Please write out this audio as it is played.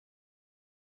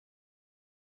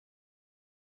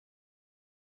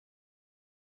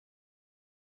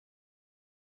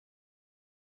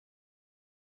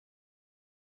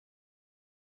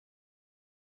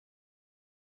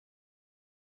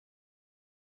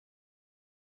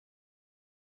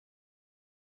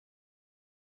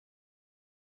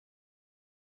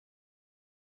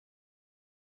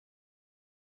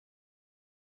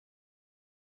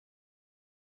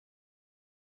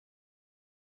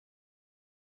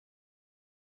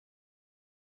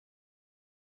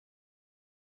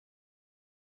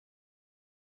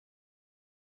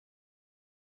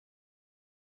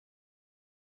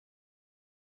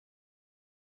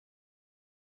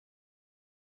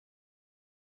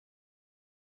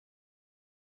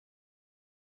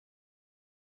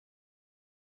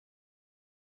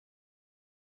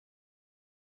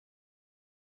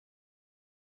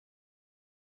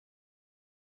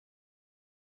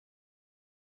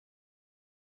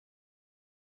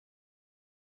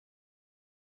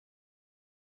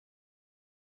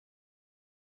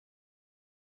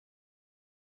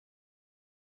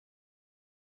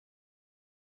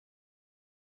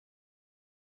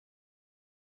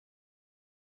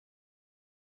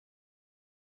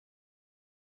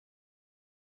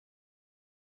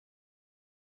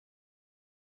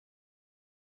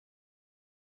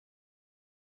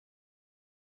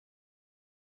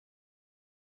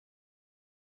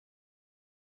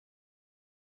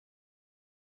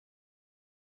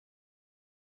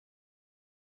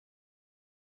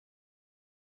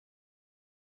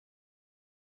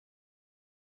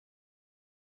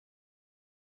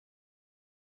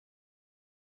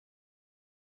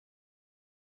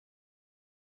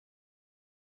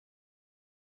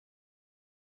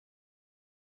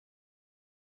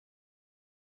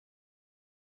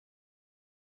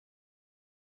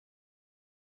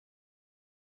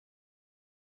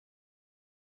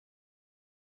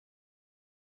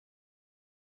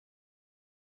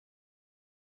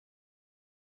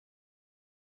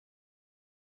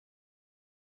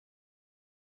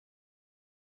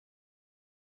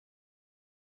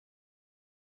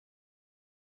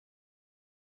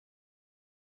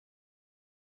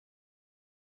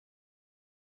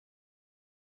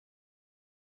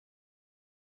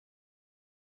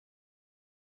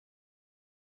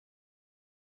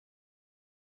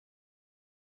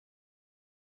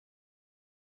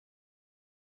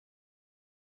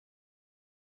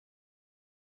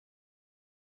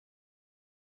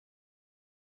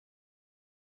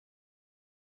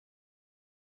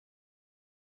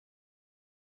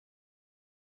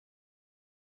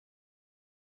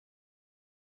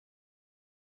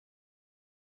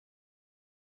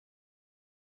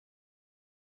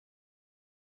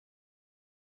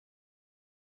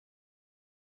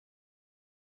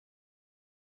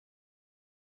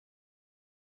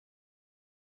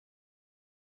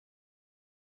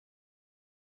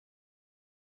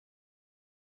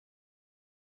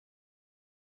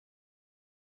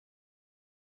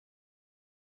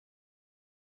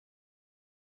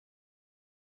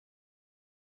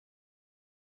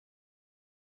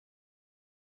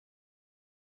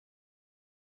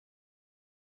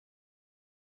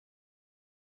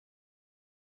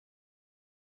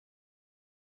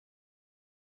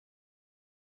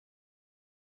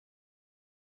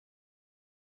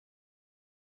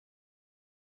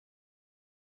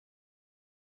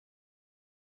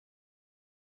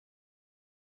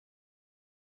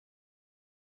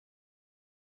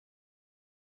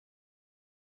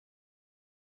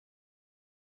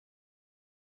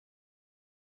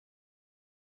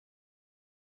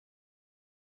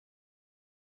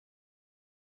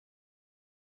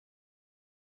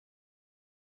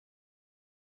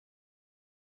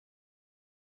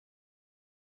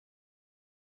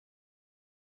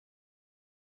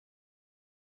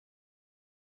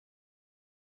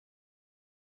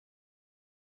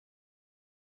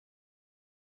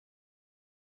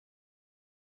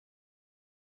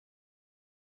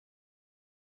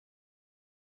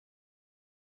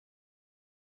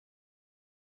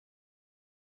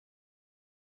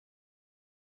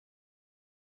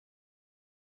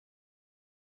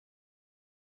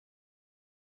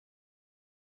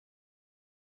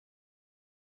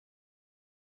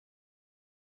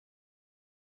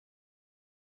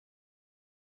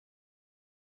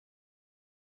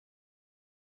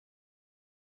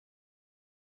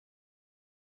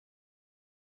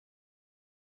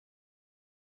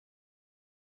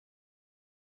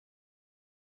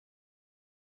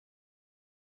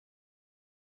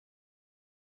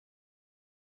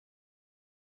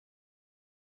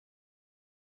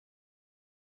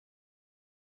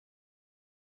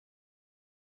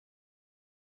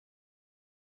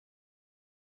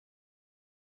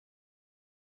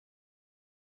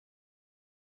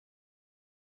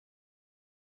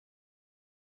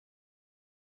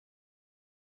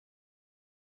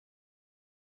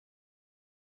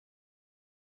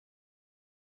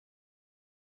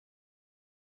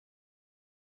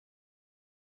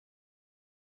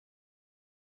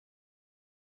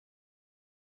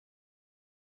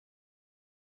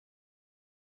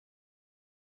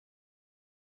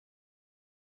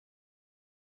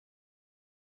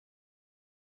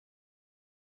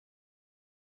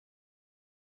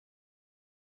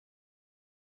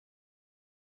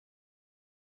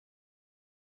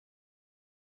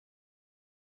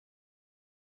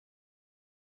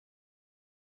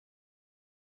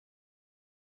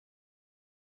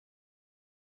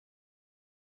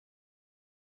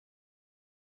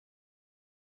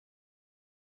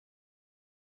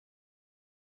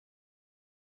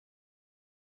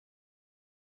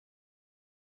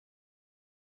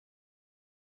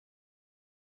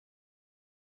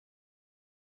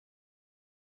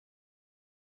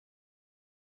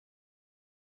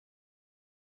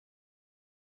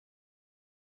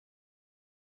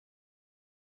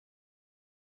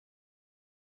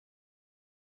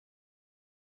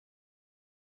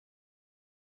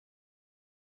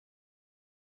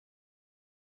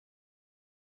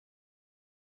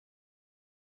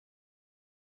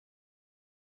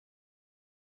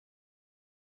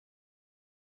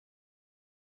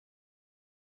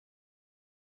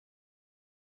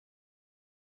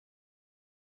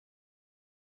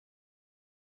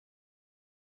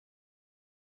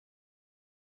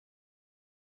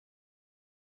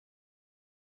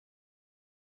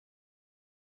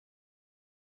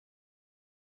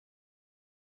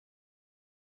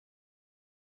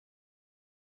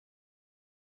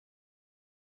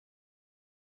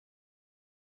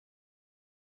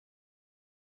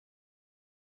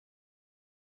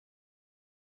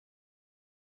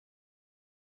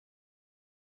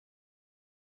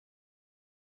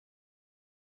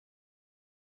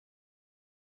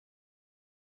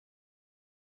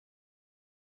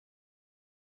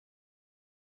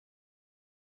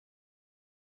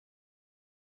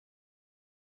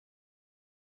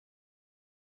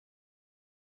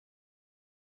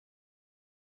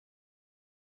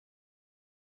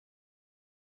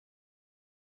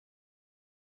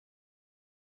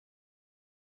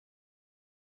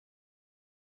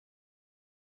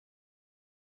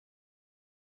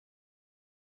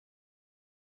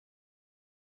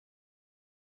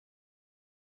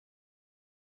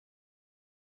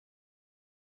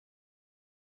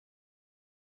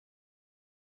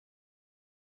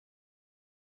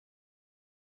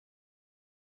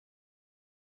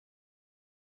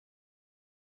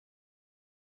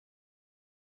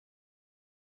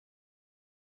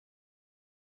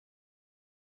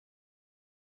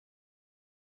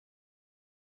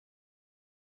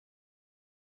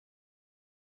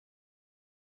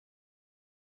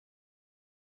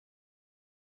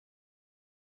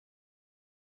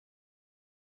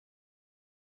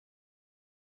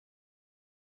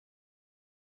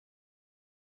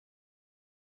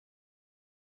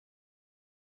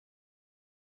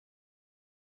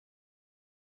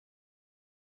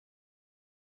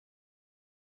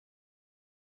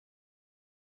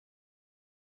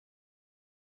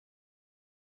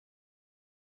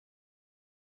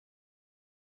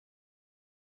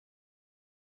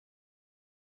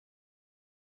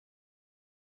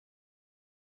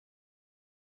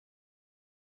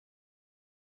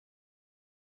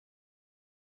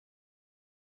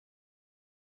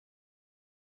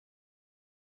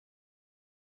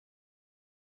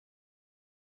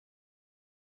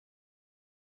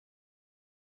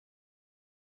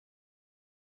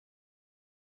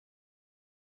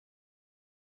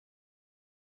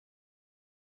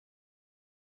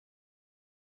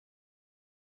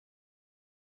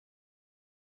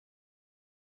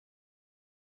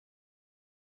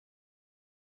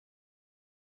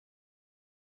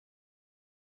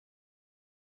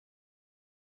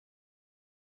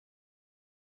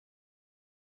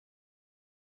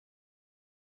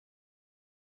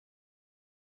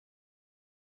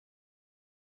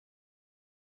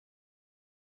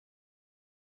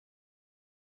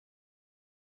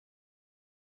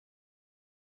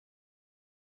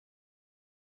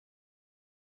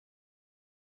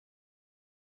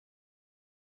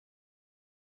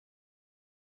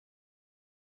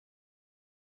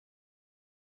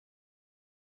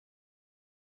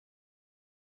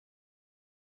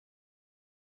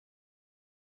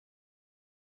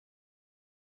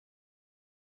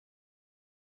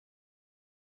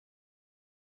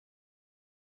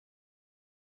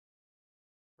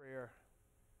prayer.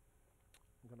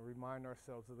 I'm going to remind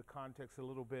ourselves of the context a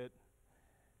little bit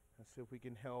and see if we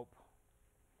can help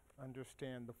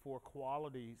understand the four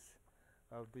qualities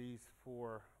of these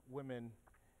four women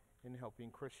in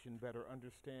helping Christian better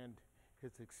understand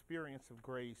his experience of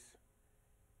grace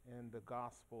and the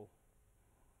gospel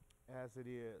as it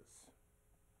is.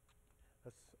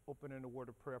 Let's open in a word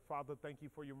of prayer. Father, thank you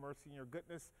for your mercy and your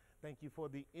goodness. Thank you for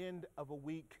the end of a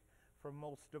week for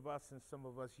most of us, and some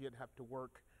of us yet have to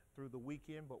work through the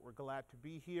weekend, but we're glad to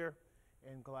be here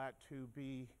and glad to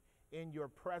be in your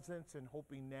presence, and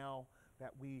hoping now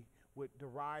that we would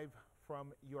derive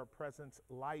from your presence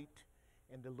light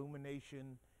and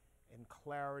illumination and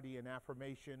clarity and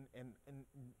affirmation, and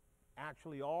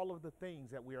actually all of the things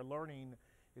that we are learning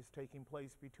is taking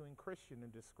place between Christian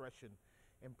and discretion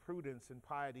and prudence and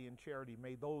piety and charity.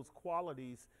 May those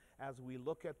qualities, as we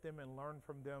look at them and learn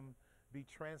from them, be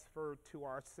transferred to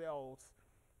ourselves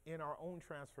in our own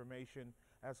transformation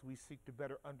as we seek to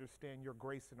better understand your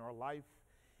grace in our life,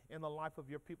 in the life of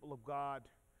your people of God,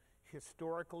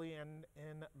 historically, and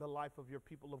in the life of your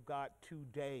people of God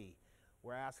today.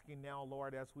 We're asking now,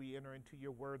 Lord, as we enter into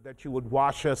your word, that you would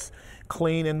wash us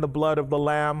clean in the blood of the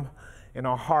Lamb, in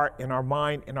our heart, in our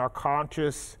mind, in our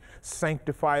conscience.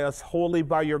 Sanctify us wholly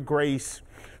by your grace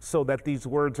so that these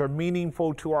words are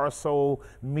meaningful to our soul.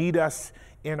 Meet us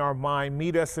in our mind,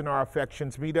 meet us in our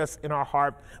affections, meet us in our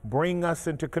heart. Bring us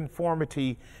into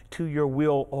conformity to your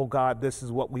will, oh God. This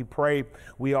is what we pray.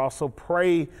 We also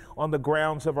pray on the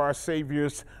grounds of our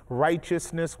Savior's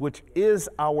righteousness, which is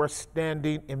our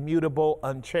standing, immutable,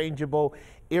 unchangeable,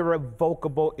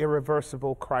 irrevocable,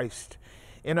 irreversible Christ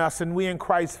in us, and we in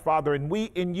Christ, Father, and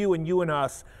we in you, and you in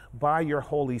us by your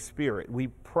Holy Spirit. We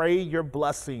pray your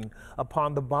blessing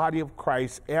upon the body of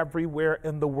Christ everywhere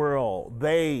in the world,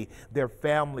 they, their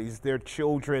families, their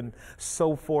children,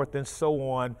 so forth and so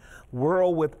on,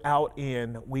 world without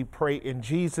end. We pray in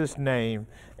Jesus' name,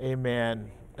 amen,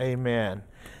 amen.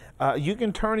 You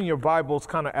can turn in your Bibles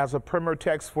kind of as a primer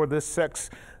text for this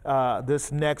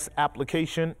next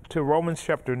application to Romans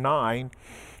chapter 9.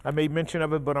 I made mention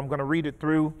of it, but I'm going to read it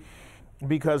through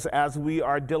because as we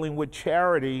are dealing with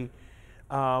Charity,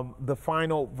 the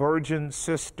final virgin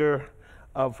sister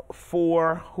of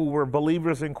four who were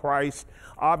believers in Christ,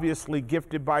 obviously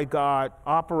gifted by God,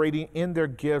 operating in their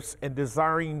gifts and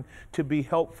desiring to be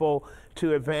helpful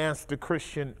to advance the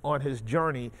Christian on his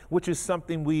journey, which is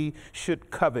something we should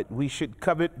covet. We should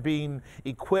covet being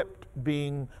equipped,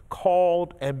 being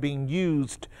called, and being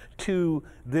used to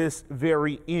this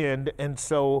very end. And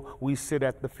so we sit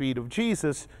at the feet of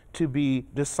Jesus to be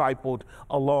discipled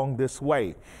along this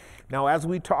way. Now, as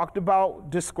we talked about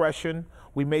discretion,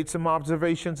 we made some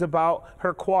observations about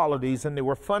her qualities, and they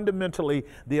were fundamentally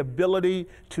the ability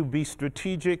to be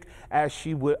strategic as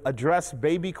she would address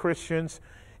baby Christians.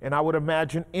 And I would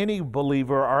imagine any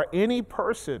believer or any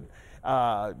person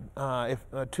to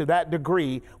that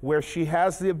degree, where she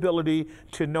has the ability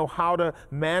to know how to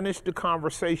manage the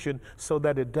conversation so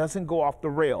that it doesn't go off the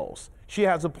rails. She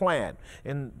has a plan,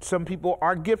 and some people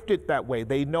are gifted that way.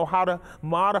 They know how to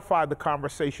modify the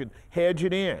conversation, hedge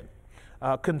it in,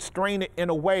 constrain it in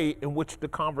a way in which the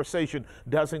conversation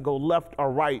doesn't go left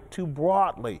or right too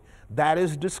broadly. That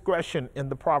is discretion in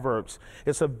the Proverbs.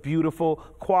 It's a beautiful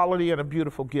quality and a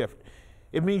beautiful gift.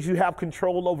 It means you have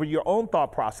control over your own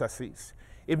thought processes.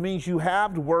 It means you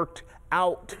have worked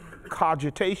out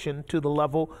cogitation to the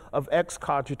level of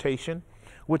excogitation,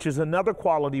 which is another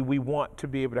quality we want to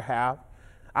be able to have.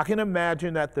 I can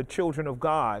imagine that the children of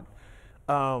God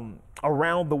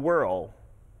around the world,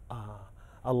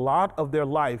 a lot of their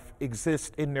life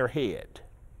exists in their head.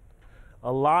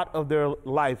 A lot of their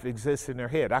life exists in their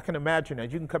head. I can imagine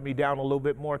that. You can cut me down a little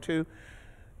bit more too,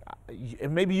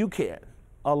 and maybe you can.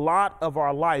 A lot of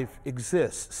our life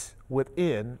exists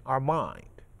within our mind.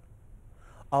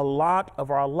 A lot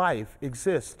of our life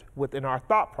exists within our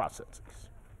thought processes.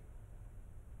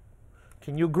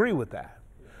 Can you agree with that?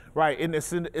 Right, and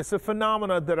it's a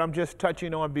phenomena that I'm just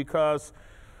touching on because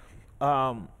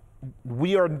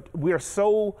we are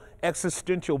so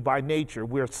existential by nature.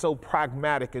 We're so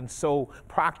pragmatic and so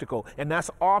practical, and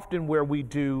that's often where we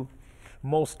do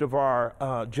most of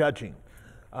our judging,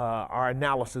 our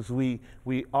analysis. We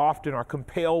often are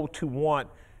compelled to want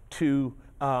to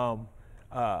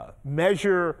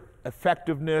measure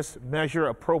effectiveness, measure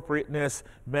appropriateness,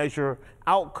 measure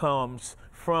outcomes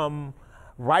from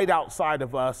right outside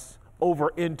of us over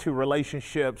into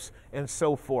relationships and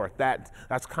so forth.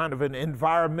 That's kind of an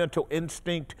environmental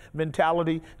instinct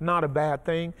mentality, not a bad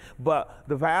thing, but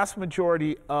the vast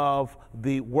majority of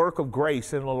the work of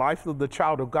grace in the life of the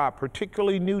child of God,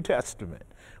 particularly New Testament,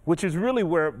 which is really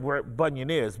where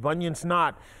Bunyan is. Bunyan's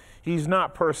not He's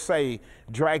not per se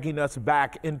dragging us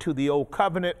back into the old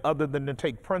covenant other than to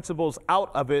take principles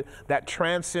out of it that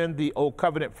transcend the old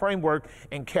covenant framework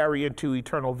and carry into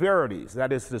eternal verities.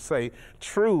 That is to say,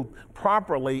 truth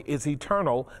properly is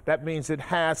eternal. That means it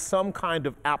has some kind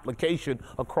of application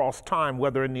across time,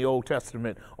 whether in the Old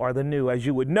Testament or the New, as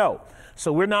you would know.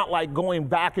 So we're not like going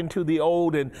back into the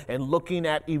old and looking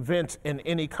at events in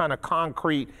any kind of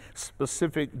concrete,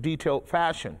 specific, detailed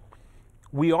fashion.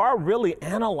 We are really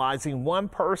analyzing one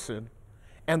person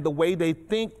and the way they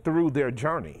think through their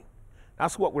journey.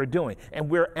 That's what we're doing. And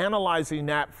we're analyzing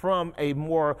that from a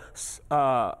more,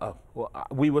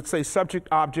 we would say, subject,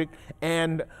 object,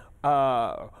 and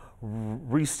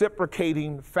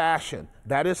reciprocating fashion.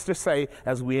 That is to say,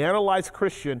 as we analyze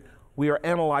Christian, we are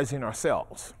analyzing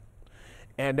ourselves.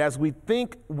 And as we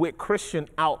think with Christian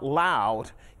out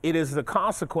loud, it is the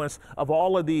consequence of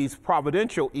all of these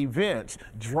providential events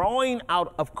drawing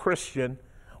out of Christian,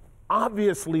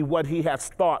 obviously, what he has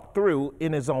thought through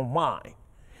in his own mind.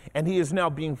 And he is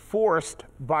now being forced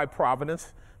by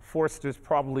providence, forced is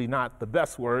probably not the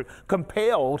best word,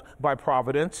 compelled by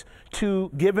providence to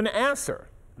give an answer.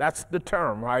 That's the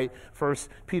term, right? 1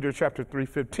 Peter chapter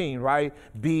 3:15, right?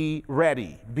 Be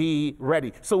ready, be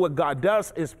ready. So what God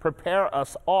does is prepare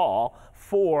us all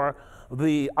for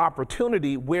the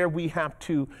opportunity where we have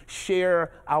to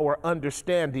share our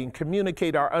understanding,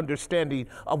 communicate our understanding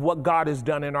of what God has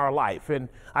done in our life. And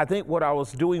I think what I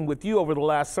was doing with you over the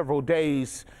last several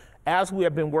days, as we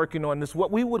have been working on this,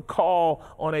 what we would call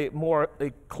on a more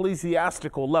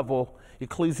ecclesiastical level,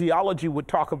 ecclesiology would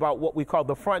talk about what we call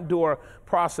the front door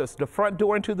process. The front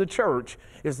door into the church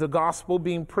is the gospel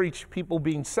being preached, people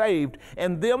being saved,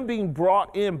 and them being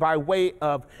brought in by way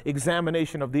of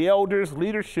examination of the elders,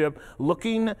 leadership,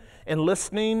 looking and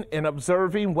listening and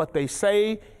observing what they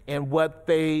say and what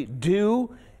they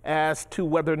do as to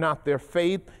whether or not their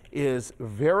faith is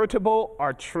veritable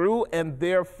or true and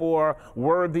therefore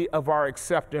worthy of our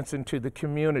acceptance into the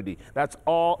community. That's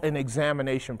all an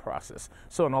examination process.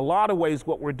 So in a lot of ways,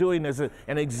 what we're doing is an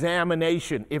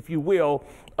examination, if you will,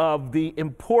 of the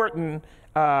important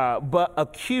but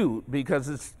acute,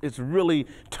 because it's really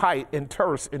tight and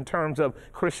terse in terms of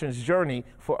Christian's journey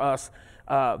for us,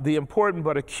 the important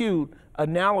but acute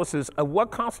analysis of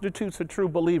what constitutes a true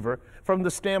believer from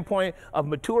the standpoint of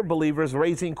mature believers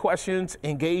raising questions,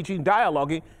 engaging,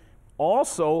 dialoguing,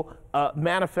 also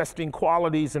manifesting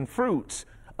qualities and fruits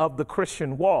of the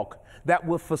Christian walk that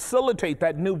will facilitate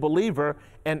that new believer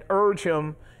and urge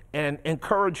him and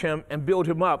encourage him and build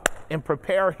him up and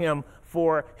prepare him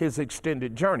for his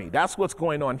extended journey. That's what's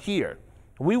going on here.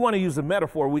 We want to use a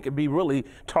metaphor. We could be really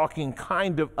talking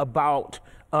kind of about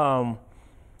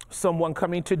someone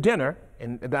coming to dinner,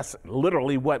 and that's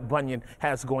literally what Bunyan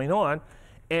has going on,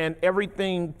 and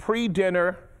everything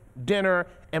pre-dinner, dinner,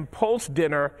 and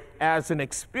post-dinner as an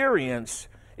experience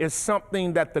is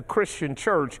something that the Christian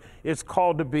church is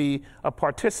called to be a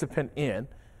participant in,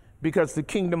 because the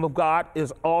kingdom of God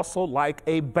is also like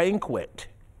a banquet.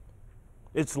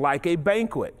 It's like a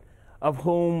banquet of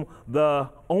whom the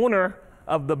owner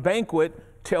of the banquet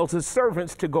tells his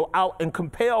servants to go out and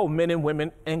compel men and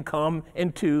women and come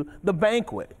into the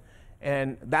banquet.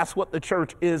 And that's what the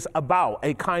church is about,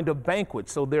 a kind of banquet.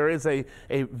 So there is a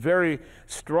very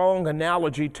strong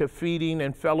analogy to feeding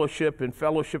and fellowship and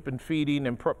feeding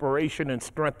and preparation and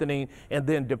strengthening and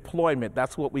then deployment.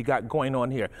 That's what we got going on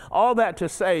here. All that to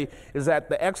say is that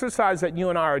the exercise that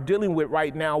you and I are dealing with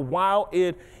right now, while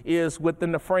it is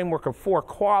within the framework of four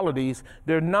qualities,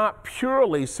 they're not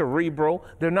purely cerebral,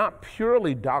 they're not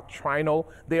purely doctrinal,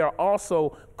 they are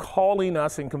also calling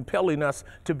us and compelling us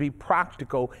to be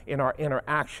practical in our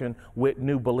interaction with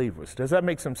new believers. Does that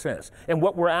make some sense? And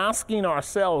what we're asking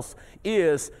ourselves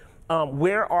is,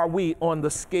 where are we on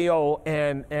the scale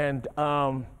and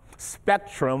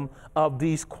spectrum of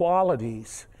these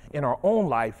qualities in our own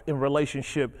life in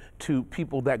relationship to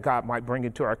people that God might bring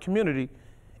into our community,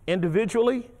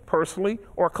 individually, personally,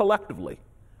 or collectively?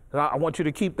 I want you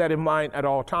to keep that in mind at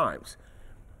all times.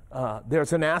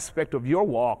 There's an aspect of your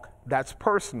walk that's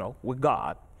personal with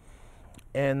God,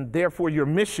 and therefore your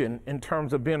mission in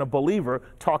terms of being a believer,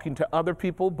 talking to other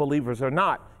people, believers or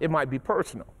not, it might be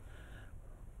personal.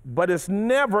 But it's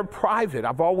never private.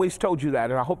 I've always told you that,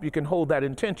 and I hope you can hold that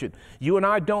intention. You and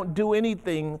I don't do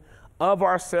anything of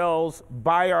ourselves,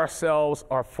 by ourselves,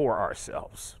 or for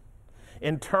ourselves.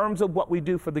 In terms of what we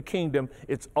do for the kingdom,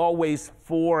 it's always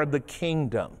for the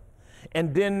kingdom.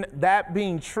 And then that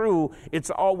being true,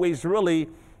 it's always really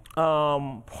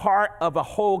part of a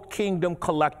whole kingdom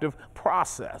collective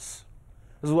process.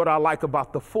 This is what I like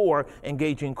about the four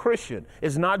engaging Christian.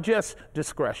 It's not just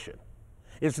discretion.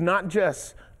 It's not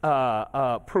just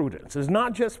prudence. It's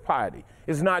not just piety.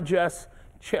 It's not just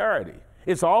charity.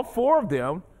 It's all four of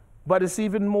them, but it's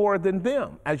even more than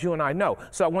them, as you and I know.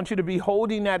 So I want you to be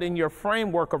holding that in your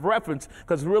framework of reference,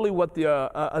 because really what the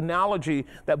analogy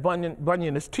that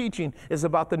Bunyan is teaching is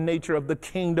about the nature of the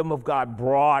kingdom of God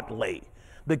broadly.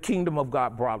 The kingdom of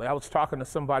God broadly. I was talking to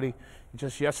somebody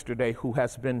just yesterday who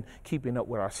has been keeping up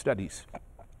with our studies,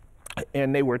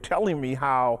 and they were telling me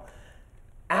how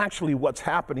actually what's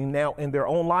happening now in their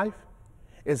own life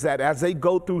is that as they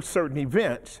go through certain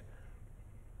events,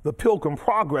 the Pilgrim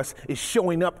Progress is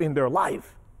showing up in their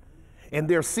life. And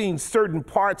they're seeing certain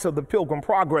parts of the Pilgrim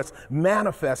Progress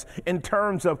manifest in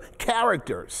terms of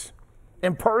characters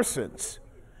and persons.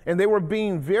 And they were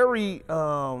being very,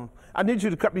 I need you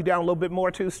to cut me down a little bit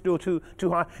more too, still too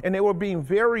high. And they were being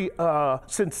very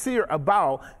sincere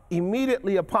about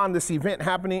immediately upon this event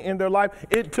happening in their life,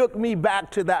 it took me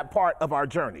back to that part of our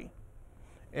journey.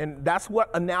 And that's what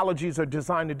analogies are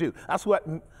designed to do. That's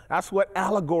what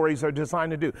allegories are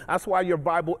designed to do. That's why your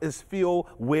Bible is filled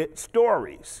with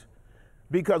stories.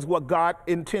 Because what God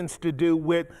intends to do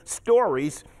with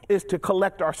stories is to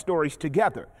collect our stories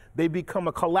together. They become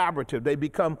a collaborative. They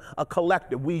become a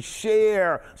collective. We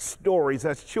share stories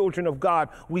as children of God.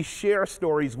 We share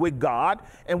stories with God,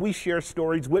 and we share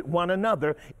stories with one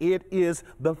another. It is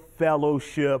the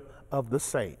fellowship of the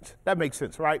saints. That makes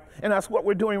sense, right? And that's what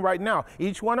we're doing right now.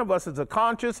 Each one of us is a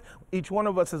conscience. Each one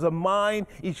of us is a mind.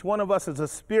 Each one of us is a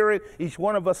spirit. Each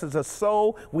one of us is a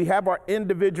soul. We have our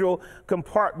individual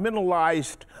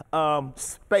compartmentalized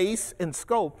space and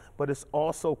scope, but it's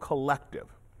also collective.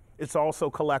 It's also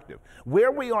collective.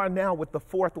 Where we are now with the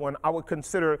fourth one, I would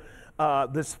consider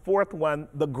this fourth one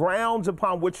the grounds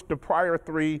upon which the prior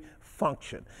three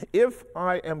function. If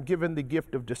I am given the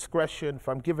gift of discretion, if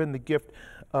I'm given the gift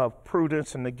of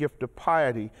prudence and the gift of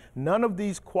piety, none of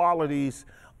these qualities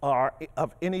are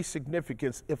of any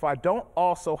significance if I don't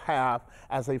also have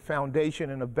as a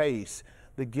foundation and a base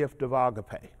the gift of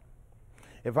agape.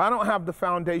 If I don't have the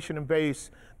foundation and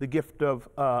base, the gift of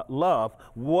love,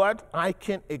 what I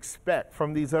can expect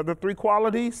from these other three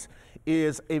qualities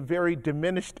is a very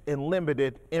diminished and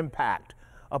limited impact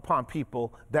upon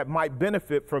people that might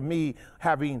benefit from me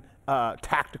having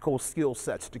tactical skill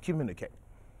sets to communicate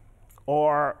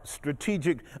or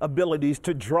strategic abilities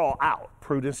to draw out.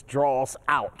 Prudence draws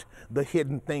out the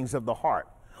hidden things of the heart.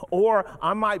 Or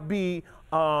I might be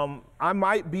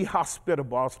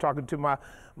hospitable. I was talking to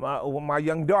my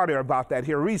young daughter about that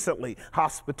here recently.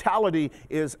 Hospitality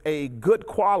is a good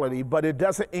quality, but it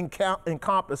doesn't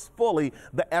encompass fully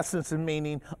the essence and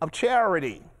meaning of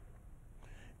charity.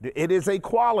 It is a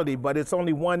quality, but it's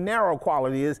only one narrow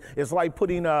quality. It's like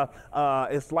putting the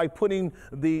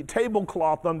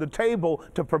tablecloth on the table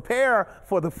to prepare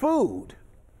for the food.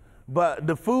 But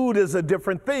the food is a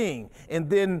different thing. And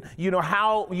then,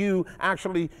 how you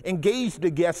actually engage the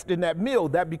guest in that meal,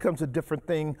 that becomes a different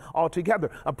thing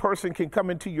altogether. A person can come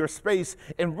into your space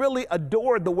and really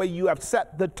adore the way you have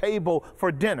set the table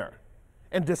for dinner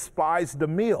and despise the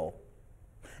meal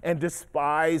and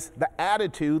despise the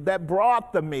attitude that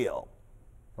brought the meal.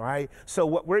 Right? So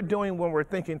what we're doing when we're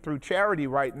thinking through charity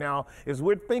right now is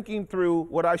we're thinking through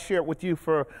what I shared with you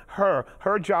for her.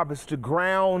 Her job is to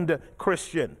ground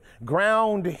Christian,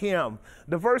 ground him.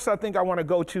 The verse I think I want to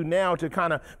go to now to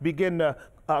kind of begin to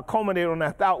culminate on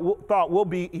that thought will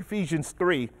be Ephesians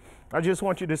 3. I just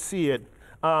want you to see it.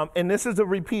 And this is a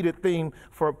repeated theme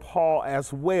for Paul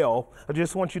as well. I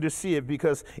just want you to see it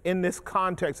because in this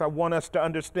context, I want us to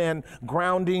understand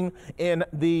grounding in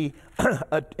the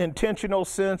intentional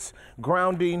sense,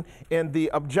 grounding in the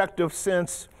objective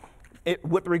sense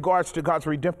with regards to God's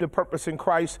redemptive purpose in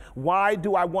Christ. Why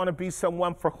do I want to be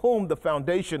someone for whom the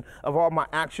foundation of all my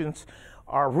actions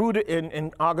are rooted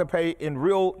in agape, in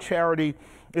real charity,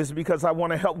 is because I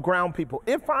want to help ground people.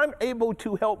 If I'm able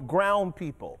to help ground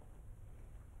people,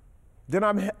 then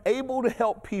I'm able to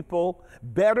help people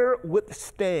better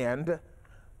withstand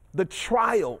the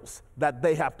trials that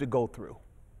they have to go through.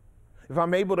 If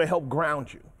I'm able to help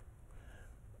ground you,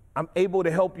 I'm able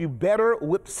to help you better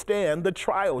withstand the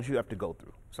trials you have to go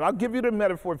through. So I'll give you the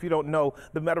metaphor if you don't know.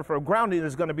 The metaphor of grounding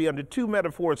is going to be under two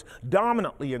metaphors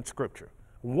dominantly in Scripture.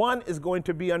 One is going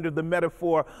to be under the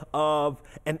metaphor of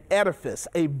an edifice,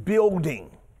 a building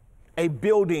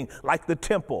like the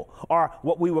temple or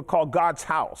what we would call God's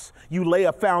house. You lay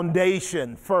a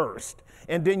foundation first,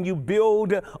 and then you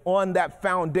build on that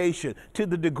foundation. To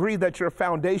the degree that your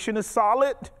foundation is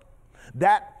solid,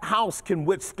 that house can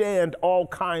withstand all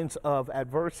kinds of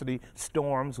adversity,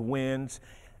 storms, winds,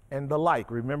 and the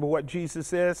like. Remember what Jesus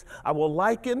says? I will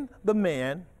liken the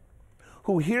man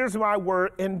who hears my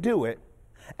word and do it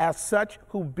as such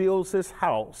who builds his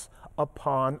house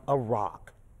upon a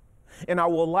rock. And I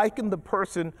will liken the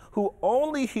person who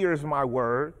only hears my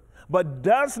word, but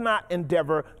does not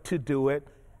endeavor to do it,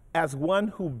 as one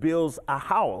who builds a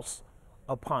house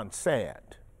upon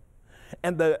sand.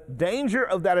 And the danger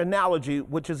of that analogy,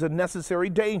 which is a necessary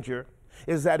danger,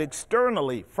 is that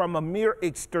externally, from a mere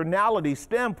externality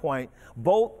standpoint,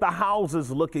 both the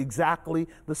houses look exactly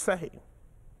the same.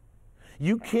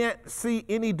 You can't see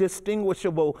any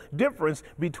distinguishable difference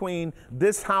between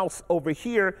this house over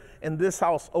here and this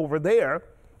house over there.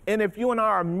 And if you and I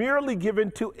are merely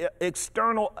given to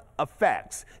external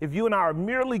effects, if you and I are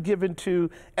merely given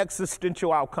to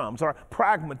existential outcomes or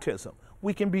pragmatism,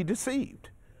 we can be deceived.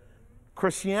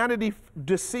 Christianity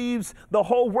deceives the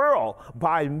whole world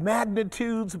by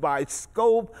magnitudes, by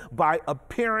scope, by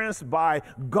appearance, by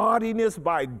gaudiness,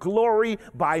 by glory,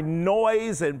 by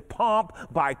noise and pomp,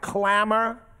 by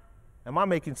clamor. Am I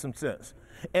making some sense?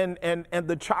 And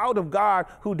the child of God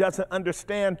who doesn't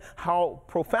understand how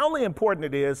profoundly important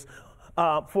it is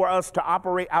for us to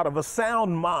operate out of a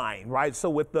sound mind, right? So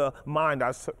with the mind,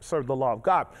 I serve the law of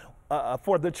God.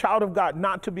 For the child of God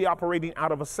not to be operating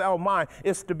out of a sound mind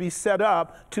is to be set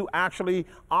up to actually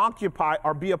occupy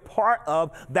or be a part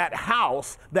of that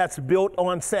house that's built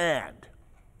on sand.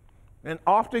 And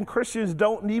often Christians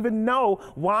don't even know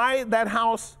why that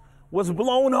house was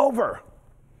blown over.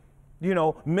 You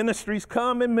know, ministries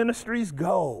come and ministries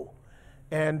go,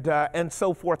 and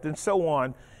so forth and so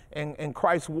on. And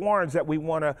Christ warns that we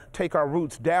want to take our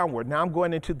roots downward. Now I'm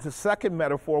going into the second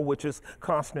metaphor, which is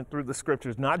constant through the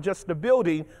scriptures, not just a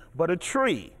building, but a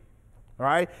tree. All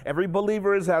right? Every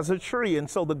believer is as a tree. And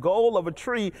so the goal of a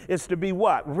tree is to be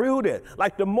what? Rooted.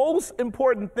 Like the most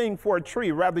important thing for a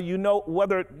tree, whether you know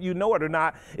it or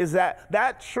not, is that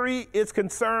that tree is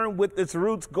concerned with its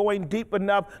roots going deep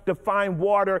enough to find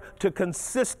water to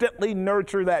consistently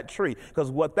nurture that tree. Because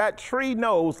what that tree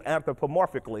knows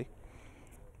anthropomorphically,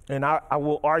 and I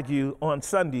will argue on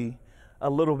Sunday a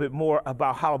little bit more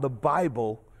about how the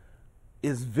Bible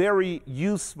is very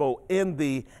useful in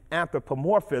the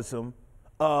anthropomorphism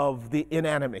of the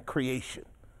inanimate creation,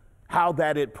 how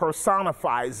that it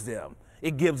personifies them.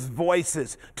 It gives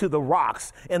voices to the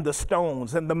rocks and the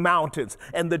stones and the mountains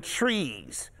and the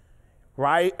trees,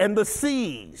 right? And the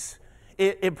seas.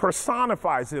 It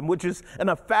personifies them, which is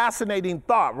a fascinating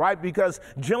thought, right? Because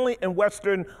generally in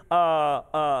Western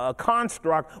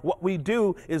construct, what we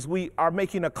do is we are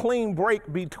making a clean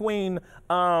break between,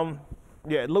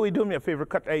 Louis, do me a favor,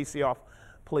 cut the AC off,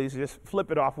 please. Just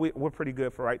flip it off. We're pretty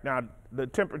good for right now. The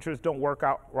temperatures don't work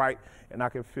out right, and I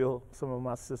can feel some of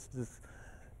my sisters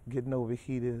getting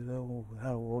overheated. Oh, I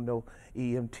don't want no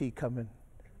EMT coming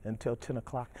until 10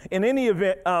 o'clock. In any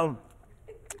event,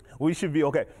 we should be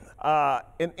okay.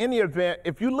 In any event,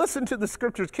 if you listen to the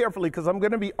scriptures carefully, because I'm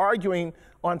going to be arguing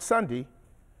on Sunday,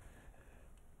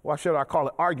 why should I call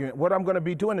it arguing? What I'm going to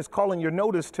be doing is calling your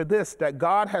notice to this, that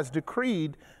God has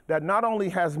decreed that not only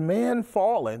has man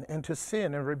fallen into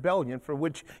sin and rebellion, for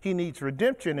which he needs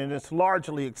redemption, and it's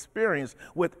largely experienced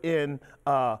within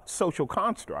social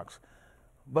constructs,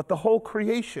 but the whole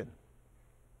creation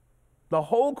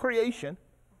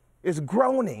is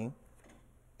groaning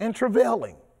and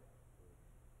travailing.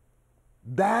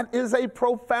 That is a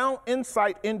profound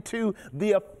insight into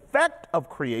the effect of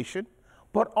creation,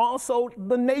 but also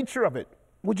the nature of it.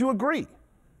 Would you agree?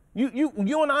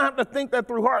 You and I have to think that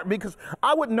through heart, because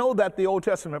I would know that the Old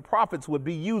Testament prophets would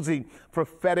be using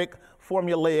prophetic,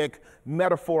 formulaic,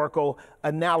 metaphorical,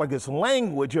 analogous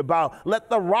language about let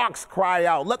the rocks cry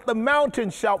out, let the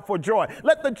mountains shout for joy,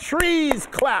 let the trees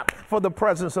clap for the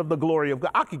presence of the glory of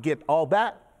God. I could get all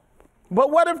that.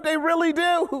 But what if they really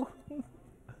do?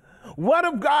 What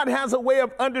if God has a way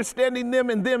of understanding them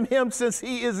and them him, since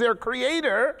he is their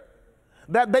creator,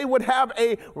 that they would have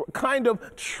a kind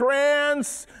of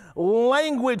trans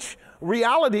language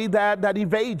reality that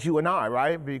evades you and I,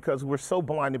 right? Because we're so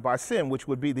blinded by sin, which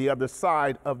would be the other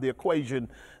side of the equation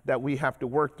that we have to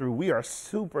work through. We are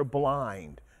super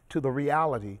blind to the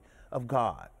reality of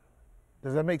God.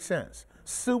 Does that make sense?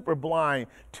 Super blind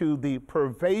to the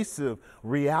pervasive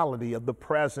reality of the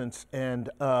presence and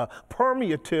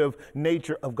permeative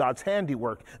nature of God's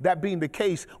handiwork. That being the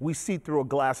case, we see through a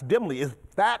glass dimly. If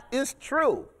that is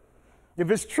true, if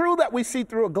it's true that we see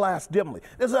through a glass dimly,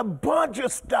 there's a bunch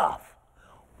of stuff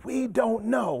we don't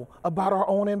know about our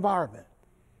own environment.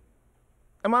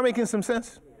 Am I making some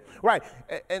sense? Right.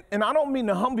 And I don't mean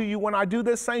to humble you when I do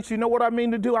this, saints. You know what I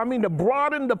mean to do? I mean to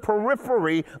broaden the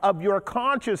periphery of your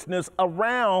consciousness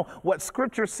around what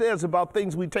Scripture says about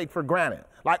things we take for granted,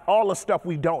 like all the stuff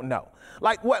we don't know.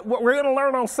 Like what we're going to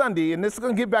learn on Sunday, and this is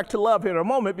going to get back to love here in a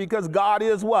moment, because God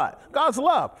is what? God's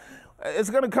love. It's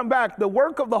going to come back. The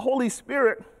work of the Holy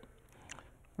Spirit,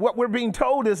 what we're being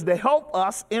told, is to help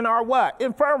us in our what?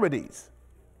 Infirmities.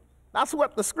 That's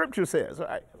what the Scripture says,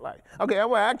 right? Like, okay, I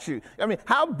want to ask you,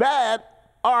 how bad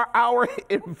are our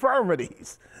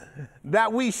infirmities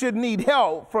that we should need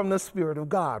help from the Spirit of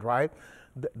God, right?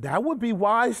 That would be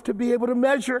wise to be able to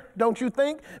measure, don't you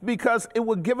think? Because it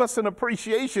would give us an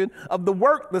appreciation of the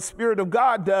work the Spirit of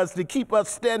God does to keep us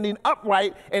standing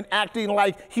upright and acting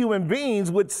like human beings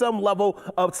with some level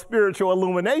of spiritual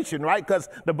illumination, right? Because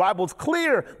the Bible's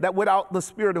clear that without the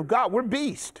Spirit of God, we're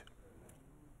beast.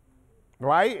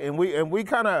 Right? And we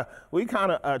kind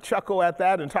of chuckle at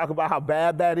that and talk about how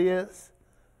bad that is.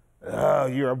 Oh,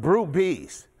 you're a brute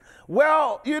beast.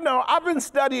 Well, I've been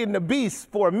studying the beasts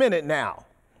for a minute now,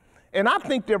 and I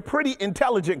think they're pretty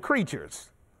intelligent creatures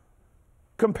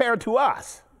compared to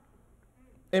us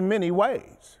in many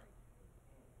ways.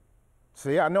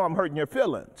 See, I know I'm hurting your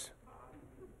feelings,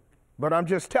 but I'm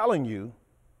just telling you,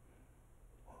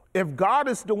 if God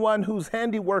is the one whose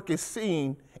handiwork is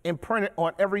seen imprinted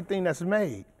on everything that's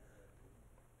made,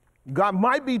 God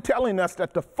might be telling us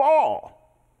that the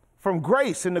fall from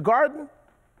grace in the garden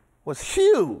was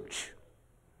huge.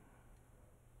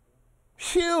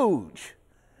 Huge.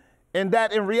 And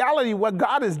that in reality, what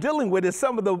God is dealing with is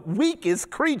some of the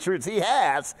weakest creatures he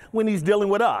has when he's dealing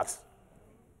with us.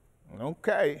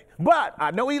 Okay. But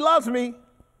I know he loves me,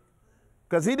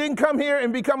 because he didn't come here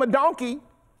and become a donkey.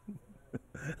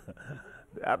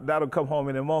 That'll come home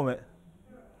in a moment.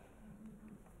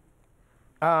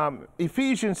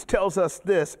 Ephesians tells us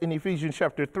this in Ephesians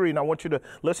chapter 3, and I want you to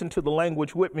listen to the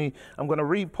language with me. I'm going to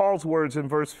read Paul's words in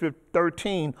verse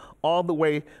 13 all the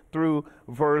way through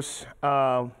verse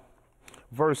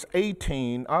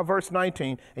 19,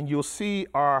 and you'll see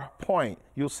our point.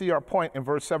 You'll see our point in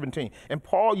verse 17. And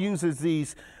Paul uses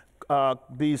these what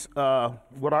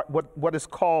is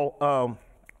called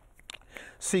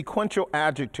sequential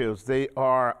adjectives. They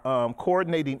are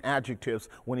coordinating adjectives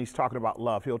when he's talking about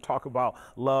love. He'll talk about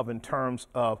love in terms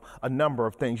of a number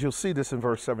of things. You'll see this in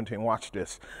verse 17. Watch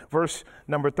this. Verse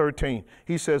number 13,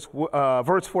 he says,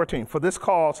 verse 14, for this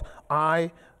cause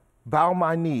I bow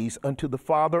my knees unto the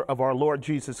Father of our Lord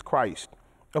Jesus Christ,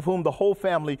 of whom the whole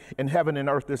family in heaven and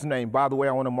earth is named. By the way,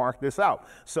 I want to mark this out.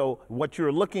 So what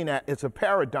you're looking at is a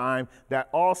paradigm that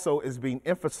also is being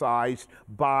emphasized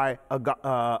by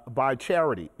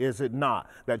charity, is it not?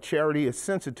 That charity is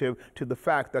sensitive to the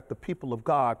fact that the people of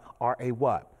God are a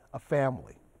what? A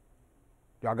family.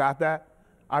 Y'all got that?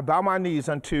 I bow my knees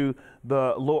unto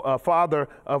the Father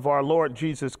of our Lord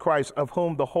Jesus Christ, of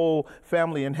whom the whole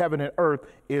family in heaven and earth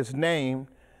is named,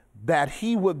 that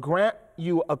he would grant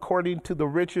you according to the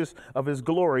riches of his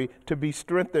glory to be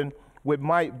strengthened with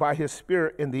might by his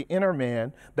Spirit in the inner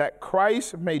man, that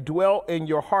Christ may dwell in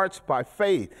your hearts by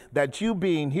faith, that you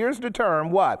being, here's the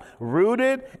term, what?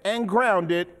 Rooted and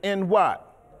grounded in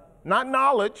what? Not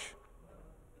knowledge,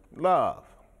 love.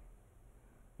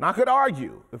 Now, I could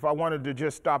argue, if I wanted to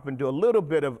just stop and do a little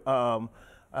bit of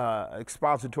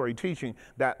expository teaching,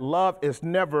 that love is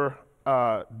never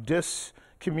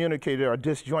discommunicated or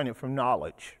disjointed from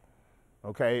knowledge.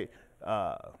 Okay,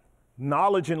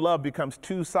 knowledge and love becomes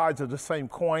two sides of the same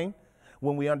coin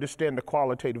when we understand the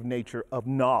qualitative nature of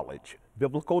knowledge.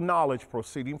 Biblical knowledge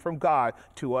proceeding from God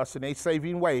to us in a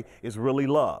saving way is really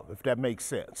love, if that makes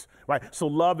sense, right? So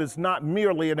love is not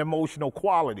merely an emotional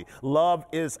quality. Love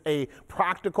is a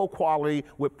practical quality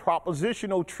with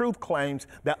propositional truth claims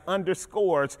that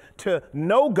underscores to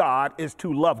know God is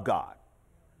to love God.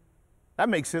 That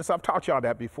makes sense. I've taught y'all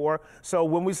that before. So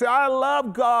when we say, I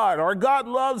love God or God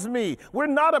loves me, we're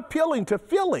not appealing to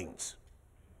feelings.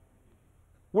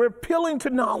 We're appealing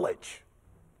to knowledge,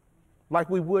 like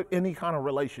we would any kind of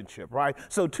relationship, right?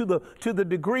 So to the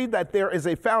degree that there is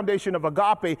a foundation of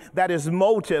agape that is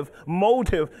motive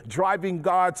driving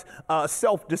God's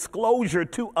self-disclosure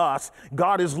to us,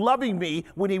 God is loving me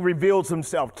when he reveals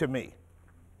himself to me,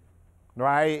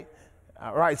 right?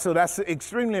 All right, so that's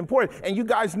extremely important. And you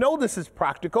guys know this is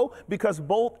practical because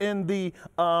both in the,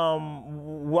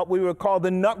 what we would call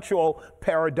the nuptial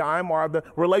paradigm, or the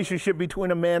relationship between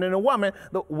a man and a woman,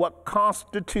 what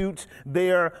constitutes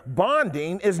their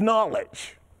bonding is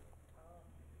knowledge.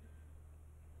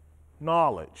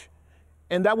 Knowledge.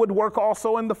 And that would work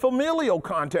also in the familial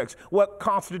context. What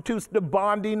constitutes the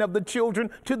bonding of the children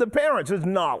to the parents is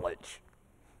knowledge.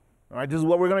 All right, this is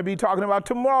what we're going to be talking about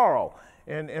tomorrow.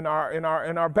 in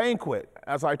our banquet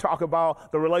as I talk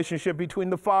about the relationship between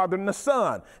the Father and the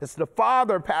Son. It's the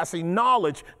Father passing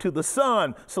knowledge to the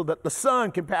Son so that the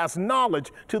Son can pass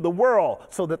knowledge to the world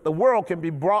so that the world can be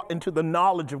brought into the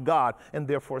knowledge of God and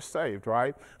therefore saved,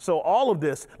 right? So all of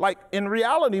this, like in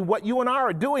reality, what you and I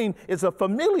are doing is a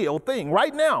familial thing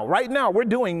right now. Right now, we're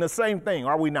doing the same thing,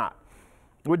 are we not?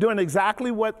 We're doing exactly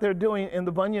what they're doing in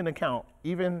the Bunyan account,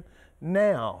 even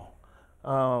now.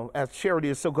 As Charity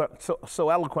is so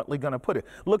eloquently going to put it.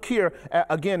 Look here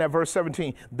again at verse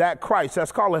 17. That Christ,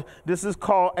 this is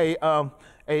called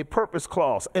a purpose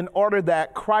clause. In order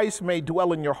that Christ may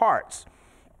dwell in your hearts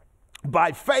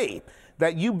by faith,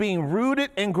 that you being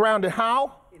rooted and grounded,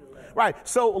 how? Right.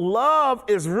 So love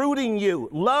is rooting you.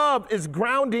 Love is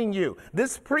grounding you.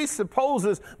 This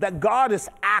presupposes that God is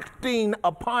acting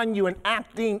upon you and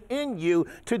acting in you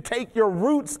to take your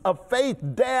roots of faith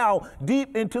down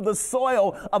deep into the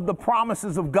soil of the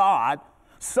promises of God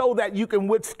so that you can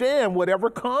withstand whatever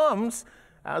comes.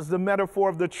 As the metaphor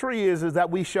of the tree is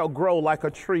that we shall grow like a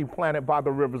tree planted by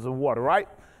the rivers of water, right?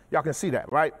 Y'all can see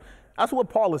that, right? That's what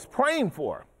Paul is praying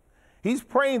for. He's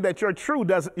praying that your tree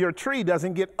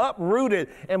doesn't get uprooted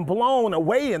and blown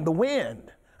away in the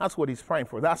wind. That's what he's praying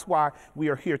for. That's why we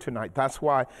are here tonight. That's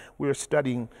why we're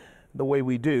studying the way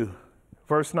we do.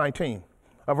 Verse 18.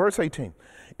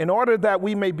 In order that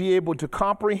we may be able to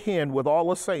comprehend with all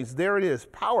the saints, there it is,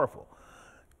 powerful.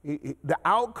 The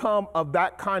outcome of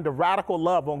that kind of radical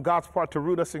love on God's part to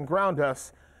root us and ground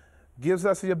us gives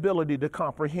us the ability to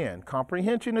comprehend.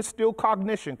 Comprehension is still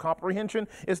cognition. Comprehension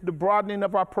is the broadening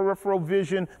of our peripheral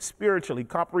vision spiritually.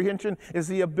 Comprehension is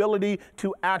the ability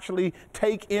to actually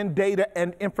take in data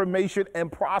and information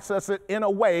and process it in a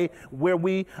way where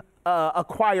we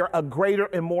acquire a greater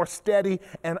and more steady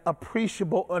and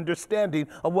appreciable understanding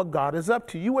of what God is up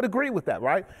to. You would agree with that,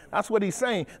 right? That's what he's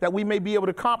saying, that we may be able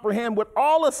to comprehend with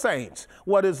all the saints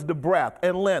what is the breadth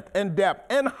and length and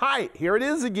depth and height. Here it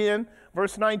is again.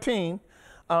 Verse 19,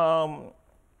 and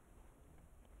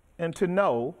to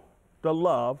know the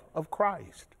love of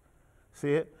Christ.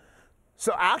 See it?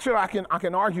 So actually, I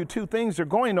can argue two things are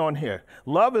going on here.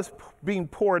 Love is being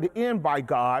poured in by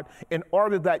God in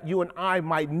order that you and I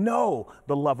might know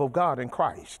the love of God in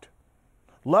Christ.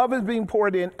 Love is being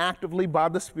poured in actively by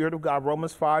the Spirit of God,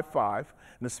 Romans 5:5.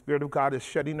 And the Spirit of God is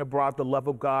shedding abroad the love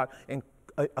of God and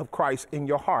of Christ in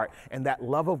your heart, and that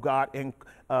love of God in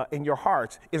your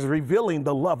hearts is revealing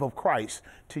the love of Christ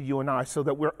to you and I, so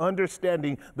that we're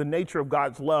understanding the nature of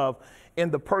God's love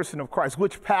in the person of Christ,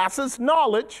 which passes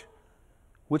knowledge,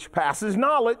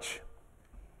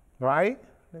 right?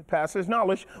 It passes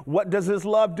knowledge. What does this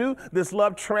love do? This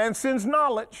love transcends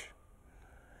knowledge.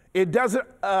 It doesn't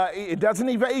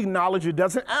evade knowledge. It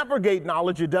doesn't abrogate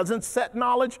knowledge. It doesn't set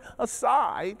knowledge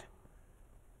aside.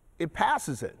 It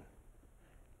passes it.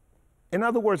 In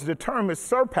other words, the term is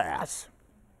surpass.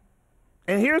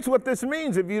 And here's what this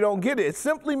means if you don't get it. It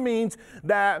simply means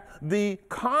that the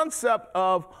concept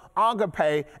of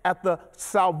agape at the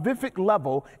salvific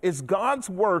level is God's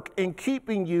work in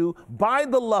keeping you by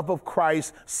the love of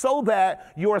Christ so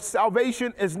that your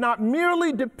salvation is not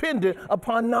merely dependent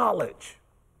upon knowledge.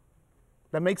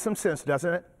 That makes some sense,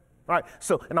 doesn't it? All right.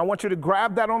 So, and I want you to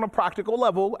grab that on a practical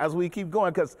level as we keep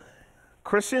going, because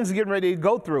Christians are getting ready to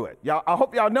go through it. Y'all, I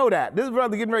hope y'all know that. This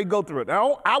brother getting ready to go through it.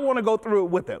 Now, I want to go through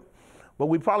it with him. But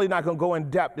we're probably not going to go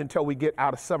in depth until we get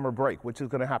out of summer break, which is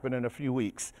going to happen in a few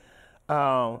weeks.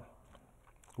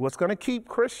 What's going to keep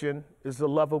Christian is the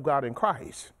love of God in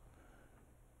Christ.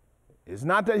 It's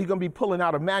not that he's going to be pulling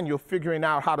out a manual figuring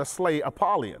out how to slay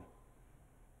Apollyon.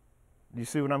 You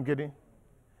see what I'm getting?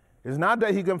 It's not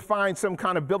that he can find some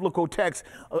kind of biblical text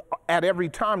at every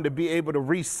time to be able to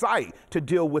recite to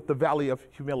deal with the valley of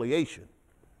humiliation.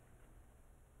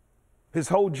 His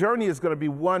whole journey is going to be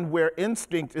one where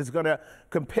instinct is going to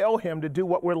compel him to do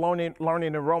what we're learning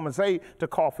in Romans 8, to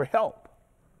call for help.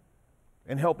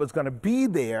 And help is going to be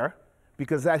there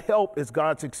because that help is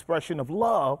God's expression of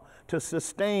love to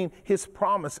sustain his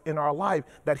promise in our life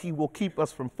that he will keep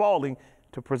us from falling,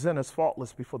 to present us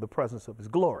faultless before the presence of his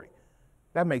glory.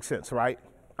 That makes sense, right?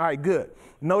 All right, good.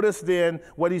 Notice then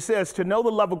what he says, to know the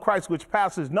love of Christ which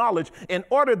passes knowledge, in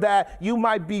order that you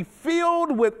might be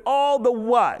filled with all the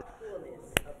what?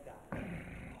 Fullness of God.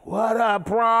 What a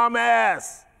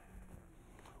promise.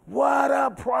 What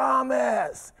a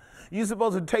promise. You're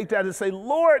supposed to take that and say,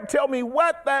 Lord, tell me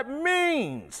what that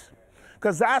means.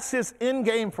 Because that's his end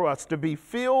game for us, to be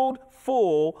filled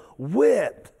full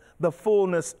with the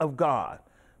fullness of God.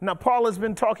 Now, Paul has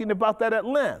been talking about that at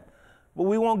length. But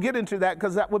we won't get into that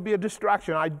because that would be a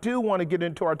distraction. I do want to get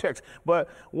into our text. But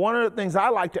one of the things I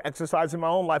like to exercise in my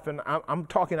own life, and I'm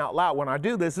talking out loud when I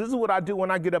do this is what I do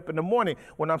when I get up in the morning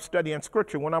when I'm studying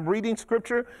Scripture. When I'm reading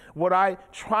Scripture, what I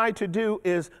try to do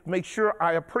is make sure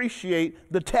I appreciate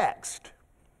the text.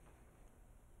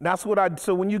 That's what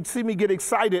so when you see me get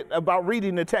excited about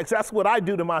reading the text, that's what I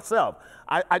do to myself.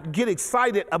 I get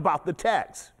excited about the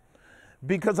text,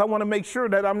 because I want to make sure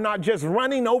that I'm not just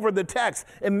running over the text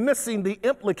and missing the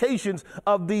implications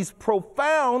of these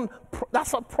profound,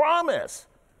 that's a promise,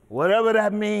 whatever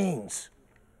that means.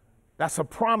 That's a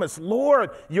promise. Lord,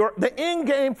 the end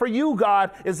game for you, God,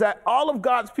 is that all of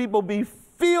God's people be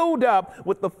filled up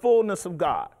with the fullness of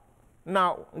God.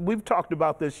 Now, we've talked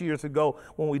about this years ago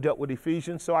when we dealt with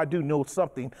Ephesians, so I do know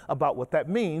something about what that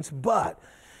means, but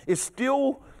it's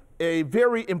still a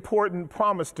very important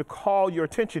promise to call your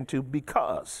attention to,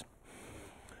 because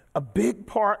a big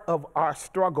part of our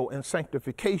struggle in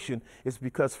sanctification is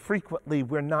because frequently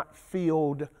we're not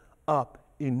filled up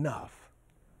enough.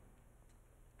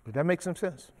 Did that make some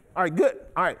sense? All right, good.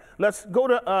 All right, let's go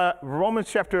to Romans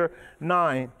chapter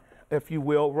 9, if you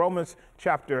will. Romans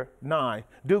chapter 9.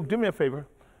 Duke, do me a favor.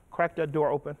 Crack that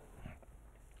door open.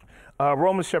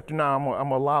 Romans chapter 9, I'm going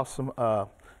to allow some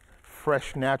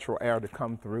fresh, natural air to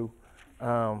come through.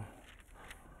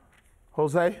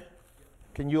 Jose,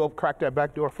 can you crack that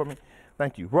back door for me?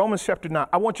 Thank you. Romans chapter 9.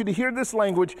 I want you to hear this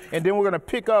language, and then we're going to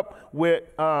pick up with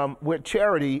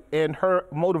Charity and her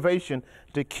motivation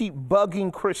to keep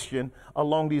bugging Christian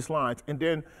along these lines. And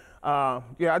then,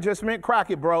 I just meant crack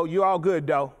it, bro. You all good,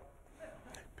 though.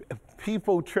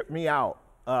 People trip me out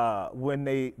when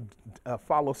they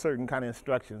follow certain kind of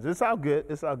instructions. It's all good.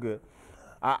 It's all good.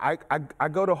 I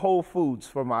go to Whole Foods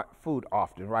for my food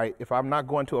often, right? If I'm not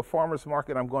going to a farmer's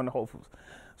market, I'm going to Whole Foods.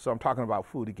 So I'm talking about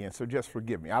food again, so just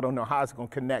forgive me. I don't know how it's going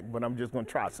to connect, but I'm just going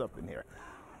to try something here.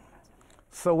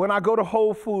 So when I go to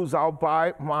Whole Foods, I'll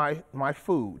buy my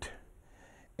food.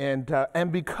 And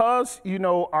because,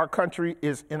 our country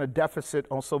is in a deficit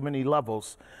on so many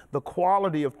levels, the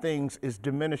quality of things is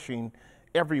diminishing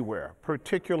everywhere,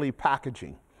 particularly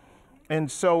packaging.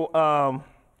 And so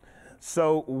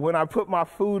when I put my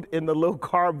food in the little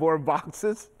cardboard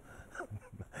boxes,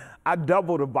 I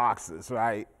double the boxes,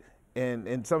 right?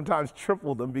 And sometimes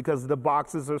triple them because the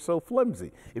boxes are so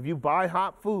flimsy. If you buy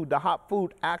hot food, the hot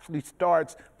food actually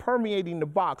starts permeating the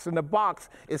box, and the box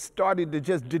is starting to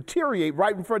just deteriorate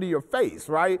right in front of your face,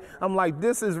 right? I'm like,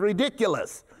 this is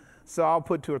ridiculous. So I'll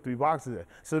put 2 or 3 boxes there.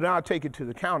 So now I'll take it to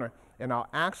the counter, and I'll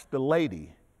ask the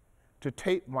lady to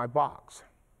tape my box.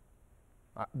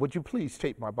 Would you please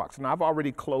tape my box? Now, I've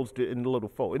already closed it in the little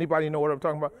fold. Anybody know what I'm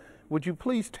talking about? Would you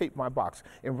please tape my box?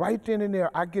 And right then and there,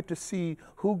 I get to see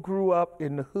who grew up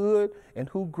in the hood and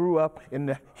who grew up in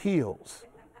the hills.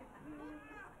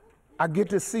 I get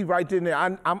to see right then and there.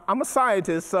 I'm a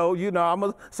scientist, so, I'm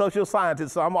a social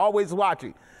scientist, so I'm always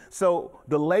watching. So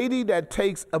the lady that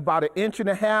takes about 1.5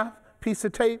 inch piece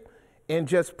of tape and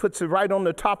just puts it right on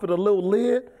the top of the little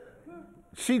lid,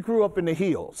 she grew up in the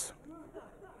hills.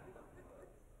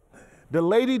 The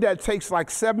lady that takes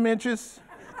like 7 inches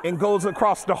and goes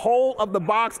across the whole of the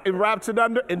box and wraps it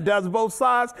under and does both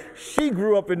sides, she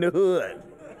grew up in the hood.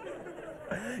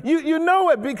 You know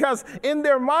it, because in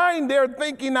their mind, they're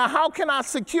thinking, now, how can I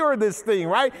secure this thing,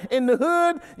 right? In the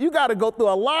hood, you got to go through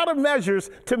a lot of measures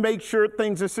to make sure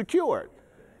things are secured.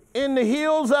 In the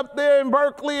hills up there in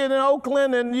Berkeley and in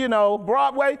Oakland and,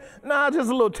 Broadway, just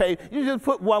a little tape. You just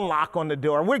put one lock on the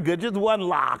door. We're good, just one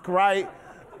lock, right?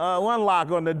 One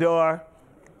lock on the door.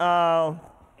 I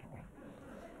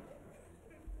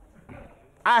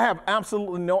have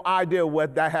absolutely no idea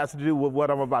what that has to do with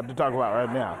what I'm about to talk about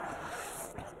right now.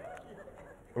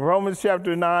 Romans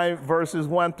chapter 9, verses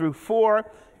 1 through 4.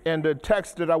 And the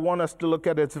text that I want us to look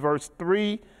at is verse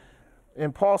 3.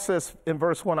 And Paul says in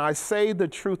verse 1, I say the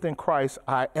truth in Christ,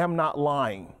 I am not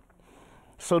lying.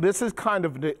 So this is kind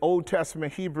of the Old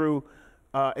Testament Hebrew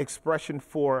expression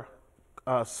for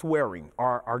swearing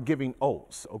or giving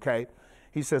oaths, okay?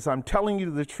 He says, I'm telling you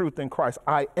the truth in Christ.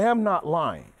 I am not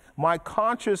lying. My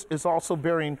conscience is also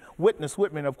bearing witness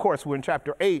with me. And of course, we're in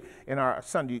chapter 8 in our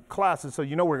Sunday classes, so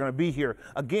we're going to be here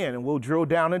again, and we'll drill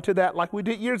down into that like we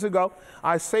did years ago.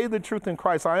 I say the truth in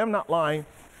Christ. I am not lying.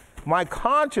 My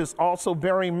conscience also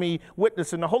bearing me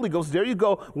witness in the Holy Ghost. There you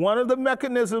go. One of the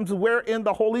mechanisms wherein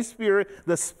the Holy Spirit,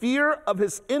 the sphere of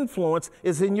his influence,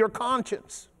 is in your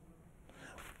conscience.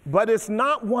 But it's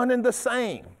not one and the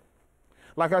same.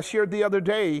 Like I shared the other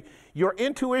day, your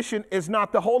intuition is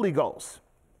not the Holy Ghost.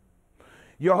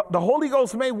 The Holy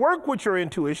Ghost may work with your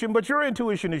intuition, but your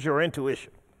intuition is your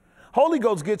intuition. Holy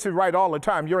Ghost gets it right all the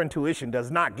time. Your intuition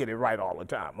does not get it right all the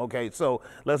time, okay? So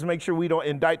let's make sure we don't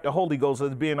indict the Holy Ghost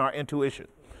as being our intuition.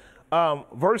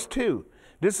 Verse 2,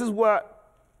 this is what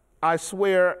I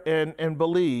swear and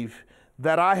believe,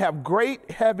 that I have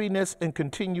great heaviness and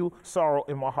continual sorrow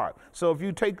in my heart. So if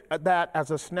you take that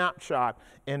as a snapshot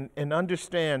and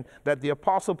understand that the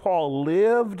Apostle Paul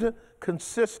lived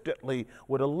consistently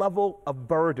with a level of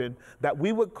burden that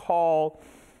we would call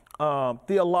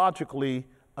theologically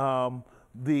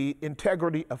the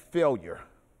integrity of failure.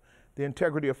 The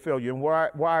integrity of failure. And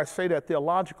why I say that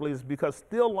theologically is because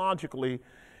theologically,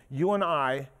 you and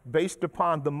I, based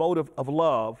upon the motive of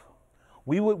love,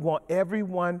 we would want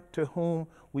everyone to whom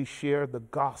we share the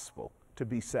gospel to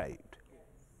be saved,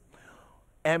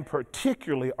 and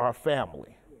particularly our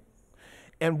family.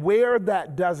 And where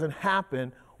that doesn't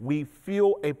happen, we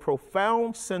feel a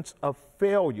profound sense of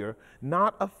failure,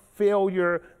 not a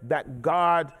failure that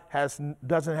God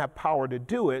doesn't have power to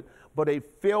do it, but a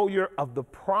failure of the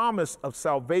promise of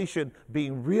salvation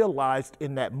being realized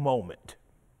in that moment.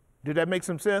 Did that make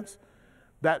some sense?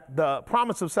 That the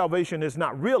promise of salvation is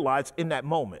not realized in that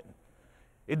moment.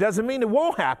 It doesn't mean it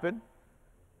won't happen.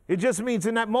 It just means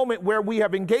in that moment where we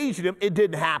have engaged him, it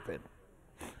didn't happen.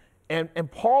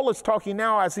 And Paul is talking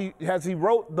now as he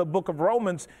wrote the book of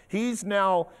Romans, he's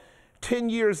now 10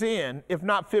 years in, if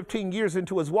not 15 years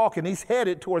into his walk, and he's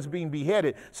headed towards being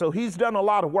beheaded. So he's done a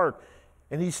lot of work.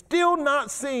 And he's still not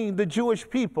seeing the Jewish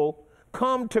people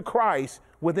come to Christ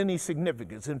with any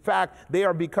significance. In fact, they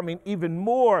are becoming even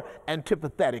more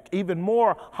antipathetic, even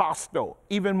more hostile,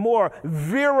 even more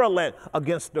virulent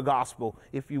against the gospel,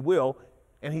 if you will,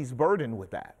 and he's burdened with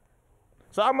that.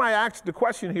 So I might ask the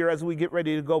question here as we get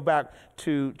ready to go back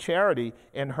to Charity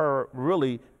and her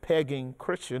really pegging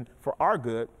Christian for our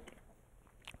good.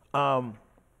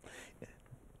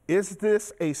 Is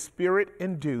this a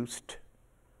spirit-induced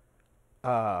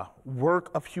work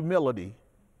of humility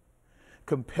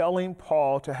compelling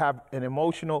Paul to have an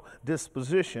emotional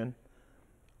disposition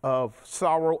of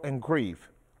sorrow and grief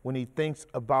when he thinks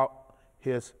about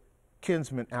his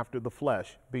kinsman after the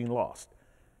flesh being lost?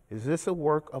 Is this a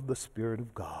work of the Spirit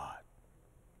of God?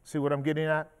 See what I'm getting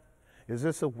at? Is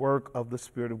this a work of the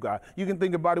Spirit of God? You can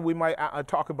think about it. We might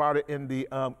talk about it in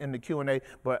the Q&A,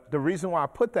 but the reason why I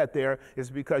put that there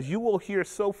is because you will hear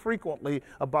so frequently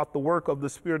about the work of the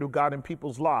Spirit of God in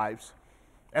people's lives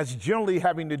as generally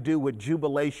having to do with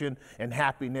jubilation and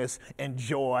happiness and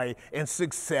joy and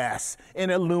success and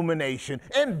illumination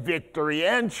and victory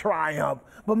and triumph.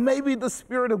 But maybe the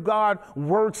Spirit of God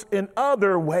works in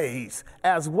other ways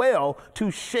as well to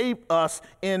shape us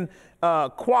in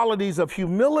qualities of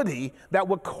humility that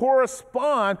would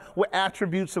correspond with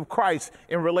attributes of Christ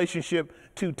in relationship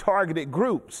to targeted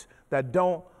groups that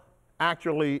don't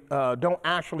actually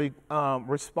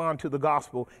respond to the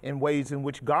gospel in ways in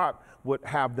which God would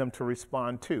have them to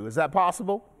respond to. Is that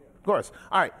possible? Yeah. Of course.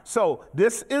 All right. So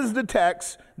this is the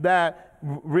text that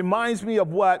reminds me of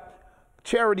what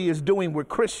Charity is doing with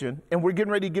Christian, and we're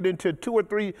getting ready to get into 2 or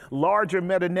 3 larger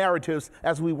meta narratives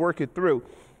as we work it through.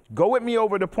 Go with me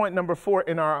over to point number 4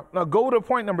 go to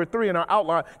point number 3 in our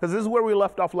outline, because this is where we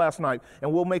left off last night,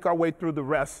 and we'll make our way through the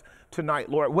rest tonight,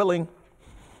 Lord willing.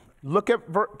 Look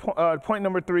at point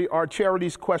number 3, our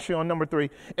Charity's question on number 3.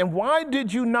 And why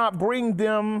did you not bring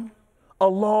them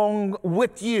along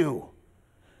with you?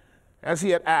 As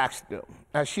she had asked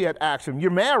him,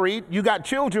 you're married, you got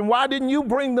children, why didn't you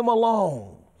bring them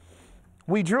along?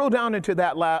 We drilled down into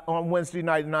that on Wednesday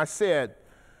night, and I said,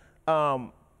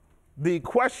 the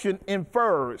question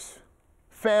infers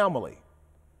family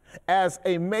as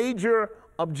a major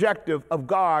objective of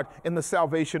God in the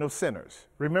salvation of sinners.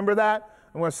 Remember that?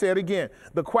 I'm going to say it again.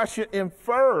 The question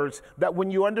infers that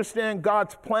when you understand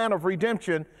God's plan of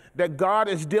redemption, that God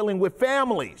is dealing with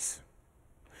families.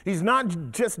 He's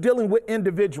not just dealing with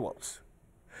individuals.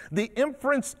 The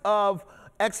inference of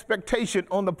expectation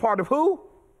on the part of who?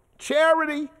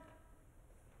 Charity.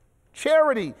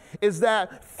 Charity is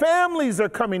that families are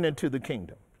coming into the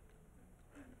kingdom.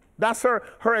 That's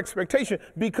her expectation,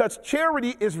 because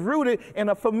Charity is rooted in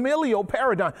a familial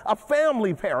paradigm, a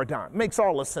family paradigm. Makes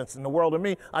all the sense in the world to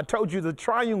me. I told you the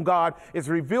triune God is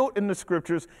revealed in the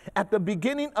scriptures at the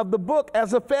beginning of the book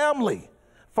as a family,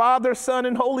 Father, Son,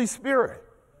 and Holy Spirit.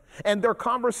 And their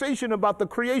conversation about the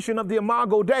creation of the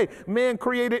Imago Dei, man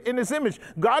created in his image.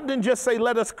 God didn't just say,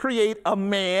 let us create a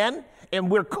man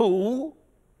and we're cool.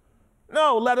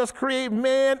 No, let us create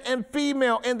man and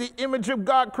female. In the image of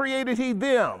God created he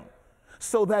them,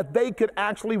 so that they could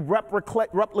actually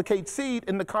replicate seed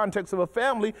in the context of a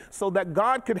family, so that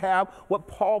God could have what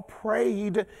Paul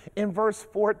prayed in verse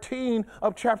 14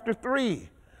 of chapter 3.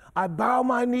 I bow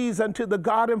my knees unto the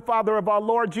God and Father of our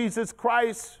Lord Jesus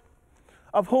Christ,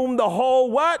 of whom the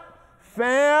whole what?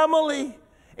 Family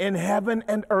in heaven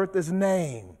and earth is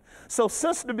named. So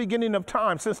since the beginning of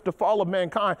time, since the fall of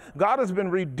mankind, God has been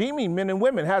redeeming men and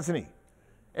women, hasn't he?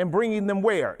 And bringing them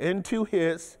where? Into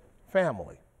his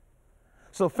family.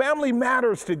 So family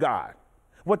matters to God.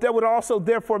 What that would also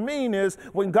therefore mean is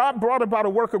when God brought about a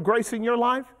work of grace in your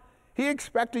life, he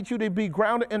expected you to be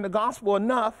grounded in the gospel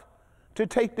enough to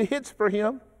take the hits for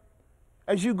him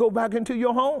as you go back into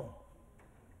your home.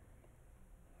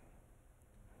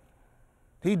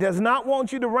 He does not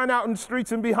want you to run out in the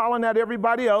streets and be hollering at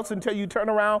everybody else until you turn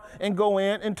around and go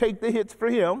in and take the hits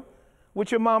for him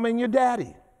with your mama and your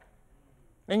daddy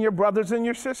and your brothers and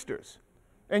your sisters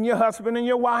and your husband and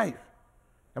your wife.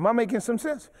 Am I making some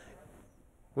sense?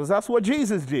 Because that's what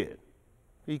Jesus did.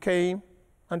 He came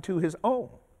unto his own.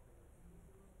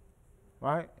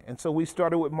 Right? And so we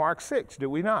started with Mark 6, did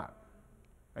we not?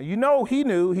 And you know he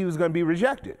knew he was going to be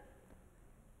rejected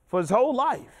for his whole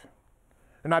life.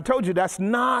 And I told you that's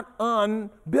not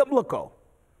unbiblical.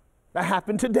 That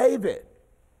happened to David,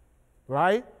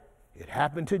 right? It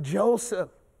happened to Joseph,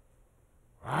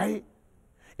 right?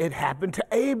 It happened to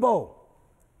Abel,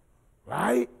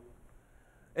 right?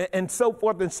 And so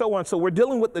forth and so on. So we're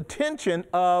dealing with the tension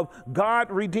of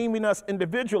God redeeming us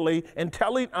individually and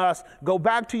telling us, go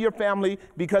back to your family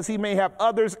because he may have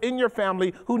others in your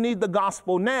family who need the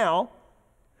gospel now.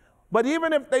 But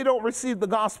even if they don't receive the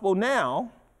gospel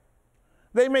now,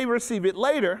 they may receive it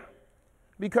later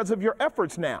because of your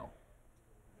efforts now.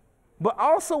 But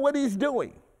also what he's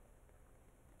doing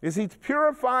is he's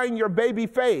purifying your baby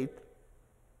faith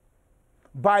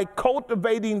by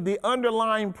cultivating the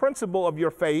underlying principle of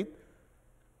your faith,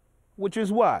 which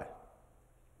is what?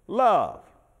 Love.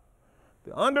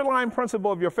 The underlying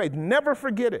principle of your faith. Never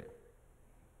forget it.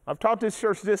 I've taught this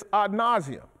church this ad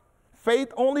nauseum.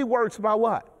 Faith only works by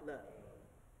what? Love.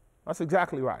 That's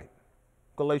exactly right.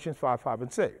 Galatians 5,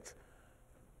 and 6.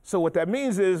 So what that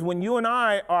means is when you and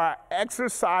I are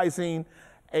exercising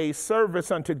a service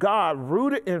unto God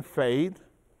rooted in faith,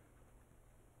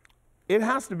 it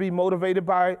has to be motivated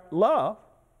by love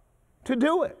to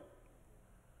do it.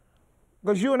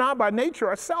 Because you and I by nature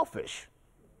are selfish.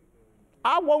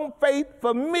 I want faith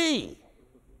for me,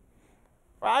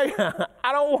 right?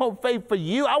 I don't want faith for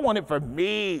you. I want it for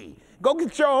me. Go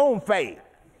get your own faith.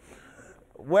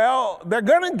 Well, they're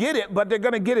going to get it, but they're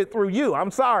going to get it through you. I'm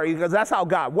sorry, because that's how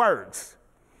God works.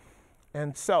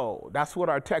 And so that's what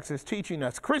our text is teaching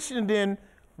us. Christian then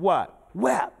what?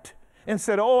 Wept and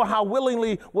said, oh, how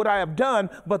willingly would I have done,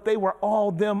 but they were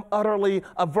all them utterly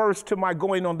averse to my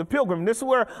going on the pilgrim. This is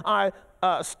where I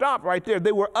stop right there.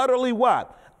 They were utterly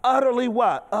what? Utterly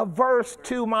what? Averse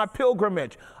to my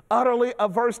pilgrimage. Utterly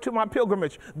averse to my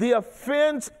pilgrimage. The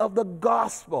offense of the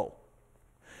gospel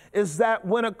is that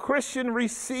when a Christian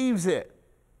receives it,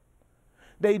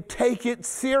 they take it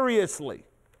seriously.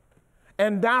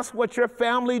 And that's what your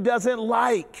family doesn't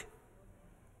like.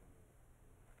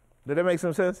 Did that make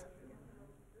some sense?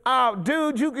 Oh,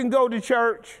 dude, you can go to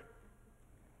church,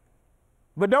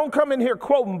 but don't come in here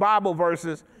quoting Bible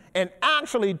verses and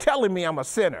actually telling me I'm a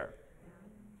sinner.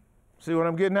 See what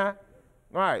I'm getting at?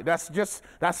 All right, that's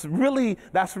really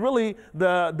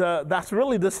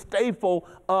the staple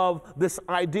of this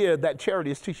idea that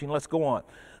Charity is teaching. Let's go on.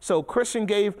 So Christian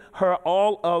gave her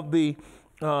all of the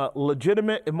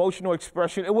legitimate emotional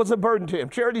expression. It was a burden to him.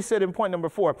 Charity said in point number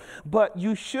 4, but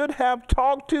you should have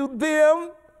talked to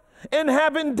them and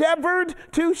have endeavored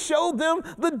to show them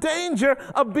the danger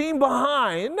of being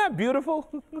behind. Isn't that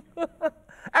beautiful?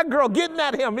 That girl getting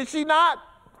at him, is she not?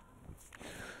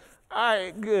 All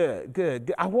right,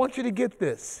 good. I want you to get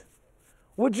this.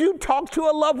 Would you talk to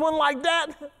a loved one like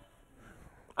that?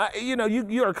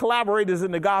 You are collaborators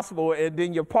in the gospel, and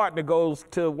then your partner goes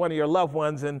to one of your loved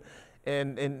ones, and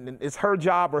it's her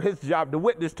job or his job to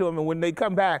witness to them, and when they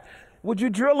come back, would you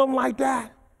drill them like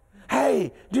that?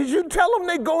 Hey, did you tell them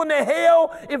they're going to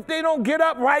hell if they don't get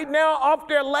up right now off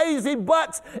their lazy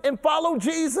butts and follow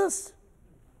Jesus?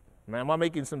 Man, am I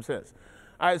making some sense?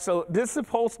 All right, so this is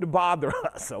supposed to bother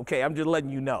us, okay? I'm just letting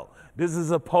you know. This is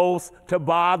supposed to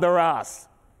bother us.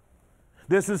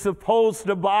 This is supposed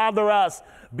to bother us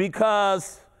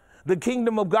because the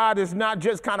kingdom of God is not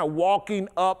just kind of walking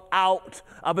up out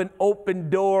of an open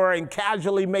door and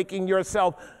casually making your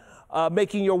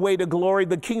way to glory.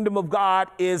 The kingdom of God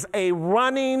is a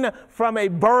running from a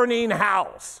burning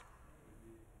house.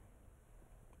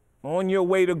 On your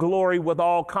way to glory with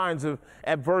all kinds of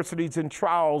adversities and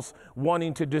trials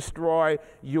wanting to destroy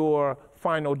your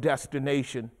final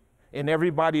destination. And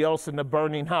everybody else in the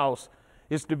burning house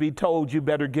is to be told you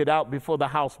better get out before the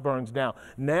house burns down.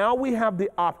 Now we have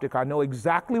the optic. I know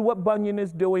exactly what Bunyan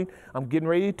is doing. I'm getting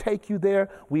ready to take you there.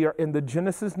 We are in the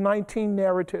Genesis 19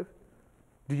 narrative.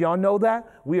 Do y'all know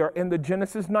that? We are in the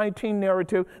Genesis 19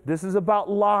 narrative. This is about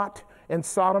Lot and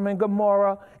Sodom and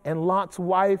Gomorrah and Lot's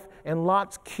wife and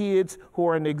Lot's kids who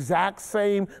are in the exact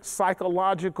same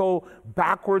psychological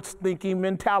backwards thinking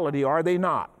mentality, are they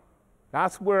not?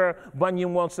 That's where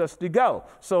Bunyan wants us to go.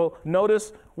 So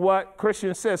notice what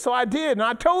Christian says. So I did, and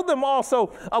I told them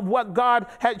also of what God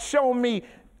had shown me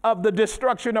of the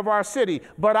destruction of our city.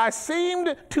 But I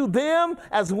seemed to them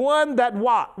as one that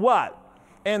what?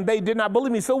 And they did not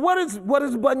believe me. So what is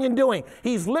Bunyan doing?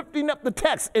 He's lifting up the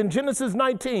text in Genesis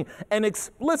 19, an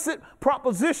explicit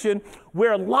proposition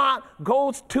where Lot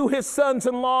goes to his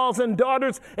sons-in-laws and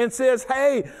daughters and says,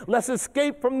 hey, let's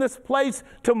escape from this place.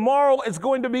 Tomorrow it's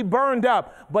going to be burned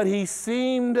up. But he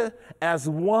seemed as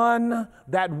one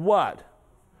that what?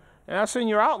 And that's in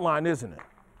your outline, isn't it?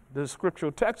 The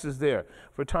scriptural text is there.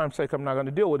 For time's sake, I'm not going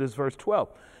to deal with this, verse 12.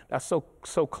 That's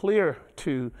so clear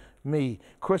to me.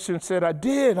 Christian said, I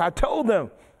did. I told them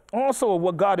also of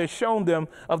what God has shown them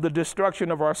of the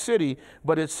destruction of our city,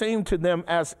 but it seemed to them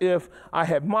as if I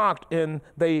had mocked, and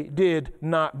they did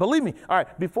not believe me. All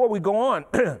right, before we go on,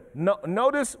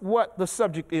 notice what the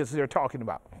subject is they're talking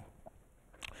about.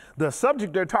 The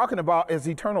subject they're talking about is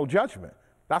eternal judgment.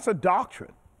 That's a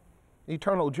doctrine,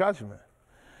 eternal judgment,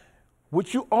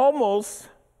 which you almost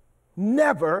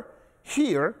never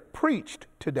hear preached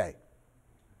today.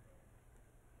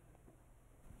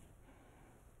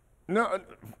 No,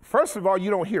 first of all, you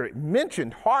don't hear it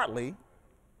mentioned hardly,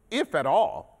 if at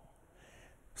all.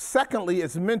 Secondly,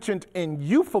 it's mentioned in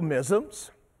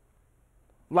euphemisms.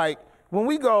 Like when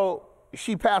we go,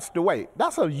 she passed away.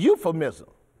 That's a euphemism.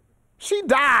 She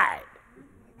died.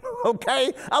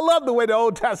 Okay? I love the way the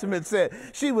Old Testament said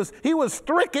he was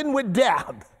stricken with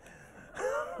death.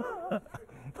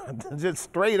 Just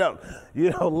straight up,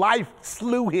 life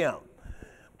slew him.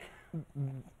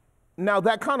 Now,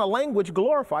 that kind of language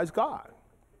glorifies God.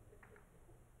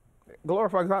 It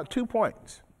glorifies God. 2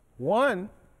 points. One,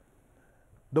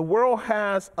 the world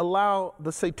has allowed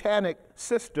the satanic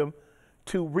system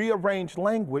to rearrange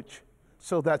language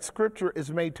so that scripture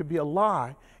is made to be a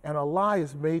lie and a lie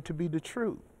is made to be the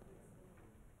truth.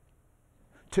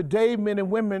 Today, men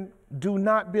and women do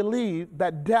not believe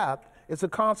that death is a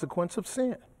consequence of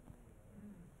sin.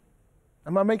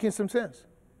 Am I making some sense?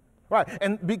 Right,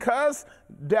 and because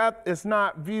death is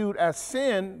not viewed as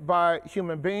sin by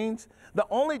human beings, the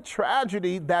only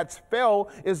tragedy that's felt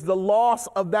is the loss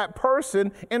of that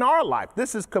person in our life.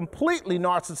 This is completely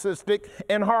narcissistic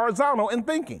and horizontal in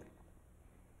thinking.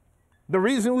 The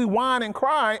reason we whine and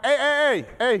cry,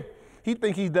 hey, he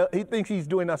thinks he's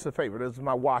doing us a favor. This is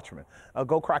my watchman.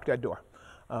 Go crack that door.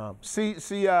 Jose,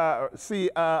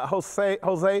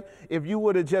 if you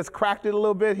would have just cracked it a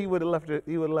little bit, he would have left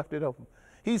it open.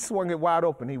 He swung it wide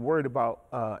open. He worried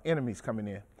about enemies coming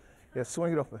in. Yeah,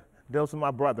 swing it open. Those are my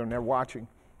brethren. They're watching.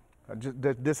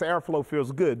 This airflow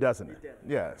feels good, doesn't it?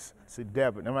 Yes. See,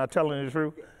 Devin, am I telling the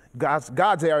truth?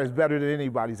 God's air is better than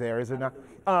anybody's air, is it not?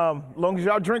 Long as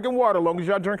y'all drinking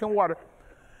water.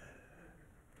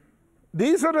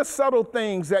 These are the subtle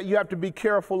things that you have to be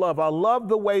careful of. I love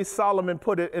the way Solomon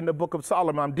put it in the book of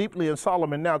Solomon. I'm deeply in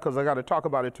Solomon now because I got to talk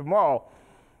about it tomorrow.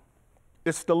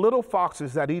 It's the little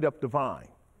foxes that eat up the vine.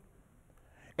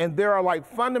 And there are like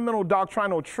fundamental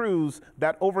doctrinal truths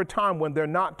that over time, when they're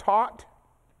not taught,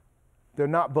 they're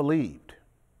not believed.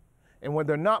 And when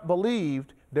they're not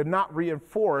believed, they're not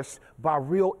reinforced by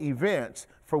real events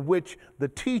for which the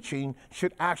teaching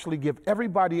should actually give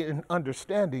everybody an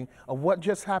understanding of what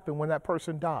just happened when that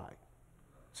person died.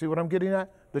 See what I'm getting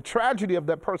at? The tragedy of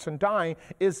that person dying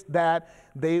is that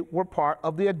they were part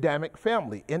of the Adamic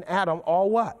family. In Adam, all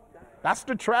what? That's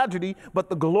the tragedy, but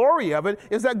the glory of it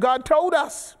is that God told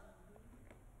us.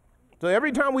 So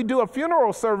every time we do a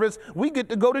funeral service, we get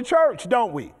to go to church,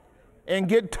 don't we? And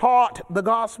get taught the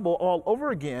gospel all over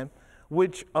again,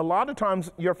 which a lot of times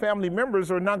your family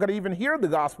members are not going to even hear the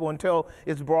gospel until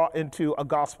it's brought into a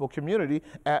gospel community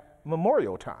at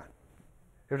memorial time.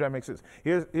 If that makes sense.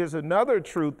 Here's another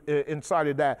truth inside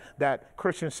of that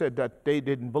Christians said that they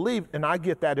didn't believe, and I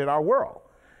get that in our world.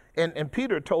 And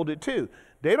Peter told it too.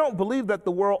 They don't believe that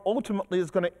the world ultimately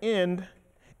is going to end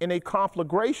in a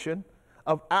conflagration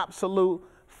of absolute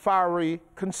fiery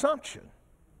consumption.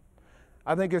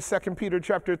 I think it's 2 Peter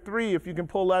chapter 3, if you can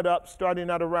pull that up,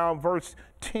 starting at around verse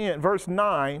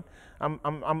 9.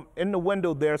 I'm in the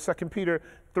window there, 2 Peter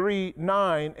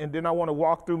 3:9, and then I want to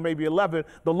walk through maybe 11.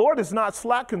 The Lord is not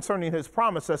slack concerning his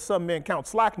promise, as some men count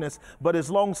slackness, but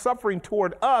is long-suffering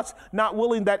toward us, not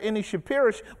willing that any should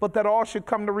perish, but that all should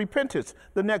come to repentance.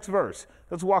 The next verse.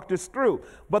 Let's walk this through.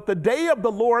 But the day of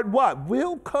the Lord, what?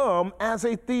 Will come as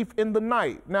a thief in the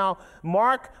night. Now,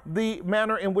 mark the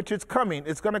manner in which it's coming.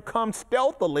 It's going to come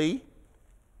stealthily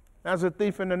as a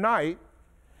thief in the night,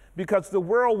 because the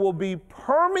world will be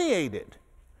permeated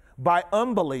by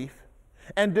unbelief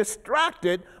and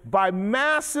distracted by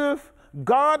massive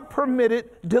God-permitted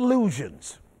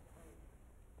delusions.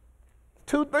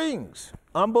 Two things: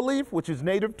 unbelief, which is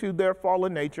native to their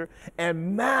fallen nature,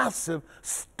 and massive,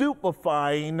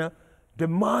 stupefying,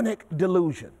 demonic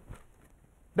delusion.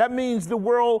 That means the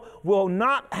world will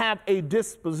not have a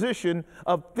disposition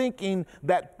of thinking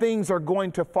that things are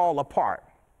going to fall apart.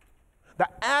 The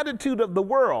attitude of the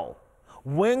world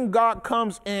when God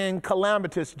comes in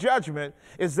calamitous judgment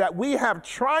is that we have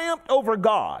triumphed over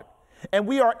God, and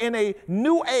we are in a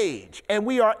new age, and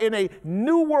we are in a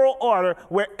new world order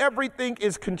where everything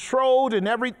is controlled and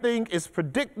everything is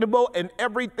predictable and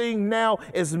everything now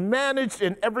is managed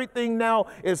and everything now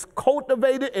is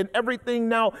cultivated and everything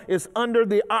now is under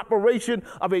the operation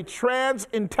of a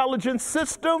trans-intelligence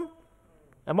system.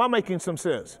 Am I making some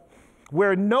sense?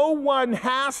 Where no one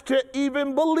has to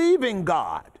even believe in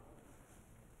God,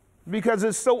 because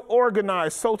it's so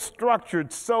organized, so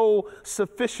structured, so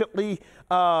sufficiently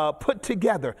put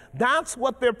together. That's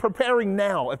what they're preparing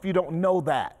now, if you don't know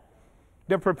that.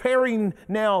 They're preparing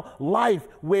now life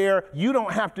where you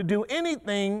don't have to do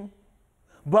anything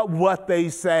but what they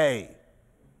say.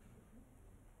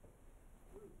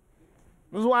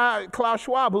 This is why Klaus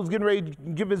Schwab, who's getting ready to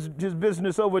give his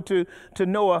business over to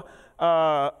Noah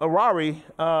Harari,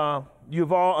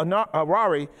 Yuval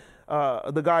Harari,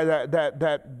 the guy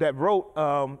that wrote,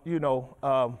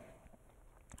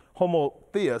 Homo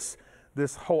Theus,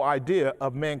 this whole idea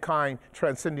of mankind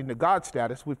transcending the God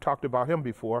status. We've talked about him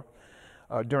before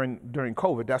during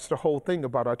COVID. That's the whole thing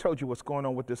about, I told you what's going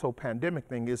on with this whole pandemic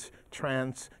thing is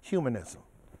transhumanism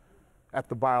at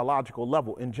the biological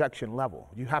level, injection level.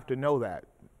 You have to know that.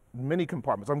 Many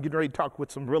compartments. I'm getting ready to talk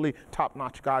with some really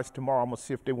top-notch guys tomorrow. I'm going to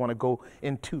see if they want to go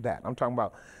into that. I'm talking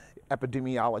about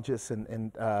epidemiologists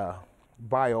and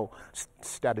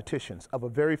biostatisticians of a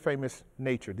very famous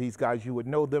nature. These guys, you would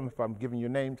know them if I'm giving you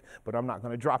names, but I'm not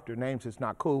going to drop their names. It's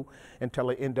not cool until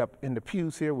they end up in the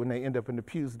pews here. When they end up in the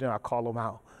pews, then I call them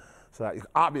out. So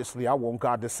obviously, I want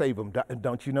God to save them.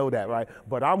 Don't you know that, right?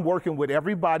 But I'm working with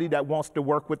everybody that wants to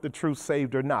work with the truth,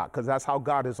 saved or not, because that's how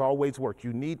God has always worked.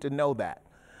 You need to know that.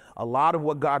 A lot of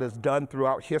what God has done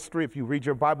throughout history, if you read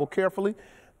your Bible carefully,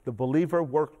 the believer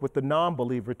worked with the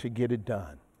non-believer to get it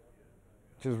done.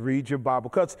 Just read your Bible.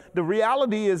 Because the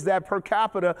reality is that per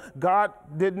capita, God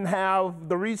didn't have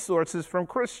the resources from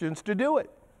Christians to do it.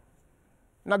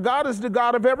 Now, God is the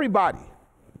God of everybody.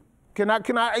 Can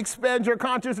I expand your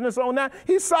consciousness on that?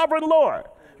 He's sovereign Lord.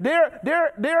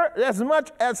 They're as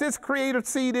much as his creative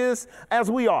seed is as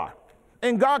we are.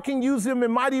 And God can use them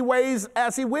in mighty ways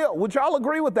as he will. Would y'all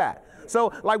agree with that?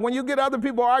 So like when you get other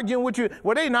people arguing with you,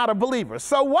 well, they're not a believer.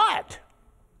 So what?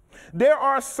 There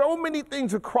are so many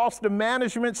things across the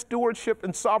management, stewardship,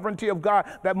 and sovereignty of God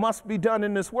that must be done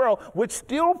in this world, which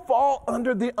still fall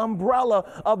under the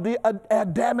umbrella of the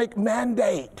Adamic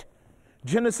mandate.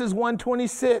 Genesis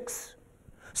 1:26,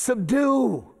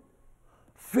 subdue,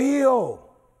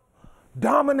 fill,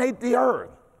 dominate the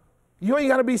earth. You ain't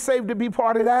got to be saved to be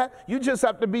part of that. You just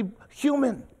have to be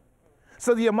human.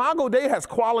 So the Imago Dei has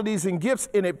qualities and gifts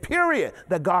in it, period,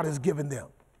 that God has given them.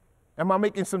 Am I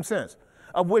making some sense?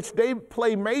 Of which they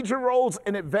play major roles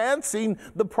in advancing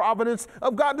the providence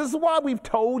of God. This is why we've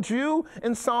told you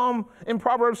in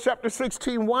Proverbs chapter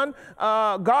 16:1,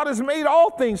 God has made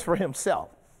all things for himself,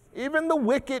 even the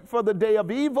wicked for the day of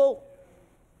evil.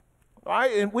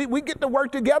 Right? And we get to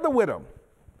work together with them.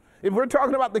 If we're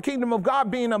talking about the kingdom of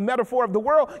God being a metaphor of the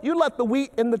world, you let the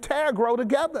wheat and the tare grow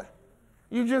together.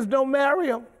 You just don't marry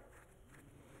them.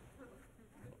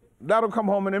 That'll come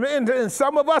home in a minute. And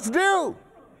some of us do.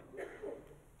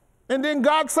 And then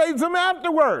God saves them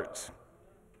afterwards.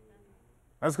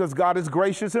 That's because God is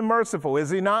gracious and merciful, is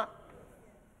he not?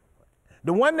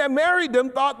 The one that married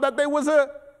them thought that they was a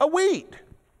wheat.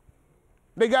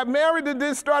 They got married and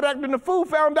then started acting a fool,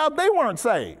 found out they weren't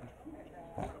saved.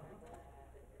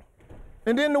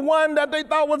 And then the one that they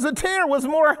thought was a tare was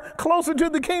more closer to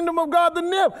the kingdom of God than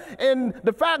them. And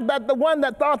the fact that the one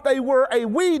that thought they were a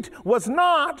wheat was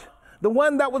not, the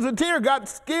one that was a tare got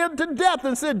scared to death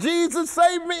and said, Jesus,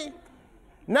 save me.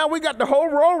 Now we got the whole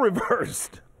role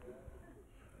reversed.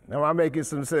 Now I'm making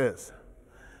some sense.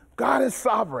 God is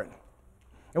sovereign.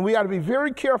 And we got to be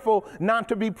very careful not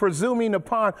to be presuming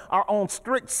upon our own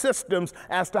strict systems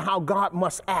as to how God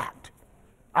must act.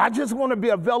 I just want to be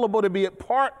available to be a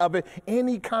part of it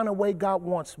any kind of way God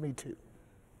wants me to.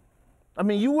 I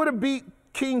mean, you would have beat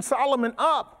King Solomon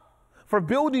up for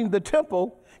building the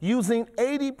temple using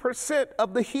 80%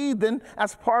 of the heathen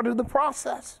as part of the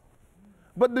process.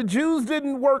 But the Jews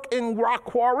didn't work in rock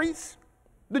quarries.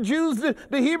 The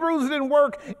Hebrews didn't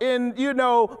work in,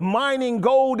 mining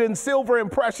gold and silver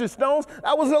and precious stones.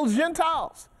 That was those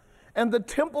Gentiles. And the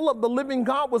temple of the living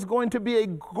God was going to be a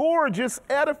gorgeous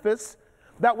edifice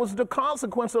that was the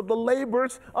consequence of the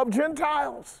labors of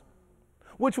Gentiles,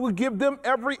 which would give them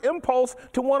every impulse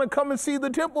to want to come and see the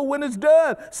temple when it's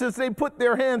done, since they put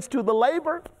their hands to the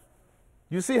labor.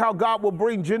 You see how God will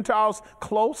bring Gentiles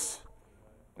close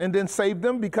and then save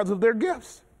them because of their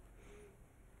gifts.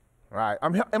 Right.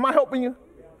 Am I helping you?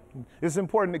 It's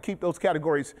important to keep those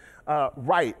categories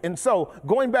right. And so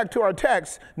going back to our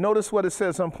text, notice what it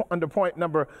says under point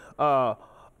number 5.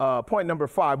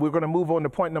 We're going to move on to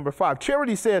point number 5.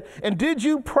 Charity said, and did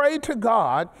you pray to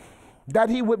God that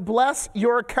he would bless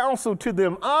your counsel to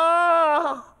them?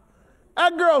 That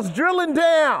girl's drilling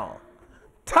down.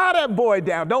 Tie that boy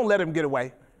down. Don't let him get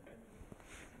away.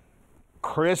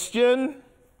 Christian,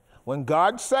 when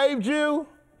God saved you,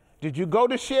 did you go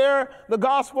to share the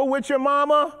gospel with your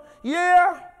mama?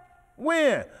 Yeah.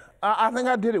 When? I think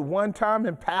I did it one time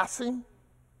in passing.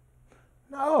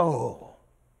 No.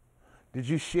 Did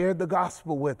you share the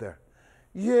gospel with her?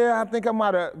 Yeah, I think I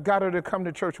might have got her to come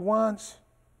to church once.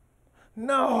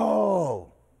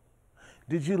 No.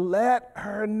 Did you let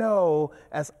her know,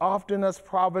 as often as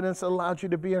Providence allowed you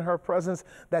to be in her presence,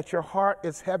 that your heart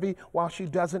is heavy while she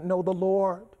doesn't know the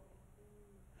Lord?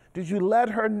 Did you let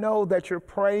her know that you're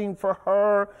praying for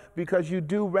her because you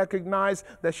do recognize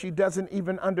that she doesn't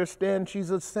even understand she's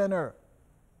a sinner?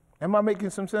 Am I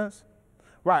making some sense?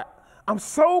 Right. I'm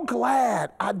so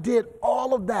glad I did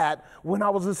all of that when I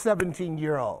was a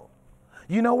 17-year-old.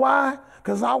 You know why?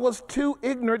 Because I was too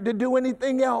ignorant to do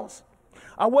anything else.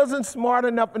 I wasn't smart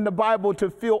enough in the Bible to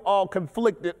feel all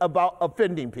conflicted about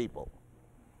offending people.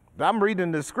 I'm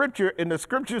reading the scripture, and the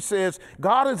scripture says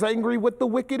God is angry with the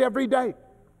wicked every day.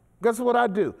 Guess what I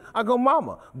do? I go,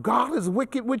 Mama, God is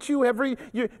wicked with you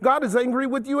God is angry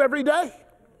with you every day.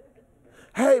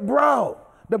 Hey, bro,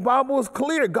 the Bible is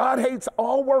clear. God hates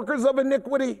all workers of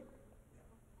iniquity.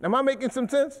 Am I making some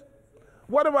sense?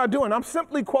 What am I doing? I'm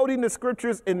simply quoting the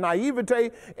scriptures in naivete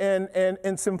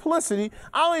and simplicity.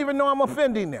 I don't even know I'm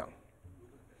offending them.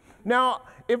 Now,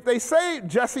 if they say,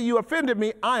 Jesse, you offended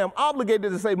me, I am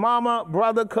obligated to say, Mama,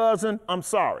 brother, cousin, I'm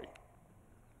sorry.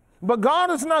 But God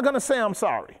is not going to say I'm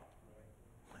sorry,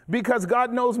 because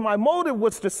God knows my motive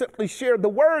was to simply share the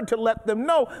word to let them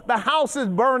know the house is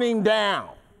burning down.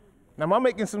 Now, am I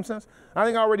making some sense? I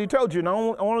think I already told you. The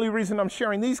only reason I'm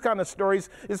sharing these kind of stories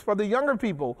is for the younger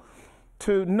people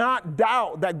to not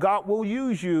doubt that God will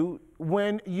use you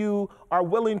when you are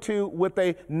willing to, with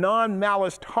a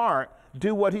non-maliced heart,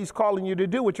 do what he's calling you to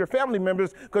do with your family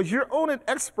members, because you're on an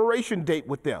expiration date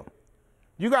with them.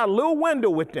 You got a little window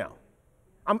with them.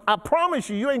 I promise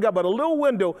you, you ain't got but a little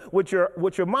window with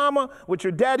your mama, with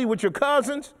your daddy, with your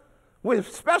cousins,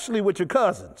 especially with your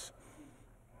cousins.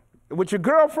 With your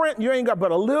girlfriend, you ain't got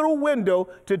but a little window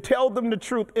to tell them the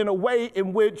truth in a way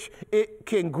in which it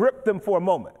can grip them for a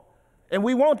moment. And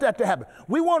we want that to happen.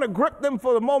 We want to grip them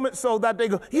for the moment so that they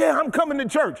go, yeah, I'm coming to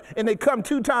church. And they come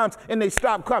 2 times and they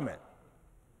stop coming.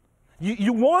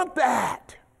 You want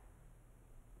that.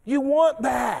 You want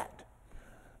that.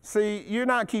 See, you're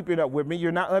not keeping up with me.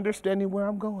 You're not understanding where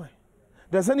I'm going.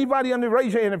 Does anybody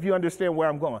raise your hand if you understand where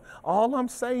I'm going? All I'm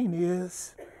saying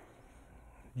is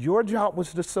your job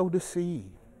was to sow the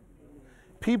seed.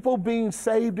 People being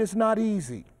saved is not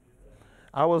easy.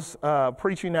 I was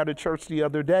preaching at a church the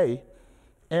other day,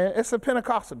 and it's a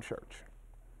Pentecostal church,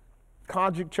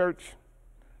 Conjugate Church.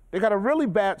 They got a really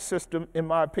bad system, in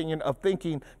my opinion, of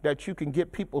thinking that you can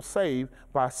get people saved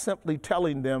by simply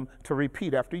telling them to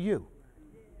repeat after you.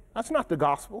 That's not the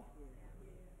gospel.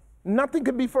 Nothing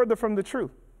could be further from the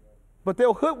truth. But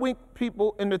they'll hoodwink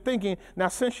people into thinking, now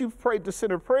since you've prayed the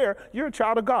sinner prayer, you're a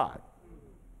child of God.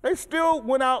 They still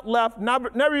went out, left,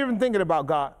 never even thinking about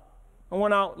God, and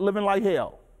went out living like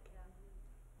hell.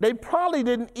 They probably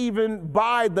didn't even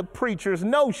buy the preacher's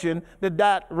notion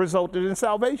that resulted in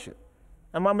salvation.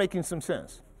 Am I making some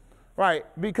sense? Right,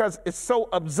 because it's so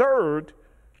absurd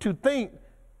to think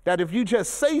that if you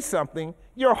just say something,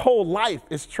 your whole life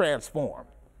is transformed.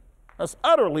 That's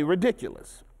utterly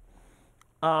ridiculous.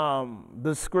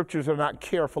 The scriptures are not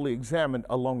carefully examined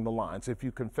along the lines if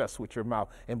you confess with your mouth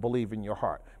and believe in your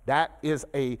heart. That is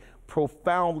a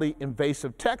profoundly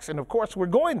invasive text. And of course, we're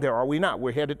going there, are we not?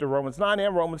 We're headed to Romans 9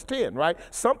 and Romans 10, right?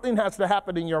 Something has to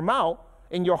happen in your mouth,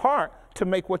 in your heart, to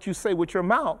make what you say with your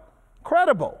mouth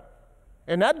credible.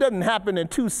 And that doesn't happen in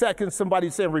 2 seconds, somebody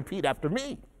saying, repeat after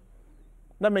me.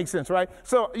 That makes sense, right?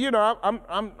 So, you know,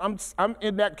 I'm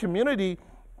in that community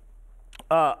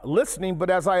listening, but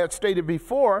as I had stated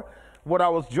before, what I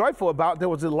was joyful about, there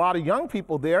was a lot of young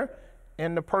people there,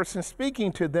 and the person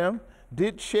speaking to them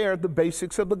did share the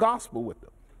basics of the gospel with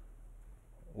them.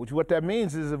 Which what that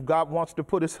means is if God wants to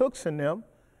put his hooks in them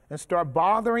and start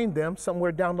bothering them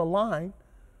somewhere down the line,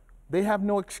 they have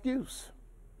no excuse.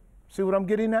 See what I'm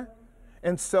getting at?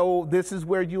 And so this is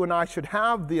where you and I should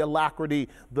have the alacrity,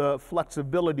 the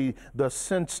flexibility, the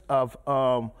sense of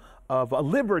a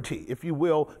liberty, if you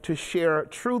will, to share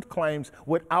truth claims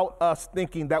without us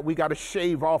thinking that we got to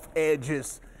shave off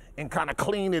edges and kind of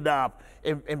clean it up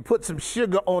and put some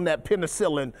sugar on that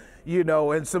penicillin, you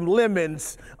know, and some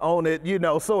lemons on it, you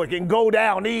know, so it can go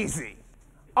down easy.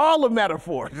 All the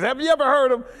metaphors. Have you ever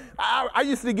heard them? I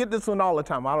used to get this one all the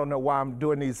time. I don't know why I'm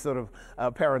doing these sort of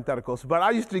parentheticals, but I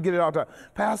used to get it all the time.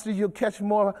 Pastor, you'll catch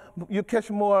more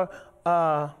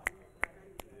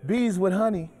bees with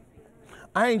honey.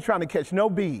 I ain't trying to catch no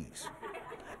bees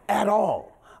at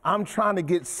all. I'm trying to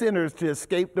get sinners to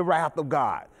escape the wrath of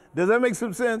God. Does that make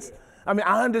some sense? I mean,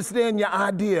 I understand your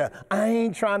idea. I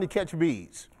ain't trying to catch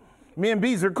bees. Me and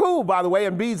bees are cool, by the way,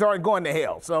 and bees aren't going to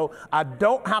hell, so I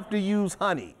don't have to use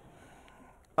honey.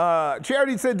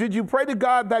 Charity said, did you pray to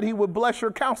God that he would bless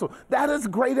your counsel? That is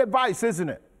great advice, isn't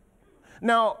it?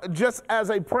 Now, just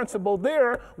as a principle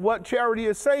there, what Charity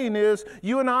is saying is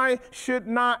you and I should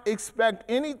not expect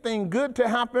anything good to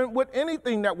happen with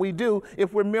anything that we do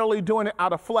if we're merely doing it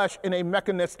out of flesh in a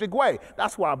mechanistic way.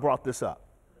 That's why I brought this up.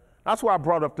 That's why I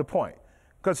brought up the point.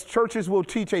 Because churches will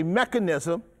teach a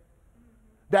mechanism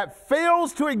that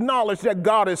fails to acknowledge that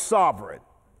God is sovereign.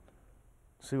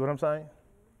 See what I'm saying?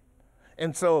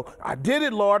 And so I did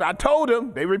it, Lord. I told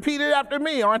them. They repeated after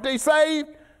me. Aren't they saved?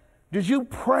 Did you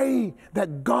pray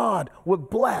that God would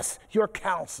bless your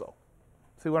counsel?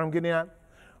 See what I'm getting at?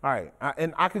 All right.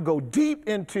 And I could go deep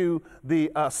into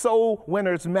the Soul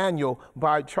Winner's Manual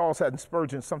by Charles Haddon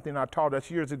Spurgeon, something I taught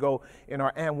us years ago in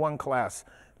our And One class.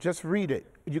 Just read it.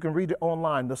 You can read it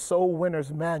online, The Soul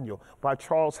Winner's Manual by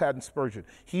Charles Haddon Spurgeon.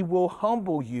 He will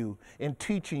humble you in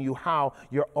teaching you how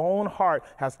your own heart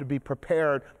has to be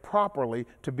prepared properly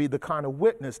to be the kind of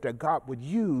witness that God would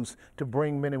use to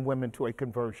bring men and women to a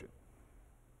conversion.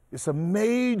 It's a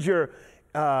major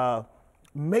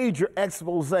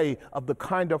expose of the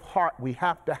kind of heart we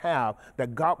have to have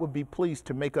that God would be pleased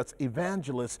to make us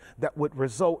evangelists that would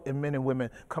result in men and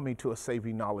women coming to a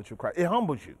saving knowledge of Christ. It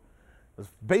humbles you. That's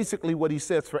basically what he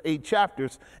says for 8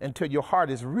 chapters. Until your heart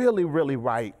is really, really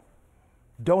right,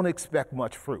 don't expect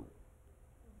much fruit.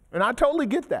 And I totally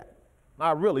get that.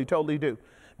 I really totally do.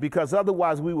 Because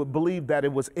otherwise we would believe that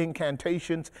it was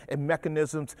incantations and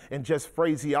mechanisms and just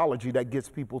phraseology that gets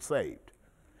people saved,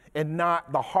 and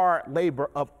not the hard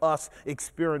labor of us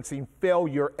experiencing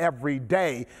failure every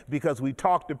day, because we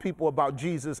talk to people about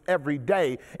Jesus every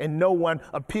day and no one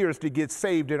appears to get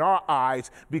saved in our eyes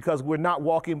because we're not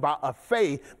walking by a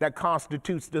faith that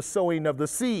constitutes the sowing of the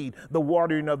seed, the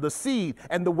watering of the seed,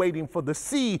 and the waiting for the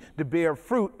seed to bear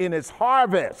fruit in its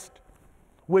harvest,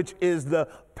 which is the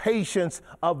patience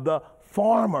of the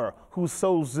farmer who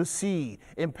sows the seed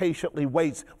and patiently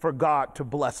waits for God to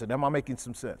bless it. Am I making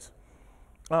some sense?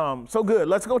 So good.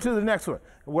 Let's go to the next one.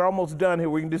 We're almost done here.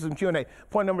 We can do some Q&A.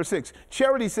 Point number 6.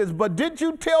 Charity says, but did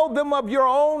you tell them of your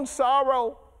own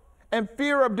sorrow and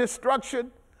fear of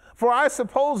destruction? For I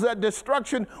suppose that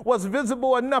destruction was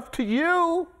visible enough to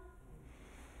you.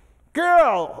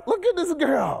 Girl, look at this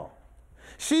girl.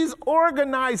 She's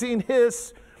organizing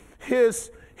his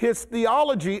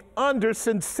theology under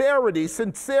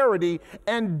sincerity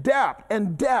and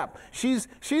depth.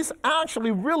 She's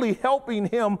actually really helping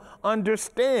him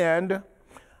understand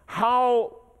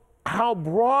how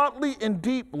broadly and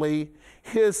deeply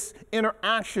his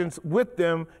interactions with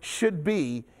them should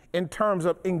be in terms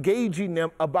of engaging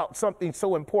them about something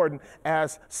so important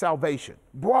as salvation.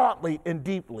 Broadly and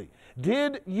deeply.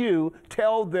 Did you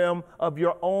tell them of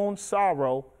your own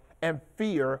sorrow and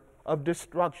fear of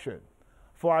destruction?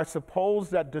 For I suppose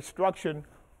that destruction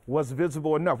was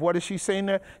visible enough. What is she saying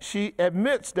there? She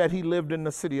admits that he lived in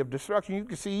the city of destruction. You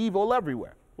can see evil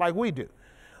everywhere, like we do.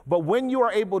 But when you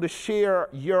are able to share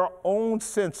your own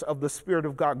sense of the Spirit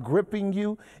of God gripping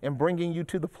you and bringing you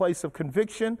to the place of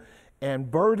conviction and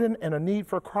burden and a need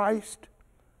for Christ,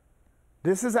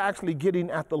 this is actually getting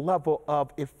at the level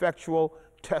of effectual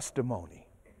testimony.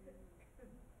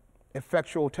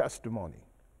 Effectual testimony.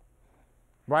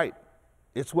 right?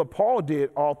 It's what Paul did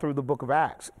all through the book of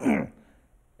Acts.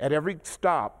 At every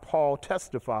stop, Paul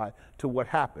testified to what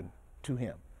happened to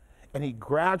him. And he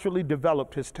gradually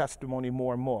developed his testimony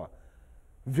more and more.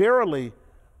 Verily,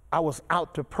 I was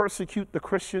out to persecute the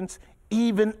Christians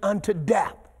even unto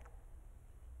death.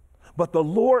 But the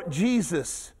Lord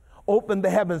Jesus opened the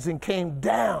heavens and came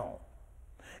down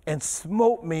and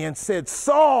smote me and said,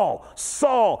 Saul,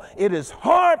 Saul, it is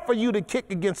hard for you to kick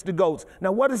against the goats.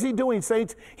 Now, what is he doing,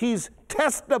 saints? He's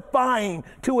testifying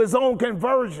to his own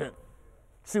conversion.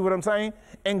 See what I'm saying?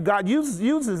 And God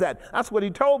uses that. That's what he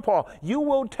told Paul. You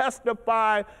will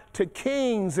testify to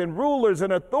kings and rulers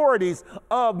and authorities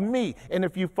of me. And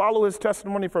if you follow his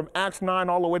testimony from Acts 9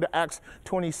 all the way to Acts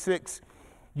 26,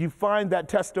 you find that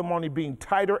testimony being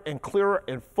tighter and clearer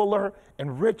and fuller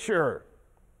and richer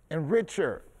and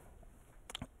richer.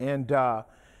 And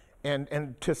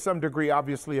to some degree,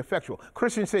 obviously effectual.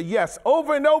 Christians say yes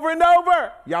over and over and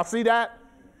over. Y'all see that?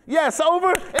 Yes,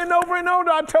 over and over and over.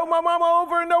 I told my mama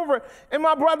over and over, and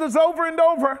my brothers over and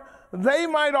over. They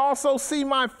might also see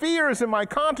my fears and my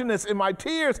continence and my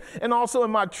tears, and also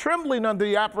in my trembling under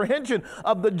the apprehension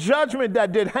of the judgment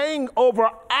that did hang over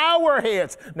our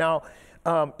heads. Now,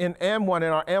 in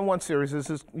our M1 series, this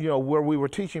is where we were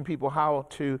teaching people how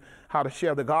to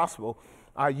share the gospel.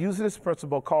 I use this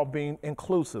principle called being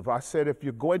inclusive. I said, if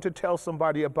you're going to tell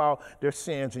somebody about their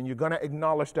sins and you're going to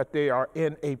acknowledge that they are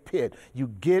in a pit, you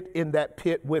get in that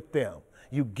pit with them.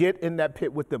 You get in that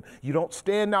pit with them. You don't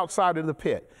stand outside of the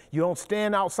pit. You don't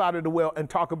stand outside of the well and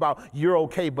talk about you're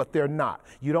okay, but they're not.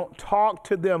 You don't talk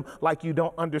to them like you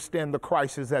don't understand the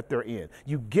crisis that they're in.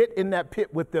 You get in that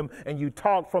pit with them and you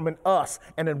talk from an us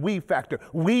and a we factor.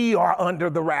 We are under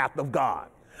the wrath of God.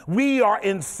 We are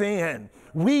in sin.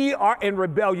 We are in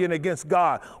rebellion against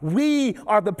God. We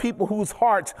are the people whose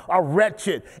hearts are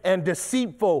wretched and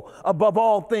deceitful above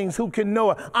all things. Who can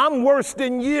know it? I'm worse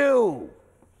than you.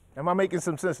 Am I making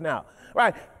some sense now?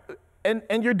 Right.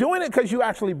 And you're doing it because you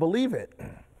actually believe it.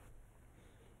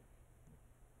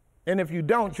 And if you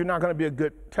don't, you're not going to be a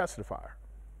good testifier.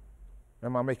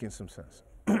 Am I making some sense?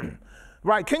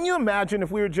 Right. Can you imagine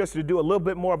if we were just to do a little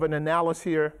bit more of an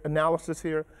analysis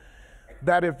here?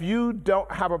 That if you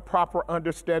don't have a proper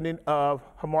understanding of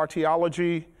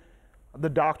hamartiology, the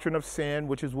doctrine of sin,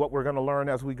 which is what we're going to learn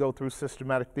as we go through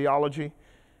systematic theology,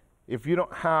 if you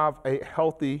don't have a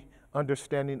healthy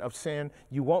understanding of sin,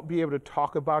 you won't be able to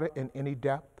talk about it in any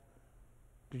depth.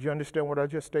 Did you understand what I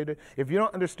just stated? If you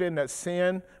don't understand that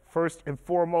sin, first and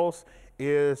foremost,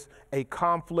 is a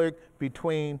conflict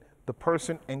between the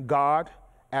person and God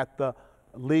at the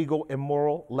legal and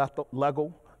moral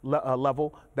level,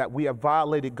 that we have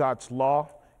violated God's law,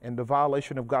 and the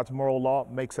violation of God's moral law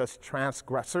makes us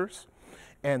transgressors.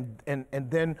 And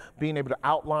then being able to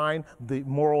outline the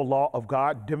moral law of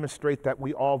God, demonstrate that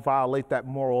we all violate that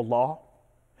moral law.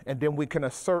 And then we can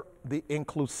assert the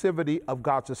inclusivity of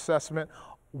God's assessment.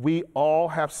 We all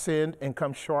have sinned and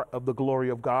come short of the glory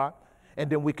of God. And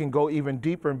then we can go even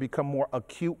deeper and become more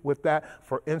acute with that.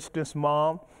 For instance,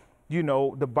 Mom,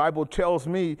 the Bible tells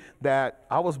me that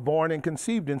I was born and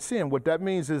conceived in sin. What that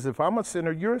means is if I'm a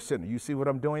sinner, you're a sinner. You see what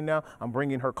I'm doing now? I'm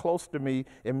bringing her close to me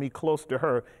and me close to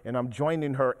her, and I'm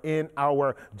joining her in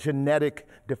our genetic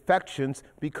defections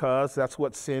because that's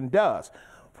what sin does.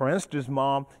 For instance,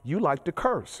 Mom, you like to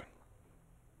curse,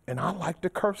 and I like to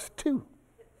curse too.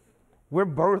 We're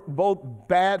both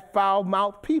bad,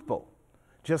 foul-mouthed people,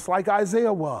 just like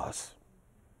Isaiah was.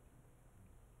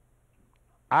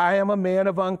 I am a man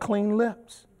of unclean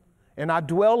lips, and I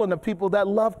dwell in the people that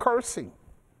love cursing.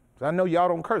 So I know y'all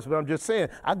don't curse, but I'm just saying,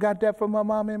 I got that from my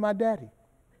mom and my daddy.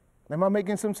 Am I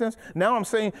making some sense? Now I'm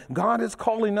saying God is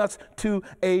calling us to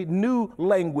a new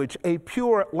language, a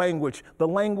pure language, the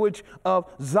language of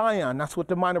Zion. That's what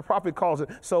the minor prophet calls it.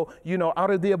 So, out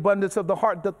of the abundance of the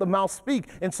heart doth the mouth speak.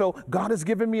 And so God has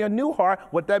given me a new heart.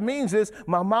 What that means is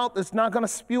my mouth is not going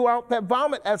to spew out that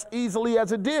vomit as easily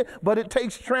as it did, but it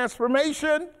takes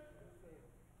transformation.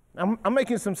 I'm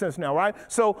making some sense now, right?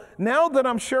 So now that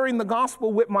I'm sharing the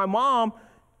gospel with my mom,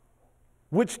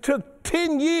 which took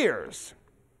 10 years,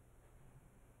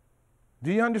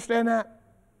 do you understand that?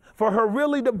 For her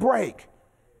really to break.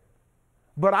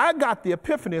 But I got the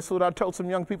epiphany. That's what I told some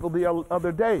young people the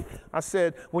other day. I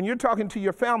said, when you're talking to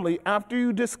your family, after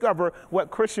you discover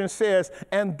what Christian says,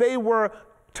 and they were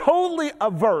totally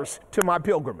averse to my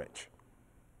pilgrimage,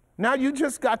 now you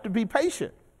just got to be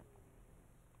patient.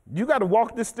 You got to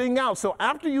walk this thing out. So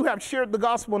after you have shared the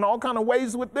gospel in all kind of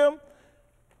ways with them,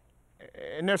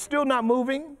 and they're still not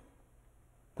moving,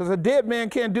 because a dead man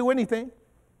can't do anything,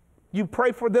 you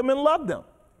pray for them and love them.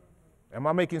 Am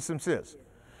I making some sense?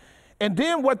 And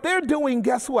then what they're doing,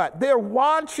 guess what? They're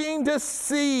watching to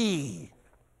see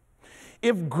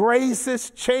if grace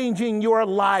is changing your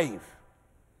life.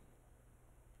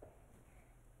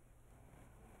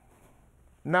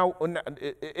 Now,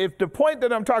 if the point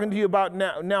that I'm talking to you about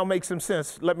now makes some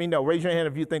sense, let me know. Raise your hand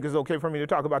if you think it's okay for me to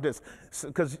talk about this,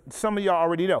 because some of y'all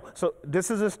already know. So this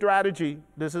is a strategy.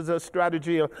 This is a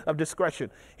strategy of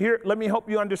discretion. Here, let me help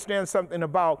you understand something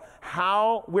about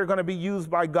how we're going to be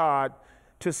used by God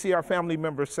to see our family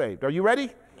members saved. Are you ready?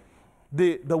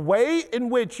 The way in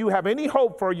which you have any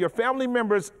hope for your family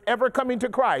members ever coming to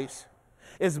Christ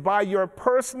is by your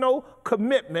personal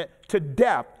commitment to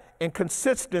depth and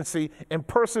consistency and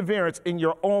perseverance in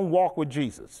your own walk with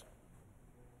Jesus.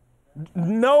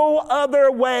 No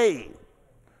other way.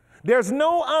 There's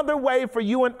no other way for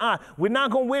you and I. We're not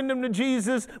going to win them to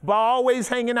Jesus by always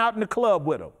hanging out in the club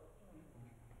with them.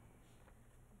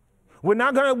 We're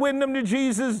not going to win them to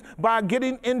Jesus by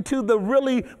getting into the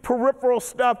really peripheral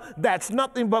stuff that's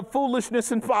nothing but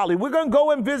foolishness and folly. We're going to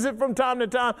go and visit from time to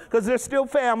time because they're still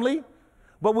family,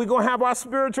 but we're going to have our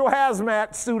spiritual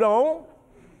hazmat suit on.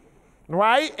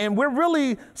 Right? And we're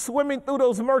really swimming through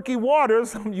those murky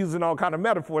waters. I'm using all kind of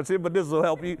metaphors here, but this will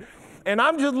help you. And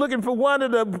I'm just looking for one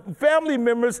of the family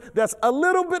members that's a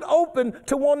little bit open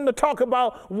to wanting to talk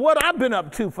about what I've been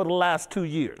up to for the last 2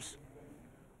 years.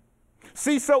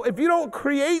 See, so if you don't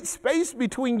create space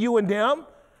between you and them,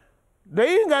 they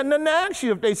ain't got nothing to ask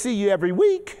you if they see you every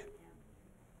week.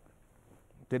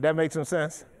 Did that make some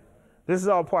sense? This is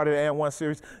all part of the And One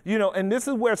series. You know, and this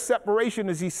is where separation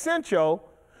is essential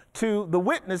to the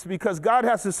witness, because God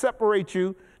has to separate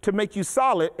you to make you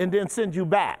solid and then send you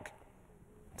back.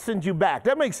 Send you back.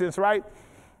 That makes sense, right?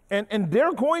 And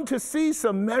they're going to see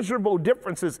some measurable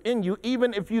differences in you,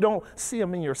 even if you don't see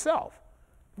them in yourself.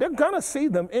 They're going to see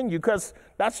them in you, because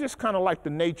that's just kind of like the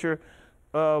nature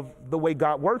of the way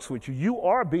God works with you. You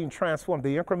are being transformed.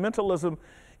 The incrementalism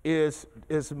is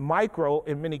micro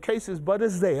in many cases, but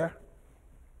it's there.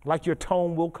 Like your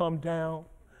tone will come down.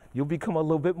 You'll become a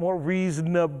little bit more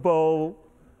reasonable.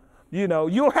 You know,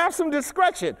 you'll have some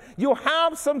discretion. You'll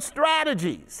have some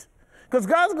strategies. Because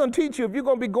God's going to teach you if you're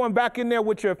going to be going back in there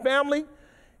with your family,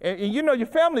 and you know your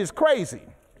family is crazy.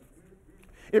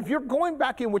 If you're going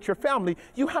back in with your family,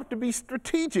 you have to be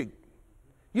strategic.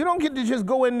 You don't get to just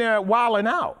go in there wilding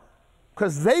out,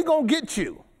 because they going to get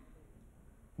you.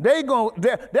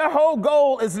 Their whole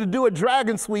goal is to do a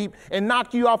dragon sweep and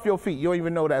knock you off your feet. You don't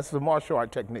even know that's a martial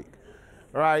art technique.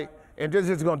 Right? And this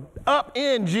is going to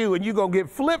upend you, and you're going to get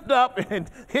flipped up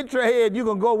and hit your head. You're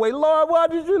going to go away. Lord, why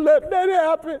did you let that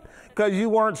happen? Because you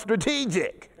weren't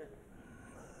strategic.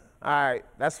 All right,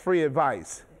 that's free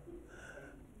advice.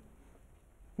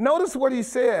 Notice what he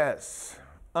says.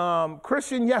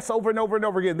 Christian, yes, over and over and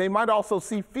over again. They might also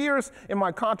see fears in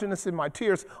my countenance, in my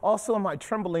tears, also in my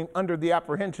trembling under the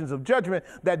apprehensions of judgment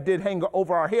that did hang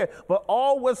over our head. But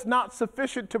all was not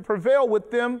sufficient to prevail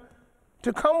with them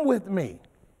to come with me.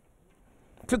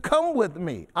 To come with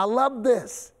me. I love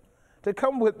this. To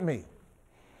come with me.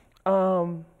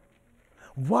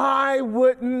 Why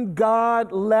wouldn't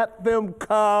God let them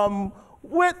come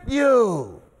with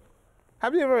you?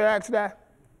 Have you ever asked that?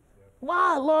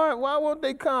 Why, Lord? Why won't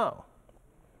they come?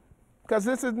 Because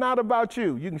this is not about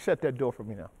you. You can shut that door for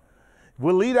me now.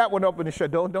 We'll leave that one open and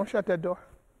shut. Don't shut that door.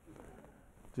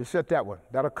 Just shut that one.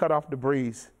 That'll cut off the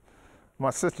breeze. My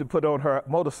sister put on her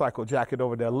motorcycle jacket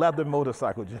over there, leather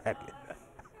motorcycle jacket.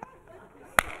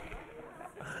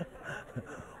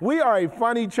 We are a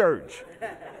funny church.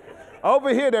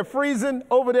 Over here, they're freezing.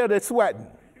 Over there, they're sweating.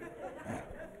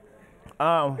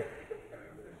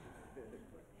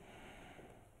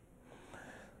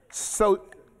 So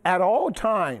at all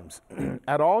times, in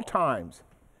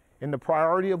the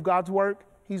priority of God's work,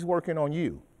 he's working on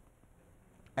you.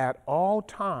 At all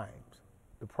times,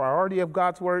 the priority of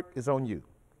God's work is on you.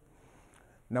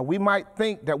 Now, we might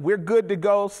think that we're good to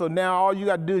go, so now all you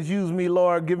got to do is use me,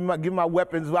 Lord, give me my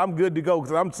weapons, I'm good to go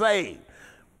because I'm saved.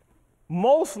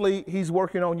 Mostly, he's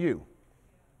working on you.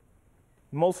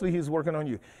 Mostly, he's working on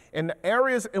you. And the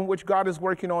areas in which God is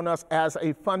working on us as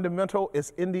a fundamental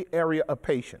is in the area of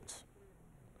patience.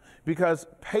 Because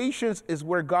patience is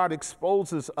where God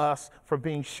exposes us for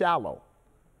being shallow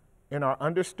in our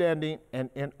understanding and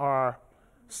in our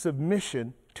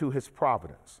submission to his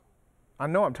providence. I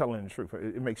know I'm telling the truth.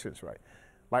 It makes sense,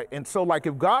 right? And so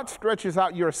if God stretches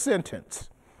out your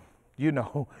sentence, you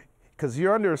know, because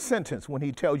you're under a sentence when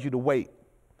he tells you to wait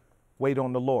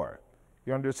on the Lord.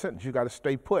 You're under a sentence. You got to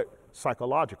stay put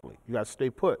psychologically. You got to stay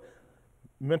put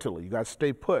mentally. You got to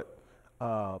stay put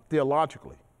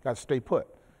theologically. You got to stay put,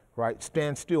 right?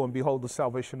 Stand still and behold the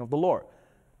salvation of the Lord.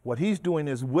 What he's doing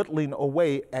is whittling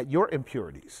away at your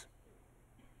impurities.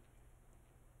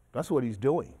 That's what he's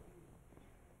doing.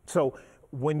 So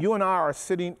when you and I are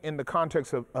sitting in the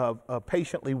context of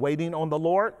patiently waiting on the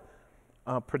Lord,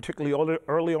 particularly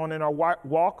early on in our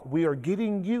walk, we are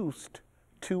getting used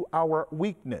to our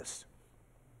weakness.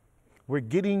 We're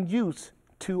getting used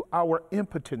to our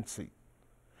impotency.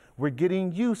 We're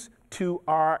getting used to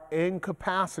our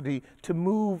incapacity to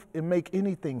move and make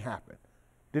anything happen.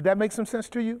 Did that make some sense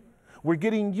to you? We're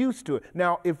getting used to it.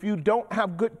 Now, if you don't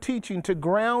have good teaching to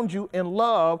ground you in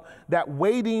love, that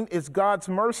waiting is God's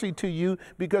mercy to you,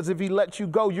 because if he lets you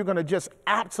go, you're going to just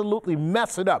absolutely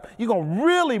mess it up. You're going to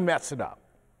really mess it up.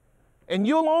 And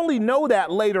you'll only know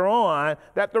that later on,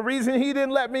 that the reason he didn't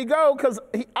let me go, because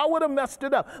I would have messed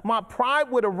it up. My pride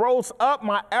would have rose up.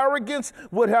 My arrogance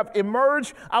would have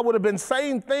emerged. I would have been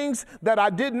saying things that I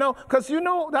didn't know. Because, you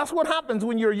know, that's what happens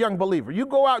when you're a young believer. You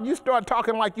go out and you start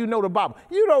talking like you know the Bible.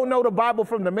 You don't know the Bible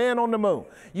from the man on the moon.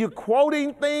 You're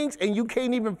quoting things and you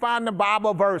can't even find the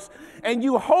Bible verse. And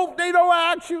you hope they don't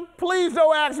ask you. Please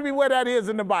don't ask me where that is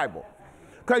in the Bible.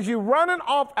 Because you're running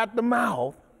off at the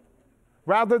mouth,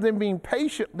 rather than being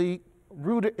patiently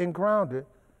rooted and grounded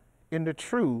in the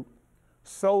truth,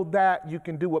 so that you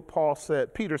can do what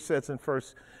Peter says in 1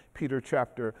 Peter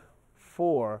chapter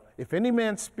 4, if any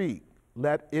man speak,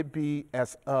 let it be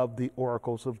as of the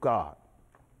oracles of God.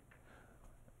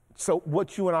 So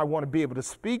what you and I want to be able to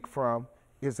speak from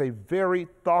is a very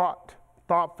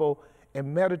thoughtful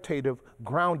and meditative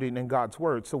grounding in God's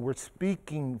word. So we're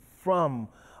speaking from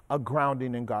a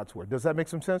grounding in God's word. Does that make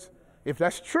some sense? If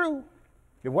that's true,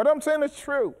 if what I'm saying is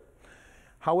true,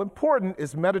 how important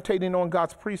is meditating on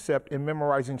God's precept and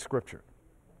memorizing scripture,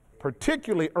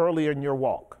 particularly early in your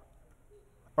walk?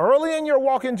 Early in your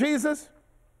walk in Jesus,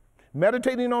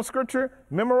 meditating on scripture,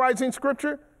 memorizing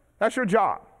scripture, that's your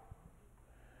job.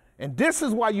 And this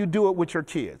is why you do it with your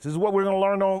kids. This is what we're going to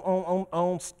learn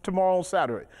on tomorrow on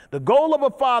Saturday. The goal of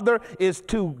a father is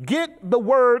to get the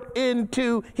word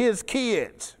into his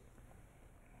kids.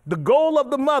 The goal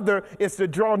of the mother is to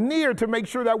draw near to make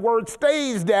sure that word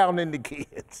stays down in the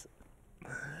kids.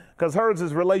 Because hers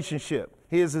is relationship.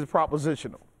 His is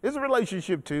propositional. It's a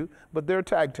relationship too, but they're a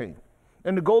tag team.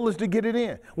 And the goal is to get it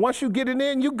in. Once you get it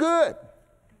in, you good.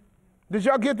 Did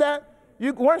y'all get that?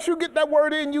 Once you get that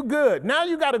word in, you good. Now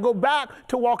you got to go back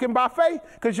to walking by faith,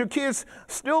 because your kid's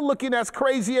still looking as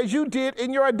crazy as you did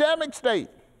in your Adamic state.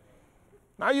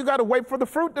 Now you got to wait for the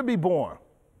fruit to be born.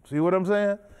 See what I'm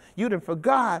saying? You done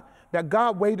forgot that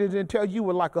God waited until you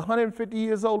were like 150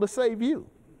 years old to save you.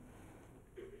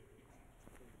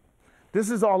 This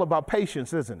is all about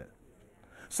patience, isn't it?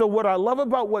 So what I love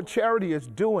about what Charity is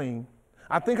doing,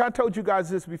 I think I told you guys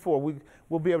this before.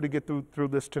 We'll be able to get through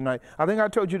this tonight. I think I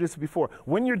told you this before.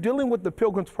 When you're dealing with the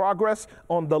Pilgrim's Progress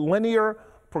on the linear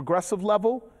progressive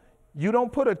level, you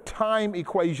don't put a time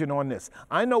equation on this.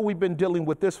 I know we've been dealing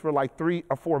with this for like 3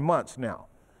 or 4 months now,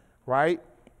 right?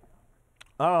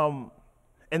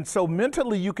 And so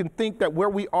mentally you can think that where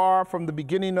we are from the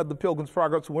beginning of the Pilgrim's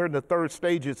Progress, we're in the 3rd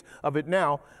stages of it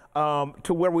now,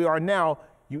 to where we are now,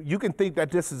 you can think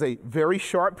that this is a very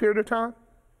short period of time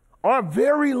or a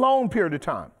very long period of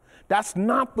time. That's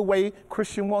not the way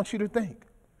Christian wants you to think.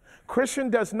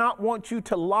 Christian does not want you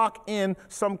to lock in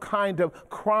some kind of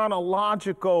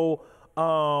chronological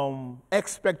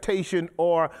expectation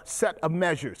or set of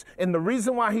measures. And the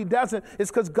reason why he doesn't is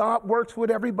because God works with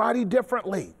everybody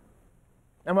differently.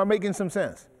 Am I making some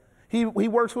sense? He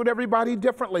works with everybody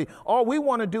differently. All we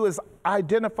want to do is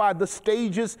identify the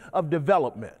stages of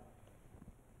development.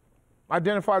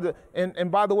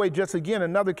 And by the way, just again,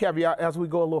 another caveat as we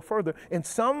go a little further, in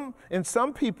some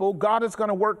people, God is going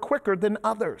to work quicker than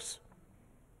others.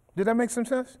 Did that make some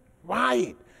sense?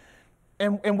 Right.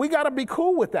 And we got to be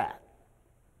cool with that.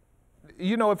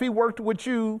 You know, if he worked with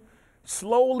you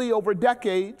slowly over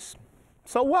decades,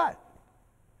 so what?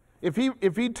 If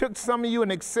he took some of you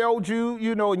and excelled you,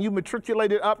 you know, and you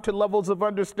matriculated up to levels of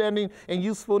understanding and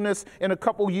usefulness in a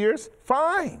couple years,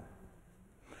 fine.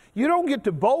 You don't get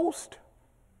to boast.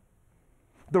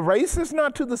 The race is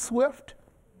not to the swift,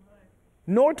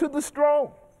 nor to the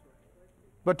strong,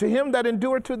 but to him that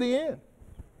endureth to the end.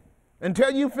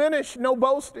 Until you finish, no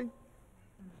boasting.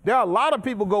 There are a lot of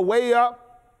people go way up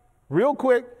real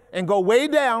quick and go way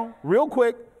down real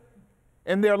quick,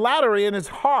 and their latter end is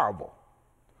horrible.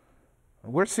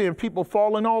 We're seeing people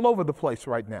falling all over the place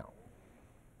right now.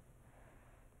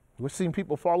 We're seeing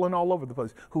people falling all over the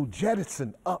place who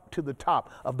jettison up to the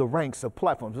top of the ranks of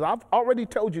platforms. I've already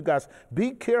told you guys,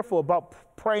 be careful about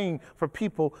praying for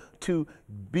people to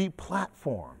be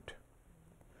platformed.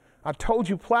 I told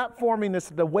you platforming is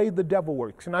the way the devil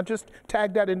works. And I just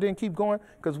tag that and then keep going,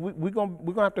 because we're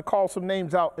gonna have to call some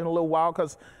names out in a little while,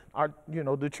 because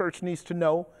the church needs to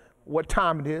know what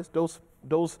time it is.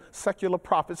 Those secular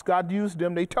prophets, God used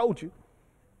them. They told you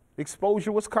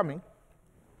exposure was coming.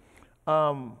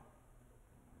 The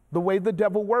way the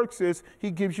devil works is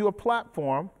he gives you a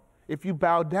platform if you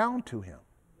bow down to him.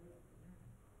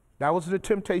 That was the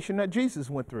temptation that Jesus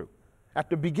went through. At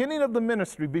the beginning of the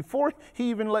ministry, before he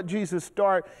even let Jesus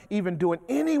start even doing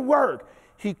any work,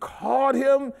 he called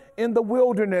him in the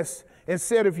wilderness and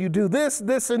said, if you do this,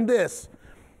 this, and this,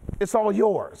 it's all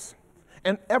yours.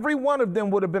 And every one of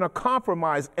them would have been a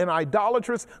compromise, an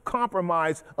idolatrous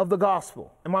compromise of the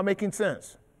gospel. Am I making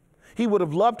sense? He would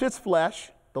have loved his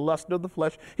flesh, the lust of the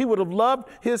flesh. He would have loved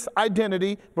his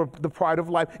identity, the pride of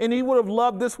life. And he would have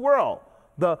loved this world,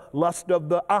 the lust of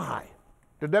the eye.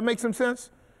 Did that make some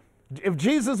sense? If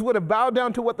Jesus would have bowed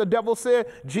down to what the devil said,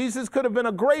 Jesus could have been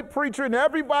a great preacher and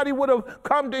everybody would have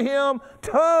come to him,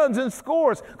 tons and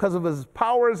scores, because of his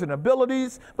powers and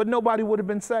abilities, but nobody would have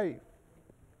been saved.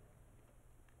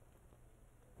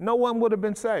 No one would have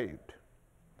been saved.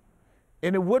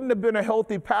 And it wouldn't have been a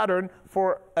healthy pattern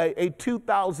for a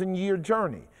 2,000-year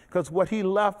journey, because what he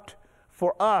left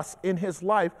for us in his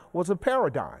life was a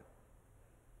paradigm.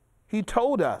 He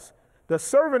told us, the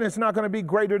servant is not going to be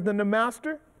greater than the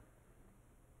master.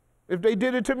 If they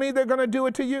did it to me, they're going to do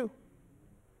it to you.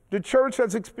 The church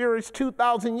has experienced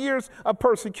 2,000 years of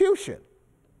persecution.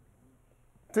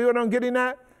 See what I'm getting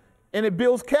at? And it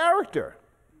builds character.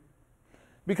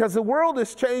 Because the world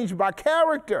is changed by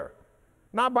character,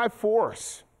 not by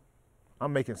force.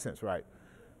 I'm making sense, right?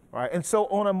 Right. And so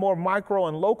on a more micro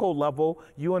and local level,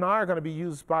 you and I are going to be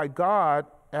used by God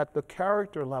at the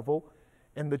character level,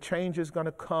 and the change is going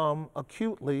to come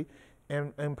acutely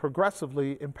and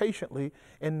progressively and patiently,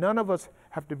 and none of us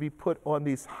have to be put on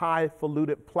these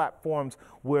highfalutin platforms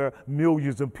where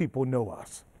millions of people know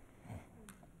us.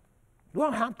 You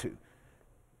don't have to.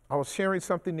 I was sharing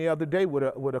something the other day with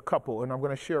a couple, and I'm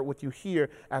going to share it with you here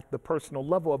at the personal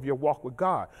level of your walk with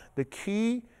God. The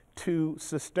key to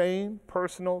sustain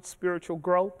personal spiritual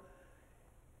growth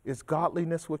is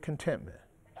godliness with contentment.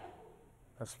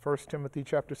 That's 1 Timothy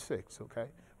chapter 6, okay?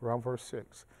 Around verse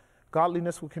 6.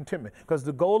 Godliness with contentment. Because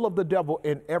the goal of the devil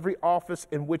in every office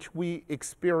in which we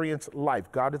experience life,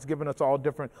 God has given us all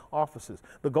different offices.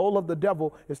 The goal of the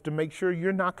devil is to make sure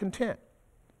you're not content.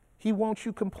 He wants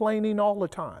you complaining all the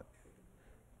time.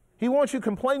 He wants you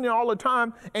complaining all the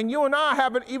time, and you and I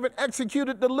haven't even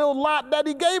executed the little lot that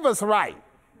he gave us right.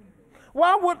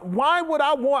 Why would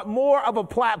I want more of a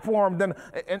platform than,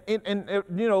 and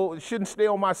it shouldn't stay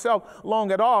on myself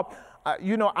long at all. I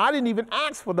didn't even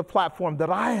ask for the platform that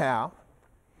I have.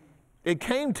 It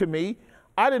came to me.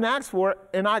 I didn't ask for it,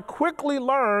 and I quickly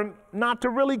learned not to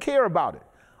really care about it,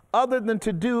 other than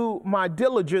to do my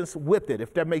diligence with it,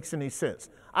 if that makes any sense.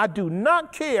 I do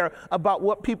not care about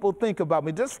what people think about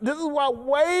me. This is why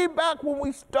way back when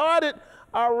we started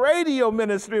our radio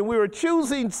ministry, we were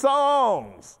choosing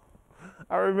songs.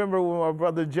 I remember when my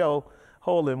brother Joe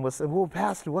Holden was saying, well,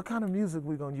 Pastor, what kind of music are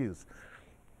we going to use?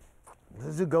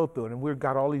 Let's just go through it. And we've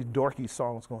got all these dorky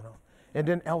songs going on. And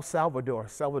then El Salvador.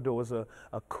 Salvador was a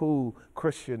cool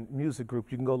Christian music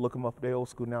group. You can go look them up. They're old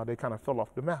school now. They kind of fell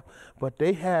off the map. But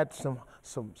they had some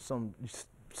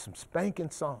spanking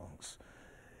songs.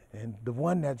 And the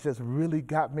one that just really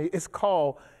got me, it's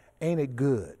called Ain't It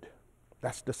Good?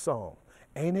 That's the song.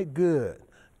 Ain't it good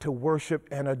to worship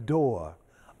and adore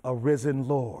a risen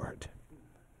Lord?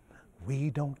 We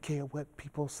don't care what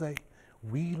people say.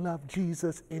 We love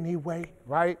Jesus anyway,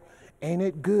 right? Ain't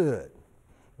it good,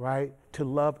 right, to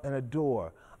love and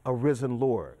adore a risen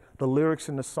Lord? The lyrics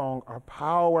in the song are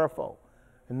powerful,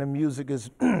 and the music is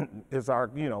our,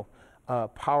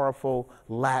 powerful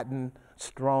Latin,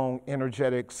 strong,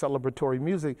 energetic, celebratory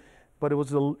music. But it was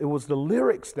the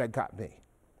lyrics that got me,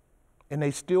 and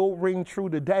they still ring true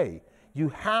today. You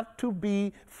have to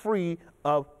be free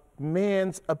of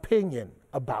man's opinion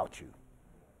about you.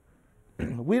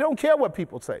 We don't care what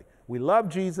people say. We love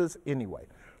Jesus anyway.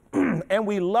 And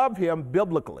we love him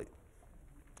biblically.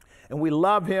 And we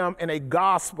love him in a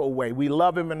gospel way. We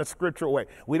love him in a scriptural way.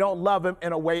 We don't love him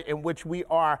in a way in which we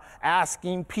are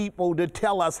asking people to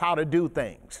tell us how to do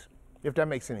things, if that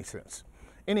makes any sense.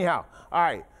 Anyhow, all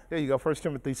right, there you go, 1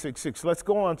 Timothy 6:6. Let's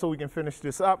go on so we can finish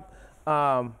this up.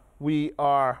 We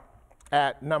are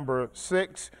at number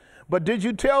 6. But did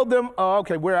you tell them,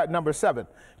 okay, we're at number 7,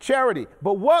 charity.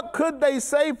 But what could they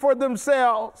say for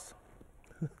themselves?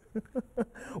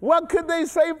 What could they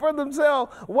say for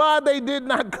themselves why they did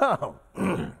not come?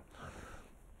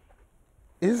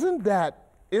 Isn't that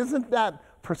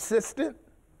persistent?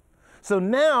 So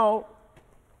now,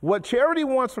 what charity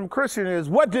wants from Christian is,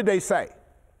 what did they say?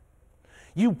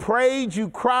 You prayed, you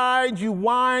cried, you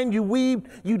whined, you wept,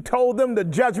 you told them the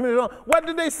judgment is on. What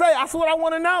did they say? That's what I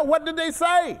want to know. What did they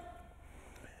say?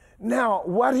 Now,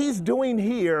 what he's doing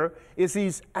here is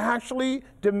he's actually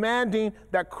demanding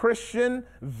that Christian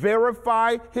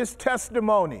verify his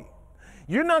testimony.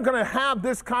 You're not going to have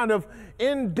this kind of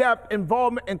in-depth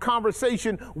involvement and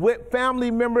conversation with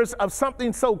family members of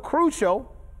something so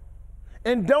crucial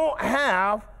and don't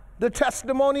have the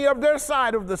testimony of their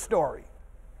side of the story.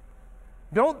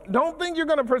 Don't think you're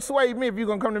going to persuade me if you're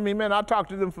going to come to me, man, I'll talk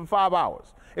to them for 5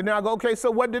 hours. And then I go, okay, so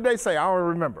what did they say? I don't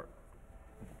remember.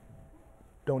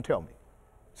 Don't tell me.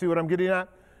 See what I'm getting at?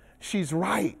 She's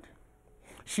right.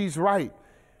 She's right.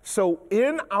 So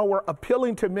in our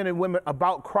appealing to men and women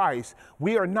about Christ,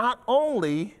 we are not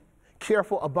only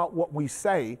careful about what we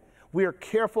say, we are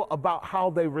careful about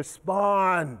how they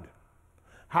respond.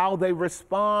 How they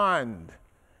respond.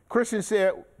 Christian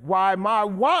said, why my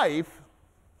wife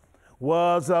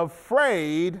was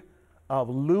afraid of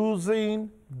losing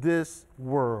this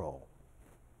world.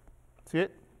 See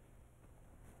it?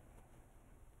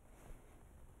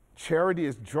 Charity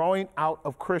is drawing out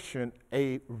of Christian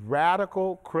a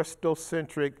radical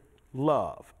Christocentric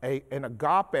love, an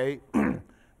agape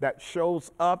that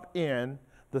shows up in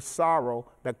the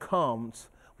sorrow that comes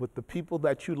with the people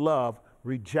that you love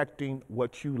rejecting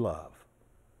what you love.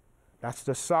 That's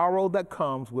the sorrow that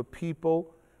comes with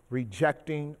people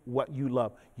rejecting what you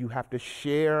love. You have to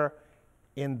share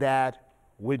in that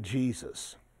with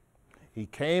Jesus. He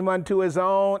came unto his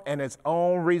own, and his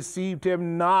own received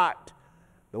him not.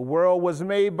 The world was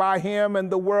made by him, and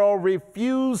the world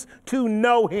refused to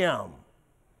know him.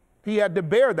 He had to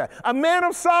bear that. A man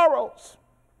of sorrows,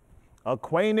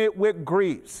 acquainted with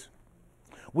griefs.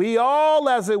 We all,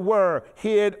 as it were,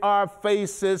 hid our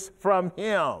faces from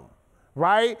him,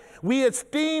 right? We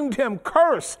esteemed him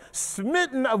cursed,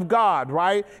 smitten of God,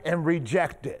 right? And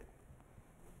rejected.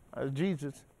 That's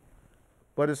Jesus.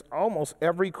 But it's almost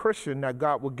every Christian that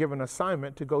God will give an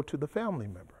assignment to go to the family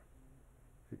member.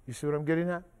 You see what I'm getting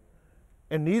at?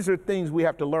 And these are things we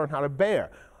have to learn how to bear.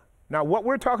 Now, what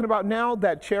we're talking about now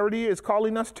that charity is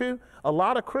calling us to, a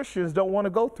lot of Christians don't want to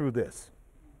go through this.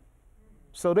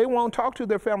 So they won't talk to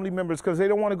their family members because they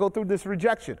don't want to go through this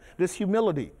rejection, this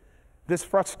humility, this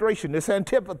frustration, this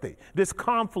antipathy, this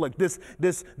conflict, this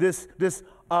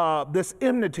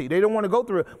enmity. They don't want to go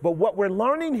through it. But what we're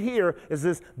learning here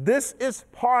is this is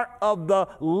part of the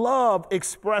love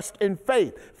expressed in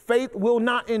faith. Faith will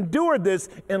not endure this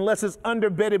unless it's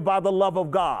underbedded by the love of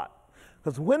God.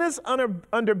 Because when it's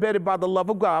underbedded by the love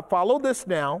of God, follow this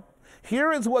now,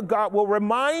 here is what God will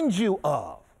remind you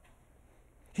of.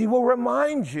 He will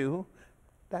remind you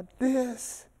that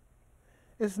this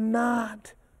is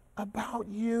not about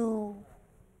you.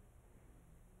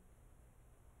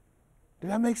 Did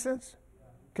that make sense?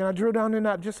 Can I drill down in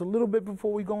that just a little bit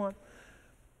before we go on?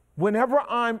 Whenever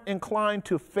I'm inclined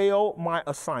to fail my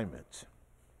assignments,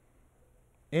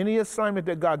 any assignment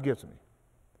that God gives me,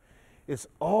 it's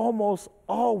almost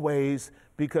always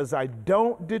because I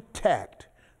don't detect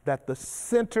that the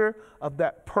center of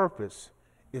that purpose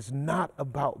is not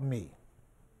about me.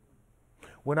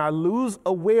 When I lose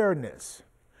awareness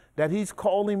that he's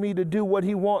calling me to do what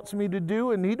he wants me to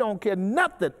do and he don't care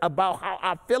nothing about how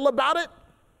I feel about it,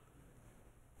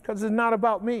 because it's not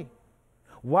about me.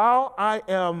 While I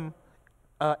am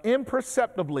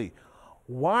imperceptibly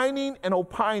whining and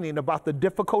opining about the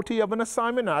difficulty of an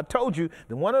assignment, and I told you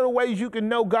that one of the ways you can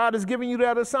know God is giving you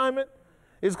that assignment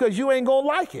is because you ain't going to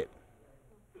like it.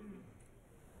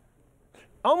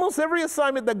 Almost every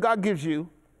assignment that God gives you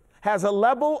has a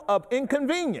level of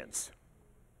inconvenience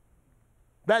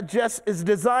that just is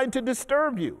designed to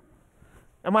disturb you.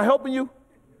 Am I helping you?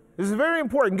 This is very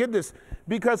important. Get this,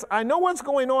 because I know what's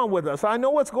going on with us. I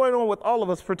know what's going on with all of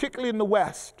us, particularly in the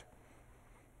West.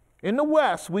 In the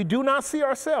West, we do not see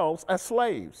ourselves as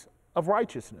slaves of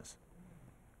righteousness.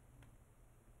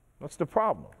 That's the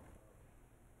problem.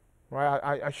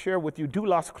 Right? I share with you,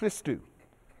 doulos Christou.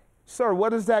 Sir,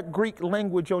 what is that Greek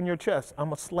language on your chest?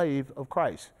 I'm a slave of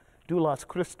Christ. Doulos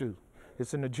Christou.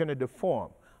 It's in the genitive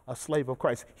form, a slave of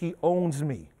Christ. He owns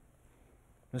me.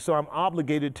 And so I'm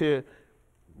obligated to,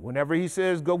 whenever he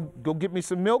says, go get me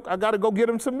some milk, I got to go get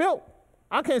him some milk.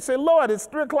 I can't say, Lord, it's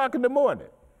 3 o'clock in the morning.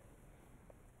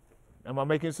 Am I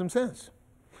making some sense?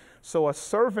 So a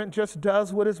servant just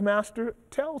does what his master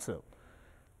tells him.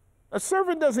 A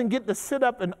servant doesn't get to sit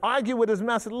up and argue with his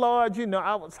master. Lord, you know,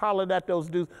 I was hollering at those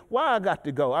dudes. Why I got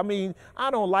to go? I mean,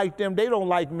 I don't like them. They don't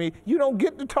like me. You don't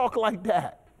get to talk like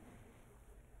that.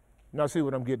 Now see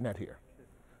what I'm getting at here.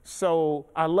 So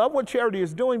I love what charity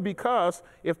is doing, because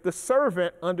if the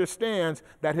servant understands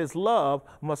that his love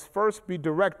must first be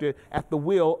directed at the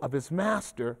will of his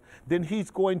master, then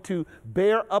he's going to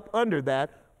bear up under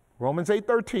that. Romans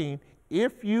 8:13,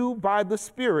 if you by the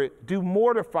Spirit do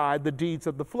mortify the deeds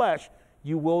of the flesh,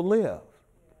 you will live.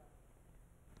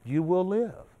 You will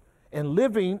live. And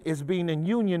living is being in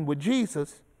union with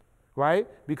Jesus, right?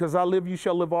 Because I live, you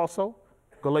shall live also.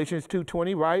 Galatians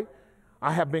 2:20, right?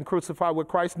 I have been crucified with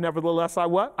Christ, nevertheless I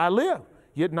what? I live.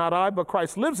 Yet not I, but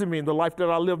Christ lives in me. In the life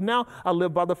that I live now, I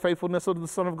live by the faithfulness of the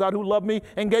Son of God who loved me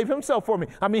and gave himself for me.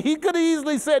 I mean, he could have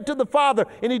easily said to the Father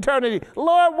in eternity,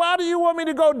 Lord, why do you want me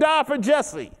to go die for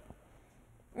Jesse?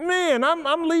 Man,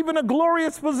 I'm leaving a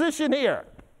glorious position here.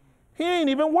 He ain't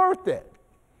even worth it.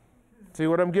 See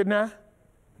what I'm getting at?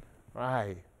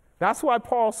 Right. That's why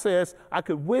Paul says, I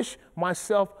could wish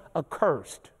myself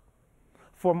accursed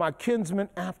for my kinsmen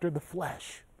after the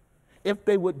flesh, if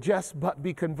they would just but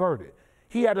be converted.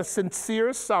 He had a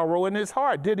sincere sorrow in his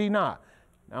heart, did he not?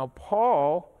 Now,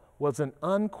 Paul was an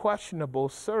unquestionable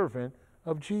servant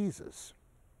of Jesus.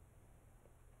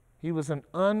 He was an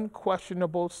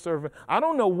unquestionable servant. I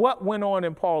don't know what went on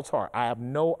in Paul's heart. I have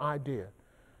no idea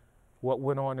what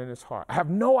went on in his heart. I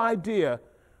have no idea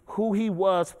who he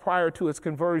was prior to his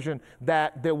conversion,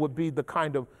 that there would be the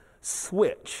kind of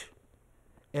switch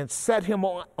and set him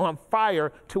on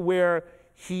fire to where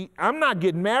I'm not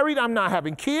getting married, I'm not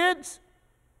having kids,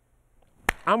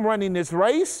 I'm running this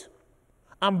race,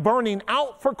 I'm burning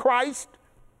out for Christ,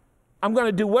 I'm going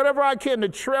to do whatever I can to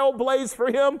trailblaze for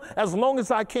him as long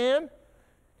as I can.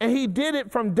 And he did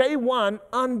it from day one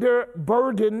under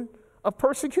burden of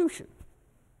persecution.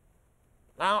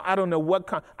 I don't know what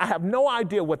kind, I have no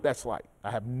idea what that's like. I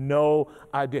have no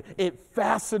idea. It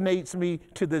fascinates me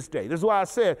to this day. This is why I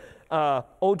said,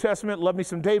 Old Testament, love me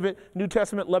some David. New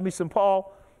Testament, love me some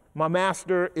Paul. My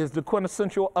master is the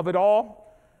quintessential of it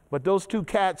all. But those two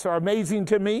cats are amazing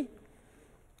to me.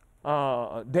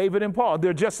 David and Paul,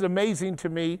 they're just amazing to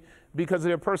me because of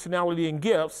their personality and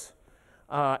gifts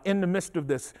in the midst of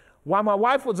this. While my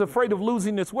wife was afraid of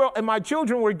losing this world, and my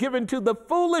children were given to the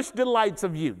foolish delights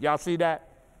of youth. Y'all see that?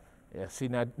 Yeah, see,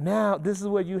 now this is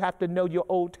where you have to know your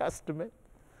Old Testament.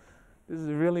 This is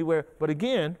really where, but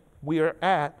again, we are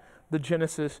at the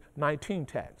Genesis 19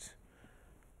 text.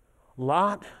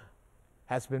 Lot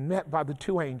has been met by the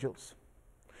two angels.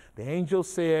 The angel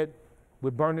said, we're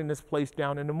burning this place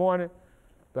down in the morning.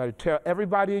 Better tell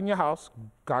everybody in your house,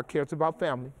 God cares about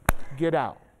family, get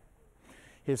out.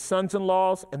 His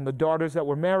sons-in-laws and the daughters that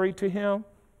were married to him,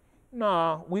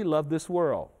 nah, we love this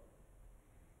world.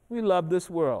 We love this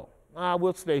world.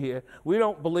 We'll stay here. We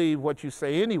don't believe what you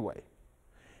say anyway.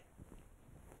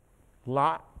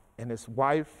 Lot and his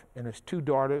wife and his two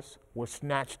daughters were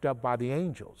snatched up by the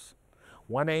angels.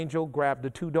 One angel grabbed the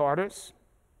two daughters.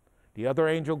 The other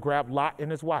angel grabbed Lot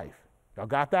and his wife. Y'all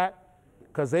got that?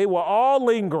 Because they were all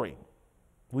lingering.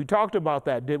 We talked about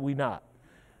that, did we not?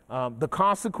 The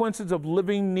consequences of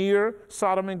living near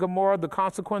Sodom and Gomorrah, the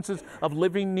consequences of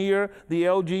living near the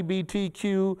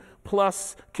LGBTQ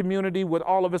plus community with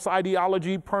all of its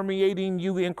ideology permeating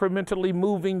you, incrementally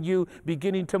moving you,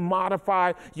 beginning to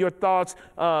modify your thoughts,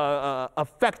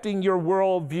 affecting your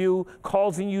worldview,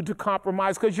 causing you to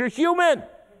compromise because you're human.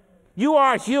 You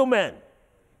are human.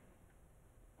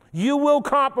 You will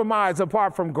compromise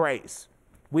apart from grace.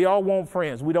 We all want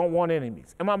friends. We don't want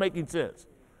enemies. Am I making sense?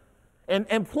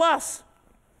 And plus,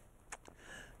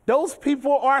 those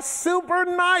people are super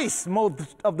nice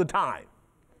most of the time.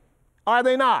 Are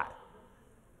they not?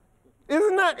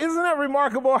 Isn't that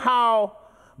remarkable how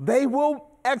they will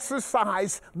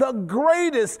exercise the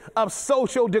greatest of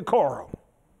social decorum?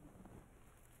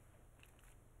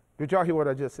 Did y'all hear what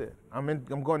I just said? I'm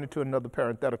going into another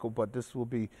parenthetical, but this will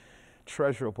be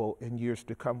treasurable in years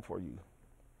to come for you.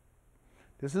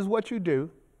 This is what you do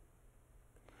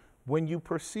when you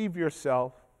perceive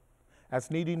yourself as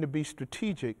needing to be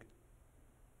strategic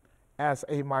as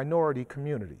a minority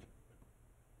community.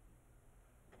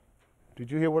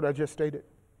 Did you hear what I just stated?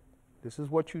 This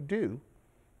is what you do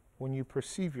when you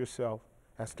perceive yourself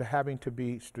as to having to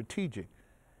be strategic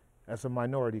as a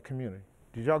minority community.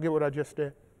 Did y'all get what I just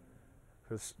said?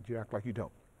 Because you act like you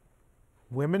don't.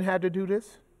 Women had to do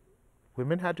this.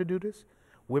 Women had to do this.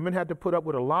 Women had to put up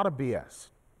with a lot of BS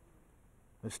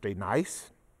and stay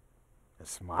nice and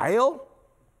smile,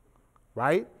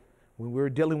 right? When we were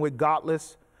dealing with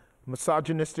godless,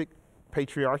 misogynistic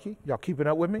patriarchy, y'all keeping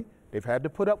up with me? They've had to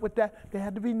put up with that. They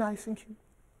had to be nice and cute.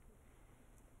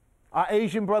 Our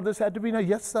Asian brothers had to be nice.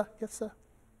 Yes, sir. Yes, sir.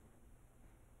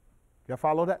 Y'all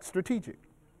follow that? Strategic.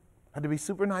 Had to be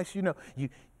super nice. You know,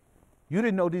 You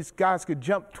didn't know these guys could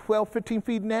jump 12, 15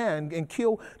 feet in the air and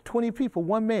kill 20 people,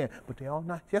 one man. But they all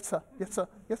not, yes, sir, yes, sir,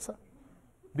 yes, sir.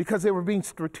 Because they were being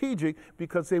strategic,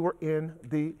 because they were in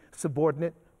the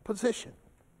subordinate position.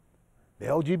 The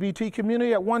LGBT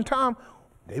community at one time,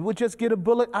 they would just get a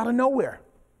bullet out of nowhere.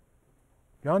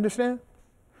 You understand?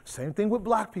 Same thing with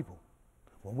black people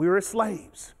when we were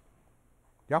slaves.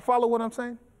 Y'all follow what I'm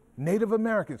saying? Native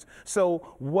Americans.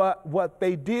 So what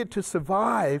they did to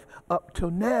survive up till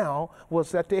now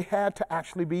was that they had to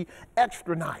actually be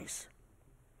extra nice.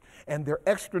 And their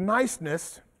extra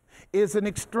niceness is an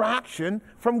extraction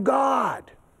from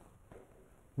God.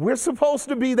 We're supposed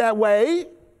to be that way,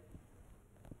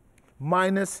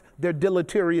 minus their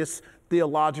deleterious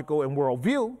theological and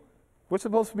worldview. We're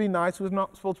supposed to be nice. We're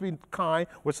not supposed to be kind.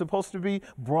 We're supposed to be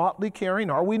broadly caring.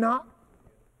 Are we not?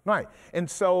 Right. And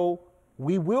so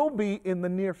we will be in the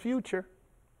near future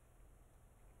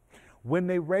when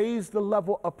they raise the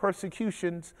level of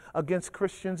persecutions against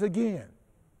Christians again,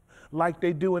 like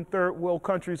they do in third world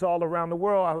countries all around the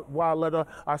world. I'll let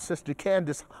our sister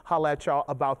Candace holler at y'all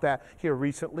about that here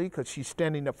recently, because she's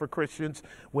standing up for Christians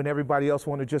when everybody else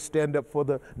want to just stand up for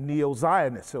the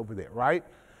neo-Zionists over there, right?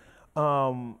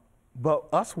 But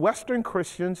us Western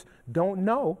Christians don't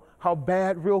know how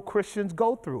bad real Christians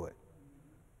go through it.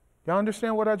 Y'all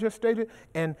understand what I just stated?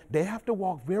 And they have to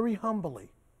walk very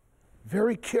humbly,